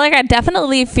like I feel like I'd definitely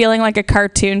leave feeling like a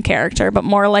cartoon character, but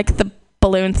more like the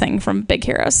balloon thing from Big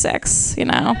Hero 6, you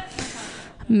know?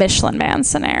 Michelin Man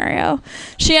scenario.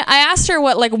 I asked her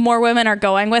what like more women are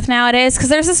going with nowadays, because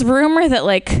there's this rumor that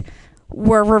like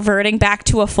we're reverting back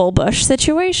to a full bush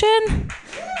situation.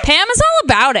 Pam is all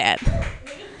about it.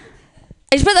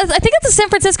 I think it's a San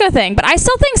Francisco thing, but I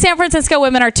still think San Francisco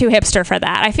women are too hipster for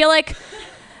that. I feel like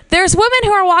there's women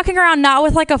who are walking around not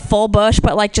with like a full bush,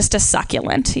 but like just a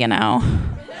succulent, you know?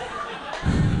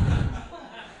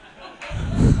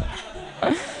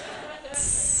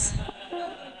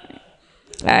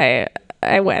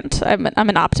 I went. I'm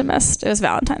an optimist. It was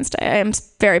Valentine's Day. I am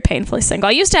very painfully single.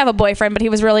 I used to have a boyfriend, but he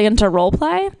was really into role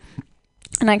play,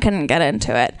 and I couldn't get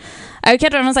into it. I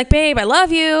was like, babe, I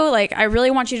love you. Like, I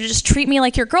really want you to just treat me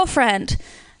like your girlfriend.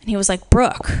 And he was like,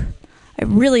 Brooke, I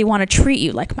really want to treat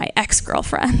you like my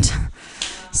ex-girlfriend.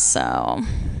 So,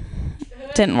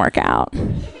 didn't work out.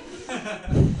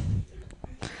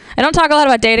 I don't talk a lot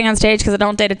about dating on stage because I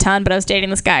don't date a ton, but I was dating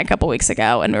this guy a couple weeks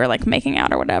ago, and we were like making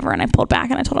out or whatever, and I pulled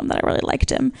back and I told him that I really liked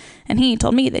him, and he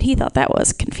told me that he thought that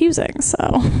was confusing. So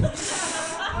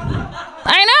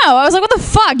I know, I was like, what the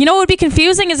fuck? You know what would be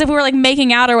confusing is if we were like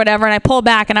making out or whatever, and I pulled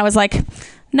back and I was like,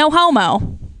 no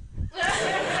homo.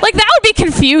 Like, that would be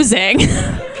confusing.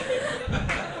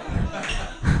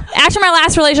 After my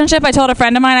last relationship, I told a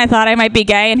friend of mine I thought I might be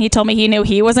gay, and he told me he knew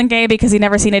he wasn't gay because he'd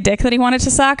never seen a dick that he wanted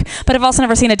to suck. But I've also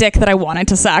never seen a dick that I wanted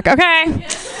to suck, okay?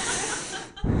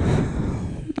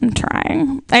 I'm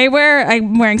trying.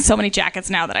 I'm wearing so many jackets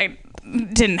now that I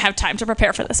didn't have time to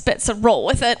prepare for this bit, so roll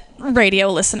with it, radio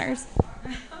listeners.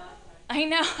 I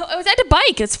know. I was at a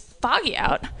bike. It's foggy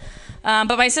out.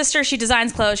 But my sister, she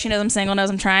designs clothes. She knows I'm single, knows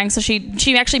I'm trying. So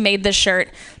she actually made this shirt.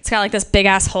 It's got like this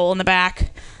big-ass hole in the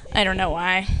back. I don't know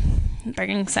why.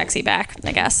 Bringing sexy back,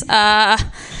 I guess. I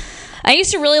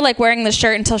used to really like wearing this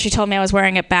shirt until she told me I was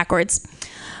wearing it backwards.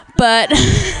 But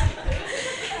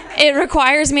it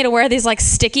requires me to wear these like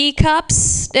sticky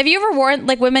cups. Have you ever worn,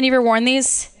 like women ever worn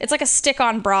these? It's like a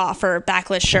stick-on bra for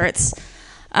backless shirts.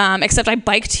 Except I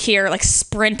biked here, like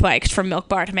sprint biked from Milk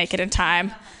Bar to make it in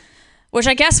time. Which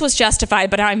I guess was justified,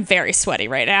 but I'm very sweaty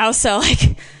right now. So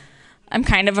like, I'm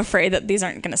kind of afraid that these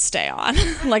aren't going to stay on.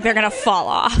 Like, they're going to fall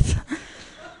off.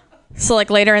 So, like,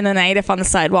 later in the night, if on the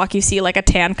sidewalk you see, like, a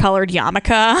tan-colored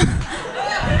yarmulke,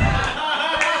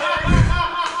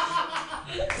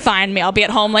 find me. I'll be at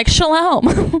home like, shalom.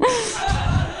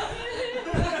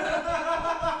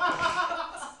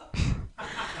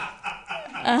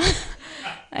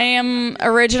 I am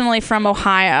originally from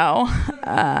Ohio,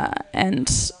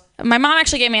 and my mom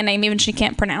actually gave me a name even she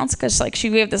can't pronounce because like she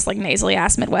gave this like nasally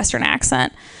ass Midwestern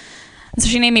accent. And so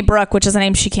she named me Brooke, which is a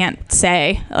name she can't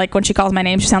say. Like when she calls my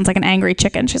name, she sounds like an angry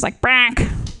chicken. She's like, Brack.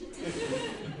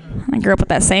 I grew up with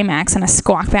that same accent. I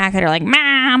squawk back at her like,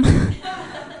 Mom.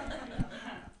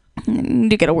 You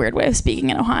do get a weird way of speaking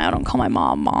in Ohio. Don't call my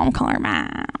mom Mom. Call her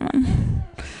Mom.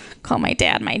 Call my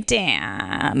dad my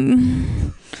dad.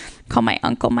 Call my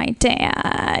uncle my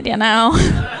dad, you know?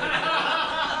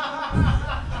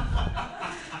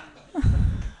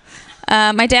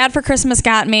 My dad for Christmas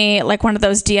got me like one of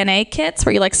those DNA kits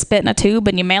where you like spit in a tube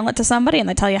and you mail it to somebody and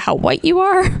they tell you how white you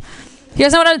are. You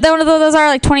guys know what one of those are?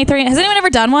 Like 23. Has anyone ever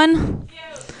done one?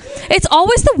 It's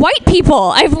always the white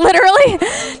people. I've literally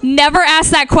never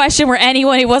asked that question where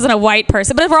anyone who wasn't a white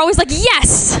person, but we're always like,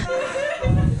 yes!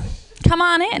 Come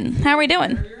on in. How are we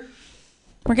doing?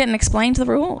 We're getting explained the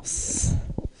rules.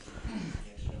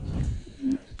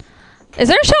 Is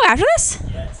there a show after this?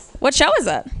 Yes. What show is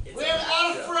it? We have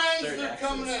out of frames. They're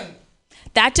coming in.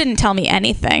 That didn't tell me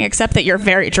anything except that you're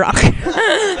very drunk.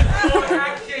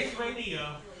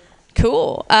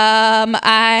 Cool.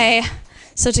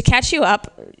 So to catch you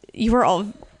up, you were all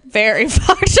very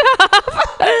fucked up.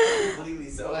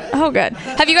 Oh, good.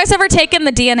 Have you guys ever taken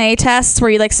the DNA tests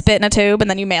where you like spit in a tube and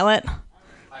then you mail it?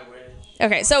 I wish.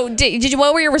 Okay, so did you?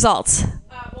 What were your results?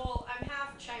 Well, I'm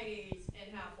half Chinese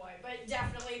and half white, but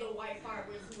definitely the white part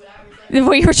was what I was like.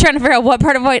 Well, you were trying to figure out what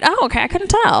part of white. Oh, okay, I couldn't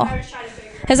tell. I was trying to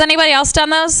figure Has anybody else done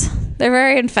those? They're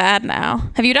very in fad now.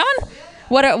 Have you done?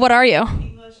 Yeah. What are you?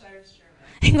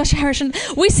 English, Irish, and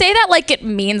we say that like it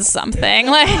means something.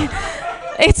 Like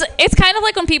it's kind of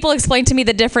like when people explain to me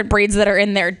the different breeds that are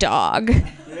in their dog.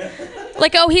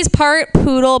 Like, oh, he's part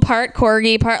poodle, part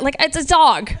corgi, part like it's a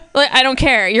dog. Like, I don't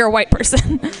care. You're a white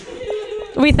person.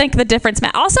 We think the difference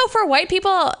matters. Also, for white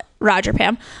people, Roger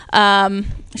Pam,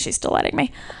 she's still letting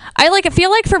me. I feel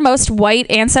like for most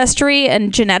white ancestry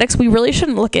and genetics, we really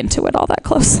shouldn't look into it all that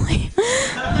closely.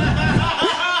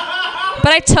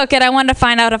 But I took it. I wanted to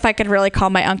find out if I could really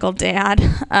call my uncle Dad.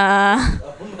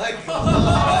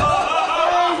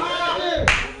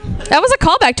 That was a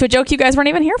callback to a joke you guys weren't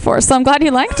even here for, so I'm glad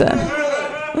you liked it.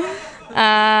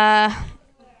 I'm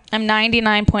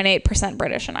 99.8%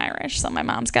 British and Irish, so my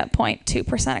mom's got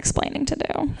 0.2% explaining to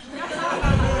do.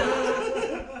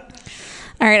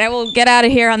 All right, I will get out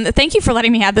of here. Thank you for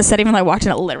letting me add this set, even though I walked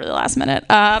in at literally the last minute.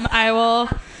 I will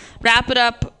wrap it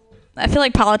up. I feel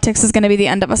like politics is going to be the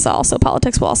end of us all, so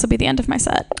politics will also be the end of my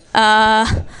set.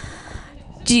 My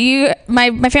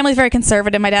family's very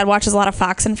conservative. My dad watches a lot of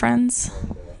Fox and Friends.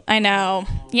 I know.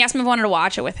 He asked me if I wanted to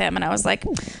watch it with him, and I was like,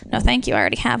 no, thank you. I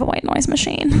already have a white noise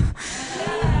machine.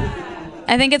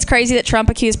 I think it's crazy that Trump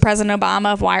accused President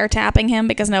Obama of wiretapping him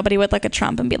because nobody would look at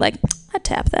Trump and be like, I'd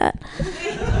tap that.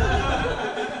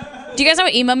 Do you guys know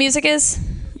what emo music is?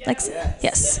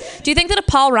 Yes. Do you think that if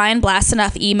Paul Ryan blasts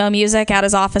enough emo music out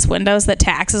his office windows that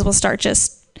taxes will start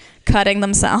just cutting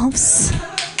themselves?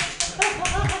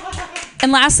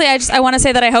 And lastly, I want to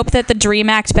say that I hope that the DREAM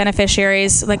Act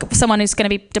beneficiaries, like someone who's going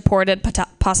to be deported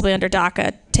possibly under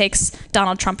DACA, takes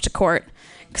Donald Trump to court,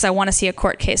 because I want to see a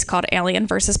court case called Alien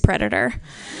versus Predator.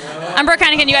 I'm Brooke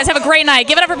Heineken. You guys have a great night.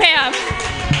 Give it up for Pam.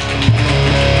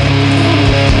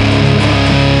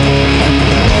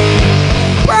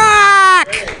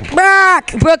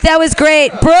 Brooke, that was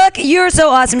great. Brooke, you're so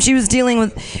awesome. She was dealing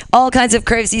with all kinds of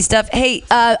crazy stuff. Hey,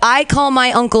 I call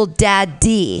my uncle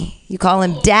Daddy. You call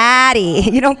him Daddy.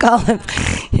 You don't call him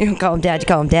Dad. You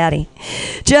call him Daddy.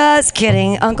 Just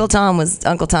kidding. Uncle Tom was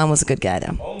a good guy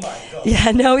though. Oh my God.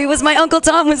 Yeah, no, my Uncle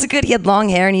Tom was he had long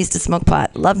hair and he used to smoke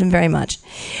pot. Loved him very much.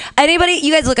 Anybody?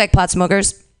 You guys look like pot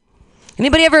smokers.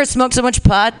 Anybody ever smoked so much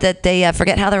pot that they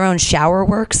forget how their own shower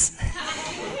works?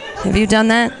 Have you done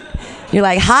that? You're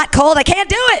like, hot, cold, I can't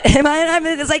do it.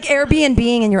 It's like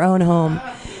Airbnb-ing in your own home.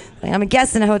 Like, I'm a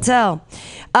guest in a hotel.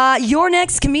 Your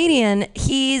next comedian,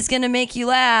 he's going to make you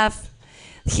laugh.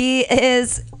 He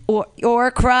is,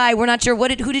 or cry. We're not sure.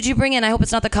 Who did you bring in? I hope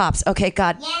it's not the cops. Okay,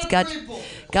 God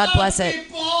bless it.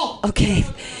 Okay,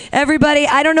 everybody,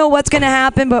 I don't know what's going to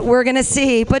happen, but we're going to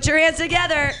see. Put your hands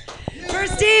together for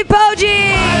Steve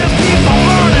Poggi.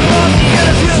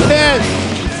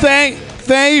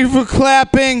 Thank you for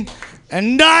clapping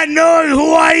and not knowing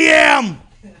who I am.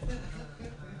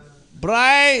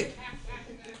 But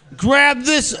grab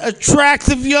this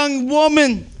attractive young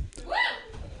woman.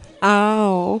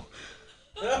 Ow.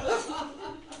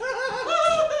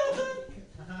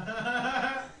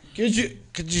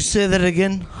 Could you say that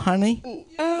again, honey?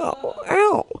 Ow.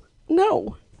 Ow.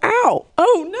 No. Ow.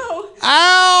 Oh, no.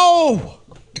 Ow!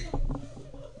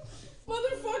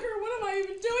 Motherfucker, what am I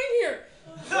even doing here?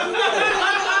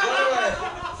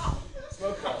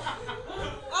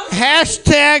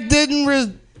 Hashtag didn't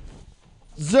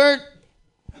resort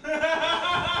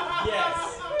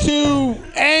to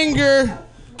anger.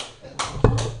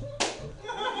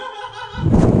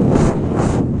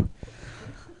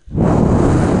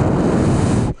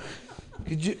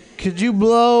 Could you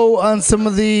blow on some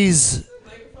of these?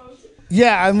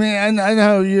 Yeah, I mean, I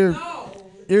know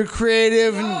you're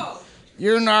creative and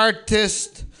you're an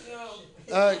artist.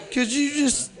 Could you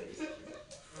just?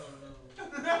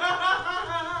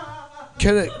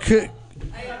 Could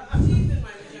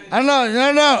I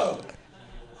no.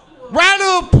 Round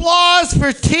of applause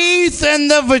for teeth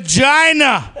and the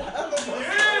vagina.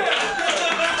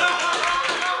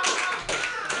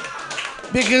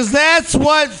 Because that's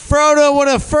what Frodo would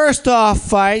have first off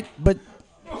fight, but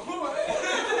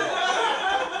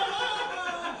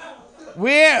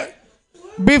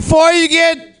before you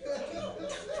get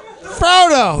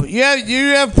Frodo,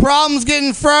 you have problems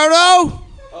getting Frodo?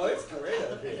 Oh, it's great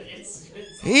up here.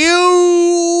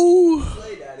 You.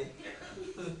 Slay, Daddy.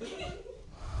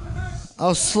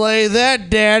 I'll slay that,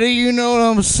 Daddy. You know what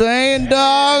I'm saying,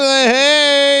 dog?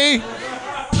 Hey,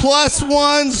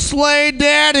 +1 slay,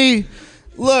 Daddy.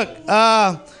 Look,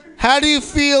 how do you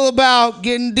feel about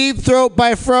getting deep throat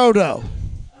by Frodo?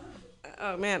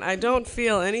 Oh, man, I don't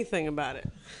feel anything about it.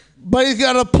 But he's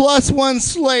got a +1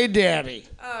 slay, Daddy.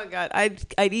 Oh, God,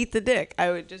 I'd eat the dick. I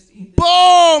would just eat the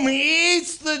Boom! He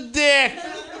eats the dick.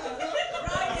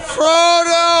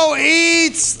 Frodo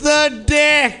eats the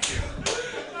dick.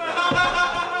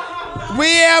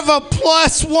 We have a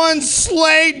 +1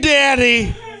 slay,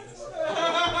 Daddy.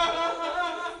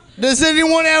 Does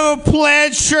anyone have a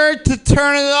plaid shirt to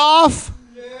turn it off?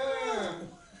 Yeah.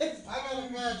 I got a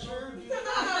plaid shirt.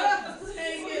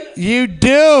 You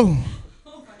do.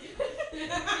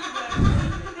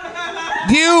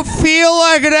 Do you feel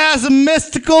like it has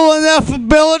mystical enough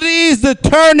abilities to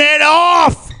turn it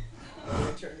off?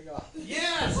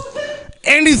 Yes.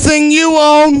 Anything you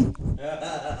own?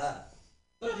 Yeah.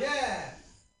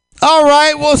 All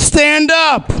right, well, stand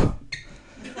up.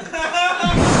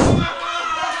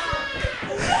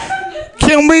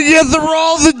 Can we get the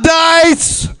roll the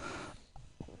dice?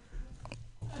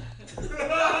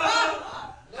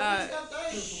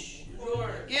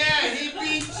 Yeah, he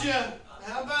beat you.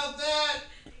 How about that?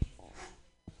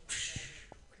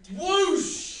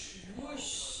 Whoosh!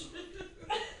 Whoosh.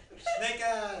 Snake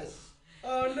eyes.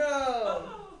 Oh, no.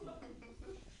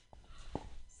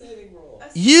 Saving roll.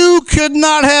 You could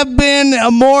not have been a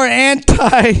more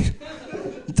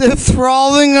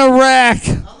anti-enthralling a rack.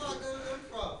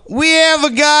 We have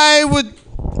a guy with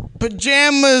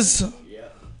pajamas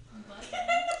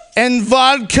and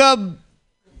vodka.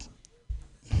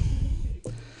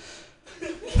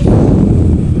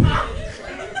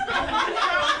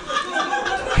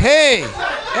 Hey,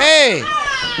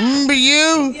 remember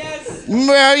you? Yes.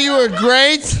 Remember how you were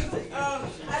great?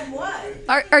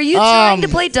 Are you trying to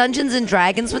play Dungeons and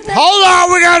Dragons with them? Hold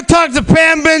on, we gotta talk to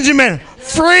Pam Benjamin.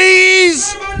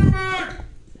 Freeze!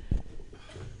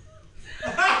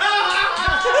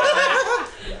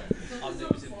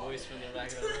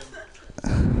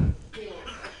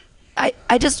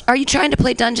 Are you trying to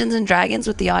play Dungeons and Dragons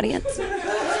with the audience?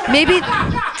 Maybe,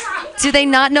 do they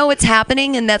not know what's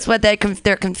happening and that's why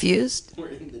they're confused?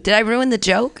 Did I ruin the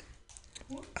joke?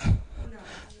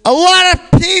 A lot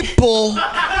of people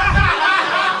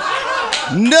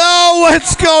know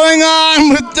what's going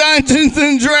on with Dungeons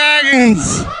and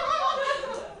Dragons.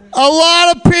 A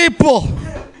lot of people.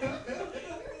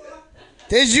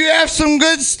 Did you have some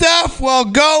good stuff? Well,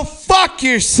 go fuck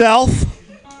yourself.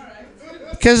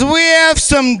 Because we have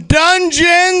some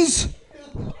dungeons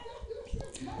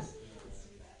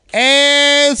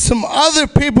and some other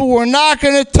people we're not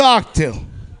going to talk to.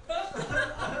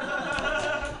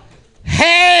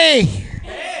 Hey!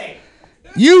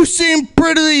 You seem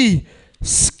pretty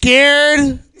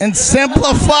scared and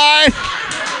simplified.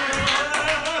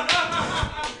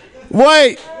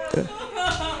 Wait.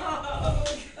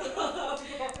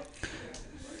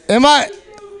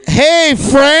 Hey,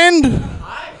 friend.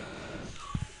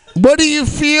 What do you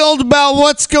feel about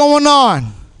what's going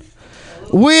on?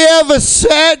 We have a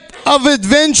set of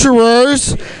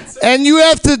adventurers, and you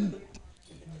have to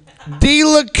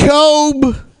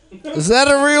delocobe. Is that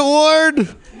a real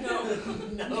word?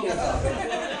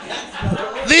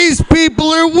 these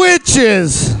people are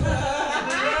witches.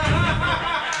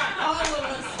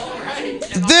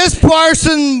 This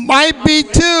person might be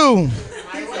too.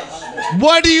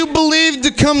 What do you believe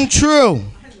to come true?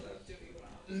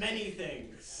 Many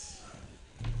things.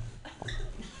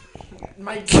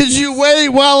 Could you wait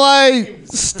while I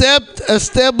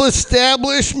establish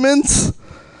establishments?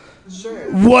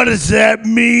 Sure. What does that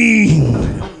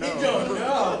mean?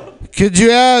 Could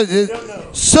you have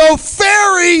so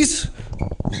fairies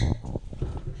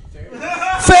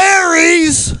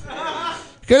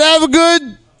could have a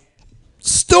good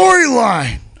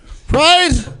storyline,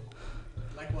 right?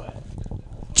 Like what?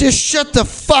 Just shut the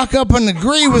fuck up and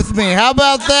agree with me. How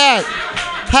about that?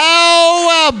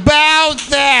 How about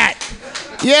that?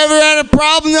 You ever had a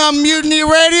problem on Mutiny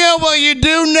Radio? Well, you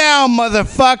do now,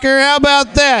 motherfucker. How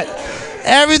about that?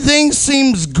 Everything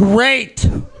seems great.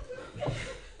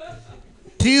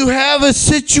 Do you have a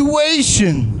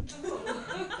situation?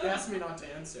 You asked me not to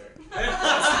answer. Shut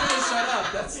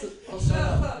up. I'll shut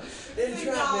up.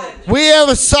 Entrapment. We have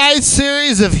a side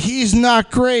series of He's Not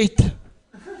Great.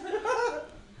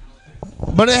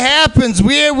 But it happens.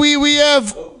 We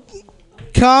have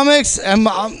comics, and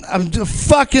I'm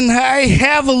fucking. I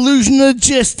have illusion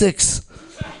logistics.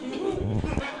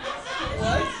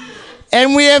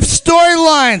 And we have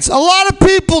storylines. A lot of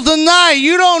people deny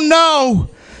you don't know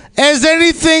as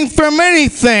anything from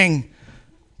anything,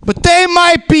 but they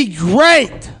might be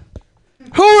great.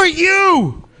 Who are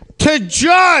you to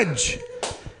judge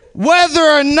whether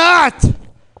or not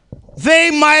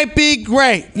they might be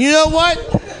great? You know what?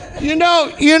 You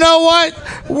know what?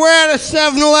 We're at a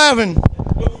 7-Eleven.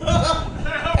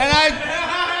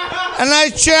 And I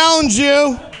challenge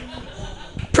you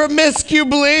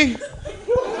promiscuously.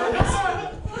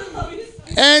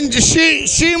 And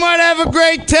she might have a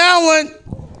great talent,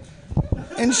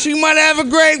 and she might have a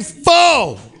great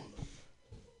foe.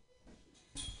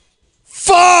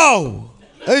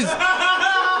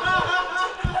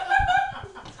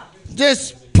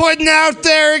 Just putting out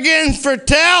there again for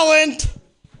talent.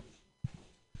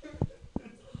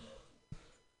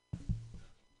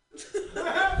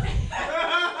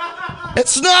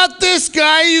 It's not this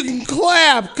guy. You can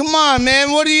clap. Come on,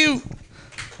 man. What do you...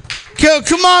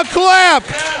 Come on, clap.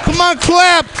 Come on,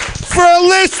 clap for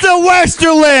Alyssa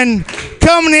Westerland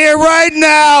coming here right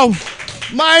now.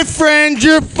 My friend,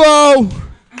 your foe.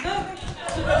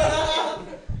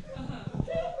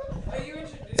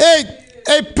 Hey,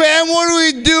 Pam, what do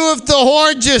we do if the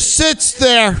whore just sits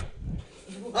there?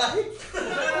 What?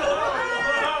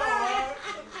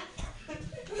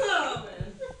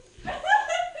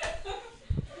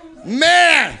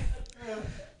 Man,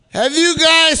 have you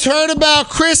guys heard about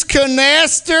Chris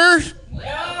Canaster?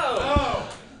 No.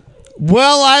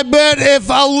 Well, I bet if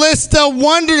Alyssa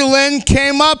Wonderland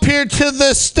came up here to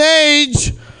the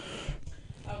stage.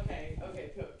 Okay,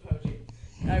 Poji.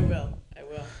 I will.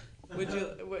 Would you?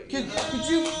 Could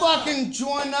you fucking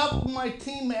join up with my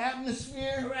team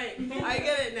atmosphere? Right, I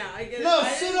get it now. No,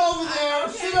 sit over there.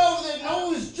 Sit over there. No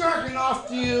one was jerking off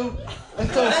to you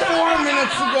until 4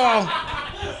 minutes ago.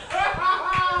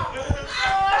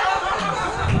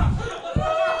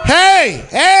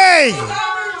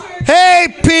 Hey,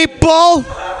 people.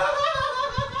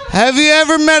 Have you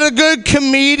ever met a good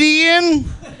comedian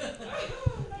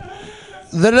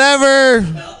that ever...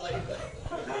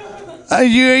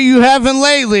 you haven't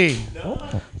lately?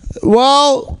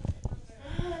 Well,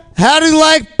 how do you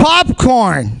like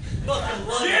popcorn?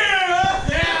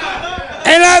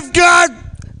 And I've got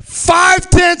 5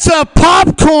 tins of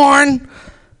popcorn.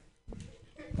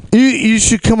 You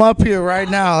should come up here right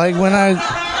now. Like when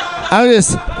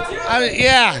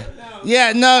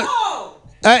no.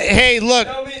 Hey, look.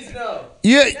 No means no.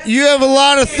 You have a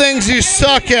lot of things you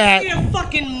suck at. Be a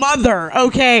fucking mother,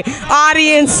 okay?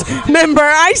 Audience member.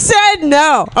 I said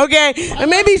no, okay? I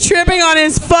may be tripping on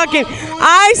his fucking.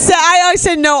 I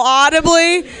said no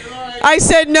audibly. I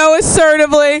said no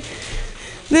assertively.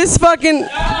 This fucking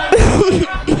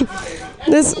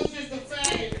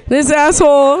this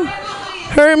asshole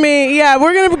hurt me. Yeah,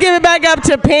 we're gonna give it back up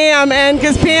to Pam, and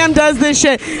because Pam does this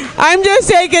shit. I'm just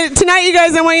taking tonight, you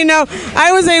guys. I want you to know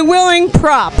I was a willing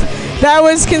prop. That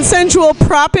was consensual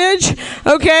propage.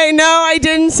 Okay, no, I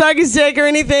didn't suck his dick or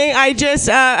anything. I just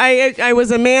I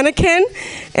was a mannequin,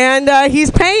 and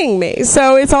he's paying me,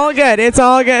 so it's all good. It's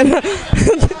all good.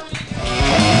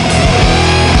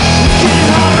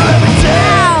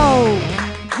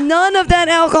 None of that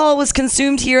alcohol was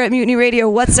consumed here at Mutiny Radio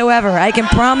whatsoever. I can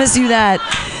promise you that.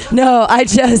 No, I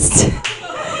just...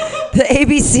 The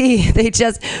ABC, they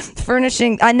just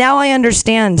furnishing. Now I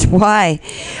understand why.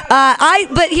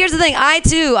 But here's the thing. I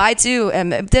too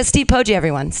am. Steve Poggi,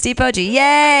 everyone. Steve Poggi.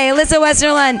 Yay. Alyssa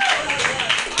Westerlund.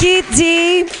 Keith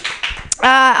D.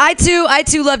 I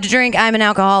too love to drink. I'm an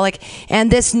alcoholic,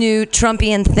 and this new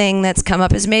Trumpian thing that's come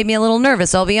up has made me a little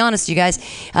nervous. I'll be honest, you guys.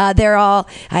 I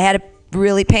had a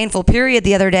really painful period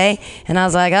the other day, and I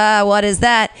was like, what is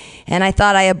that? And I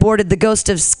thought I aborted the ghost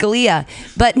of Scalia,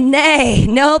 but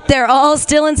nope, they're all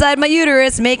still inside my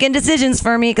uterus making decisions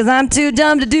for me because I'm too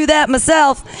dumb to do that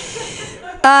myself.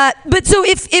 But so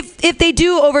if they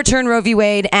do overturn Roe v.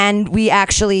 Wade and we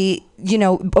actually,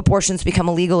 abortions become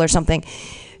illegal or something,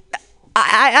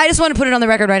 I just want to put it on the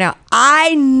record right now.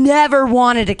 I never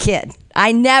wanted a kid.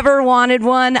 I never wanted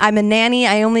one. I'm a nanny.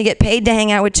 I only get paid to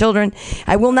hang out with children.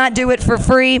 I will not do it for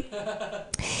free.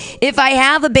 If I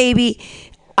have a baby,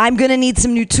 I'm going to need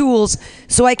some new tools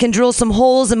so I can drill some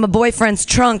holes in my boyfriend's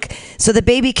trunk so the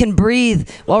baby can breathe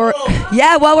while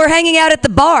we're hanging out at the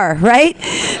bar, right?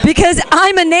 Because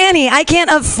I'm a nanny. I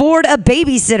can't afford a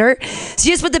babysitter. So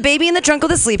you just put the baby in the trunk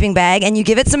with a sleeping bag and you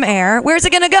give it some air. Where's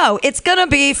it going to go? It's going to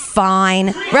be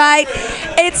fine, right?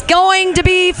 It's going to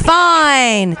be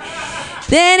fine.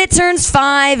 Then it turns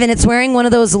 5 and it's wearing one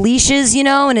of those leashes,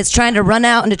 and it's trying to run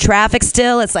out into traffic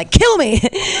still. It's like, kill me.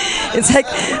 It's like,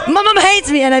 my mom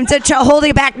hates me and I'm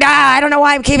holding it back. I don't know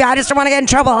why I'm keeping it. I just don't want to get in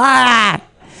trouble.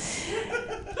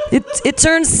 It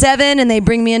turns 7 and they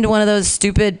bring me into one of those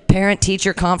stupid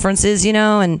parent-teacher conferences,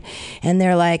 and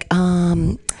they're like,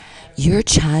 your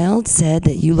child said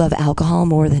that you love alcohol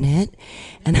more than it.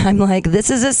 And I'm like, this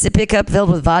is a sippy cup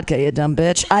filled with vodka, you dumb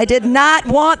bitch. I did not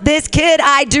want this kid.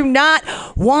 I do not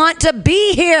want to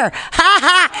be here. Ha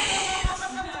ha.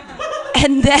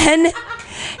 And then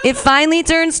it finally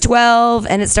turns 12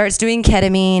 and it starts doing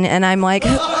ketamine. And I'm like,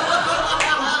 who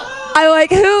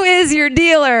is your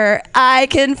dealer? I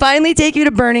can finally take you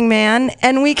to Burning Man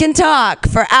and we can talk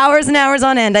for hours and hours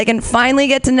on end. I can finally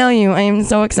get to know you. I am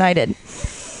so excited.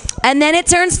 And then it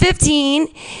turns 15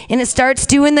 and it starts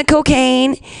doing the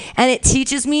cocaine and it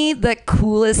teaches me the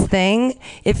coolest thing.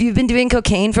 If you've been doing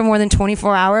cocaine for more than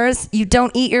 24 hours, you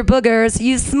don't eat your boogers,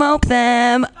 you smoke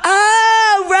them.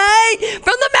 Oh, right?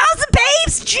 From the mouths of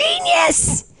babes.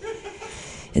 Genius.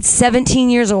 It's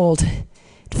 17 years old. It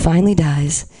finally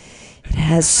dies. It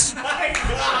has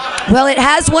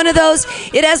one of those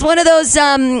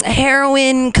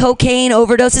heroin, cocaine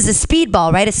overdoses, a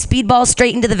speedball, right? A speedball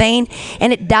straight into the vein,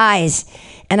 and it dies.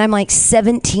 And I'm like,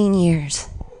 17 years.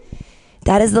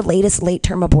 That is the latest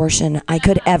late-term abortion I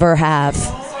could ever have.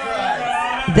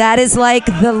 That is like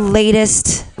the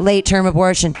latest late-term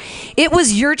abortion. It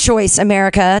was your choice,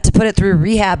 America, to put it through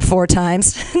rehab 4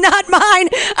 times. Not mine.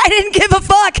 I didn't give a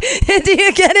fuck. Do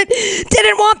you get it?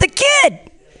 Didn't want the kid.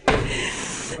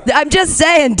 I'm just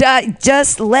saying,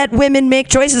 just let women make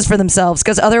choices for themselves,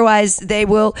 because otherwise they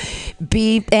will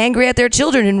be angry at their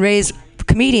children and raise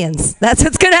comedians. That's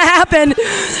what's going to happen.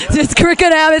 It's going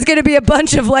to be a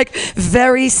bunch of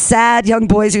very sad young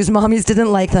boys whose mommies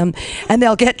didn't like them, and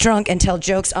they'll get drunk and tell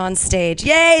jokes on stage.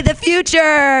 Yay, the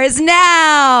future is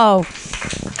now.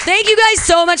 Thank you guys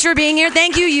so much for being here.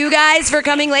 Thank you guys for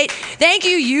coming late. Thank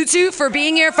you two for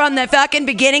being here from the fucking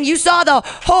beginning. You saw the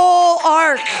whole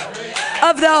arc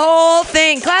of the whole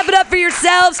thing. Clap it up for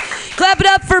yourselves. Clap it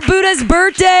up for Buddha's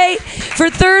birthday, for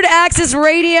Third Axis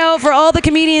Radio, for all the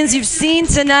comedians you've seen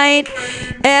tonight.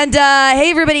 And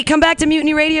hey, everybody, come back to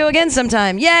Mutiny Radio again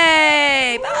sometime.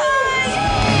 Yay! Bye!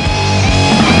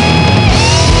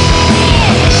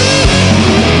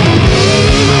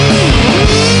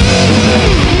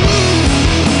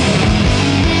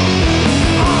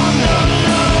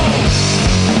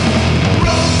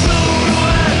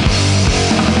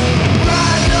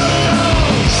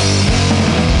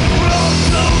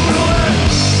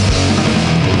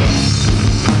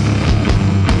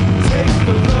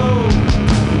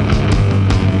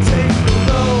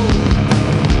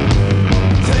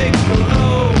 Take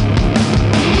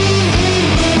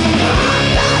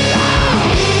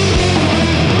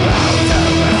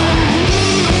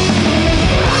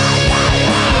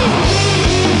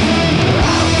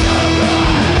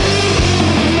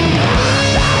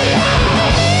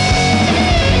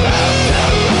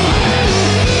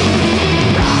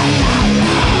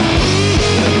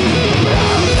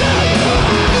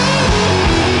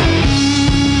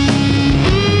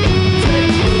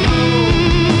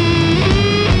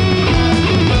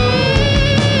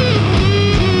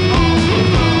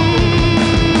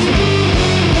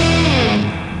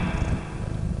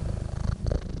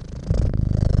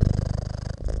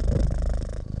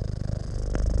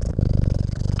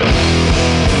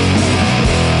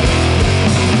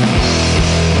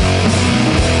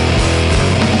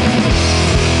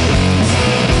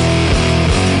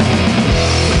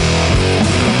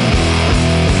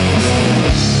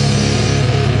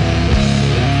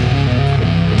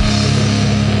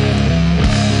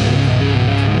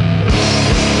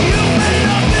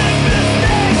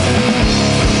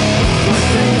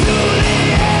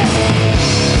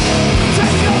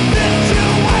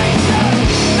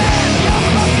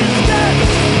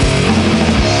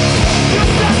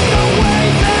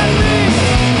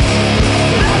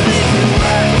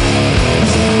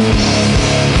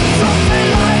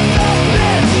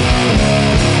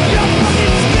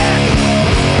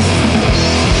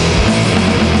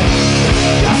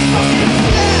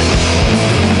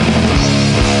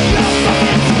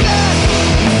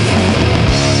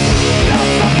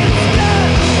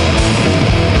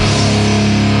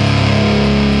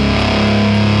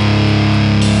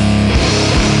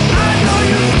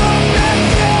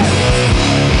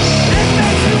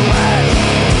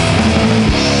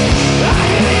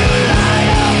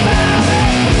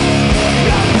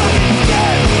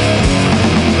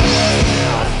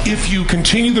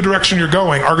need the direction you're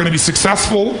going are going to be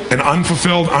successful and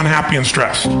unfulfilled, unhappy, and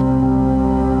stressed.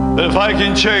 If I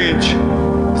can change,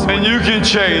 then you can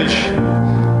change.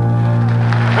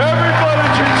 Everybody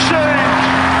can change.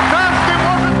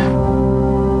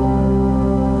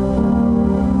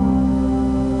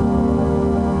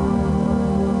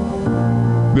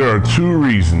 There are two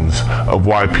reasons of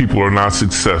why people are not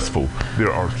successful.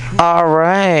 There are two. All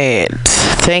right.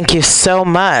 Thank you so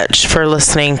much for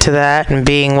listening to that and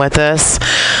being with us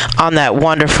on that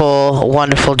wonderful,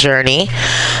 wonderful journey.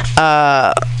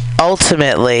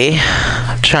 Ultimately,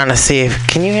 I'm trying to see if,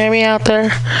 can you hear me out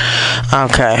there?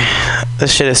 Okay.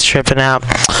 This shit is tripping out.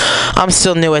 I'm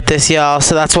still new at this, y'all,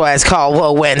 so that's why it's called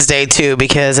Woe Wednesday, too,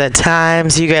 because at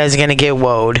times you guys are going to get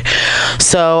woed.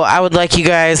 So I would like you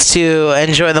guys to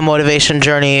enjoy the motivation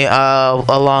journey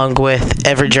along with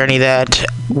every journey that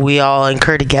we all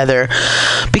incur together,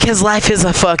 because life is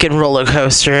a fucking roller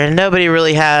coaster, and nobody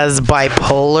really has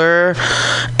bipolar.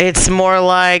 It's more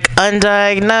like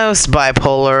undiagnosed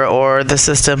bipolar, or the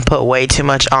system put way too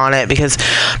much on it, because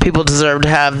people deserve to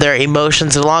have their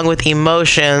emotions. Along with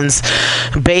emotions,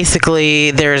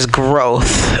 basically there's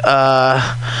growth.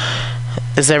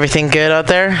 Is everything good out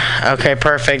there? Okay,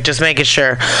 perfect. Just making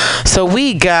sure. So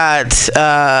we got,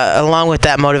 along with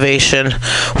that motivation,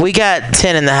 we got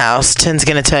Tin in the house. Tin's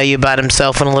going to tell you about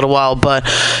himself in a little while, but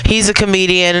he's a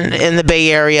comedian in the Bay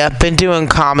Area. Been doing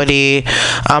comedy,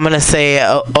 I'm going to say,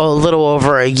 a little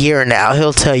over a year now.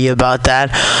 He'll tell you about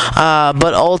that.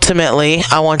 But ultimately,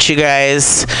 I want you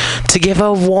guys to give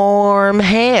a warm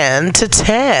hand to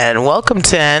Tin. Welcome,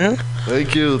 Tin.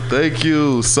 Thank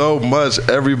you so much,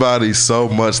 everybody, so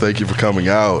much. Thank you for coming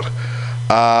out.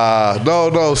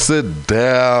 No, sit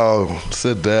down.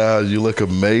 You look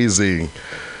amazing.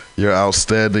 You're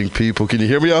outstanding people. Can you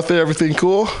hear me out there? Everything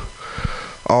cool?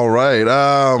 All right.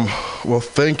 Well,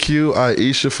 thank you,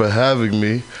 Aisha, for having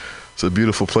me. It's a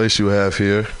beautiful place you have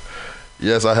here.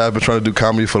 Yes, I have been trying to do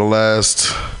comedy for the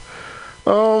last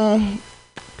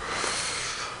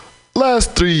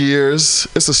 3 years.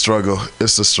 It's a struggle.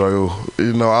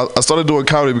 You know, I started doing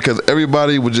comedy because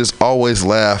everybody would just always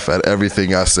laugh at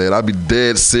everything I said. I'd be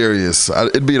dead serious.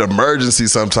 It'd be an emergency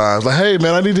sometimes. Like, hey,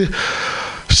 man, I need to...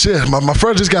 Shit, my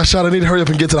friend just got shot. I need to hurry up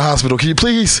and get to the hospital. Can you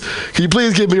please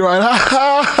get me right?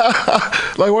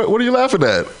 Like, what are you laughing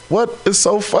at? What is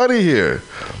so funny here?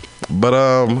 But,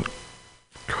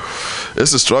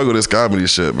 it's a struggle, this comedy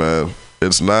shit, man.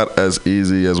 It's not as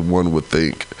easy as one would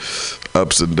think.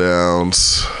 Ups and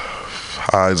downs,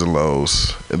 highs and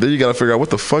lows. And then you gotta figure out what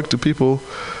the fuck do people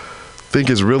think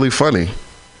is really funny.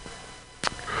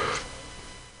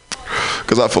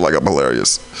 Cause I feel like I'm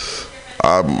hilarious.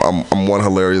 I'm one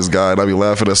hilarious guy, and I be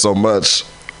laughing at so much,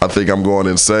 I think I'm going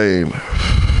insane.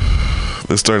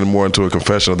 It's turning more into a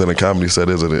confessional than a comedy set,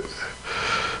 isn't it?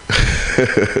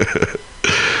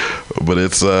 But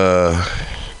it's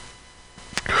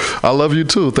I love you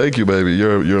too. Thank you, baby.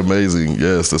 You're amazing.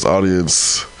 Yes, this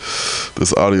audience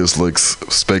looks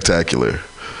spectacular.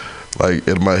 Like,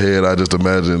 in my head, I just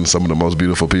imagine some of the most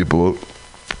beautiful people.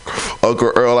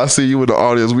 Uncle Earl, I see you in the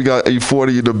audience. We got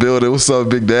 840 in the building. What's up,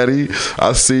 Big Daddy?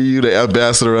 I see you, the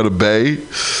ambassador of the Bay.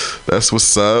 That's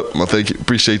what's up. I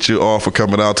appreciate you all for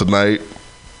coming out tonight.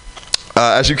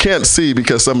 As you can't see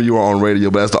because some of you are on radio,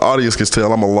 but as the audience can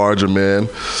tell, I'm a larger man.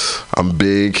 I'm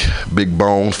big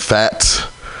bone, fat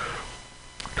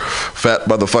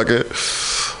motherfucker.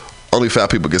 Only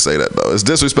fat people can say that, though. It's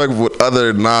disrespectful when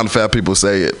other non-fat people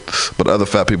say it, but other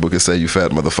fat people can say you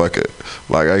fat motherfucker.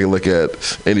 Like, I can look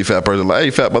at any fat person like,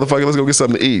 hey, fat motherfucker, let's go get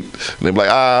something to eat. And they be like,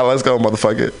 let's go,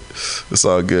 motherfucker. It's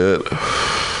all good.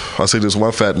 I see this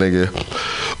one fat nigga.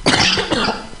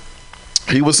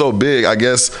 He was so big, I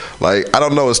guess, like, I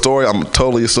don't know his story. I'm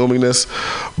totally assuming this,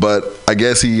 but I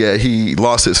guess he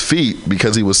lost his feet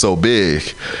because he was so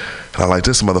big. And I'm like,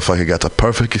 this motherfucker got the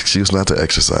perfect excuse not to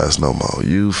exercise no more.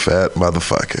 You fat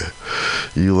motherfucker.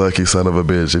 You lucky son of a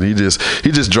bitch. And he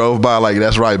just drove by like,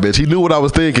 that's right, bitch. He knew what I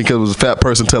was thinking because it was a fat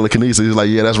person telekinesis. He was like,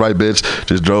 yeah, that's right, bitch.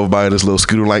 Just drove by in this little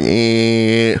scooter like,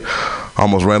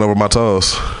 almost ran over my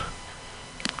toes.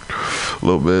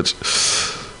 Little bitch.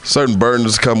 Certain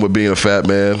burdens come with being a fat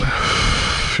man.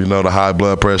 You know, the high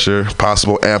blood pressure,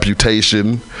 possible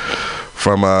amputation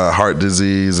from heart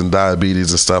disease and diabetes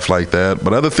and stuff like that.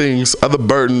 But other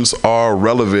burdens are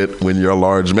relevant when you're a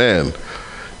large man.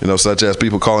 You know, such as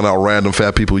people calling out random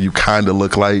fat people you kind of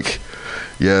look like.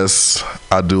 Yes,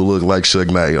 I do look like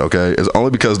Suge Knight, okay? It's only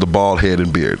because of the bald head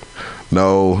and beard.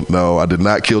 No, I did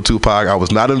not kill Tupac. I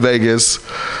was not in Vegas.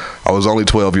 I was only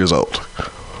 12 years old.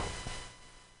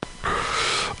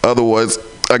 Otherwise,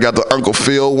 I got the Uncle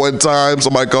Phil one time.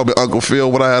 Somebody called me Uncle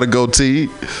Phil when I had a goatee.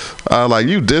 I was like,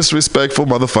 you disrespectful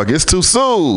motherfucker. It's too soon.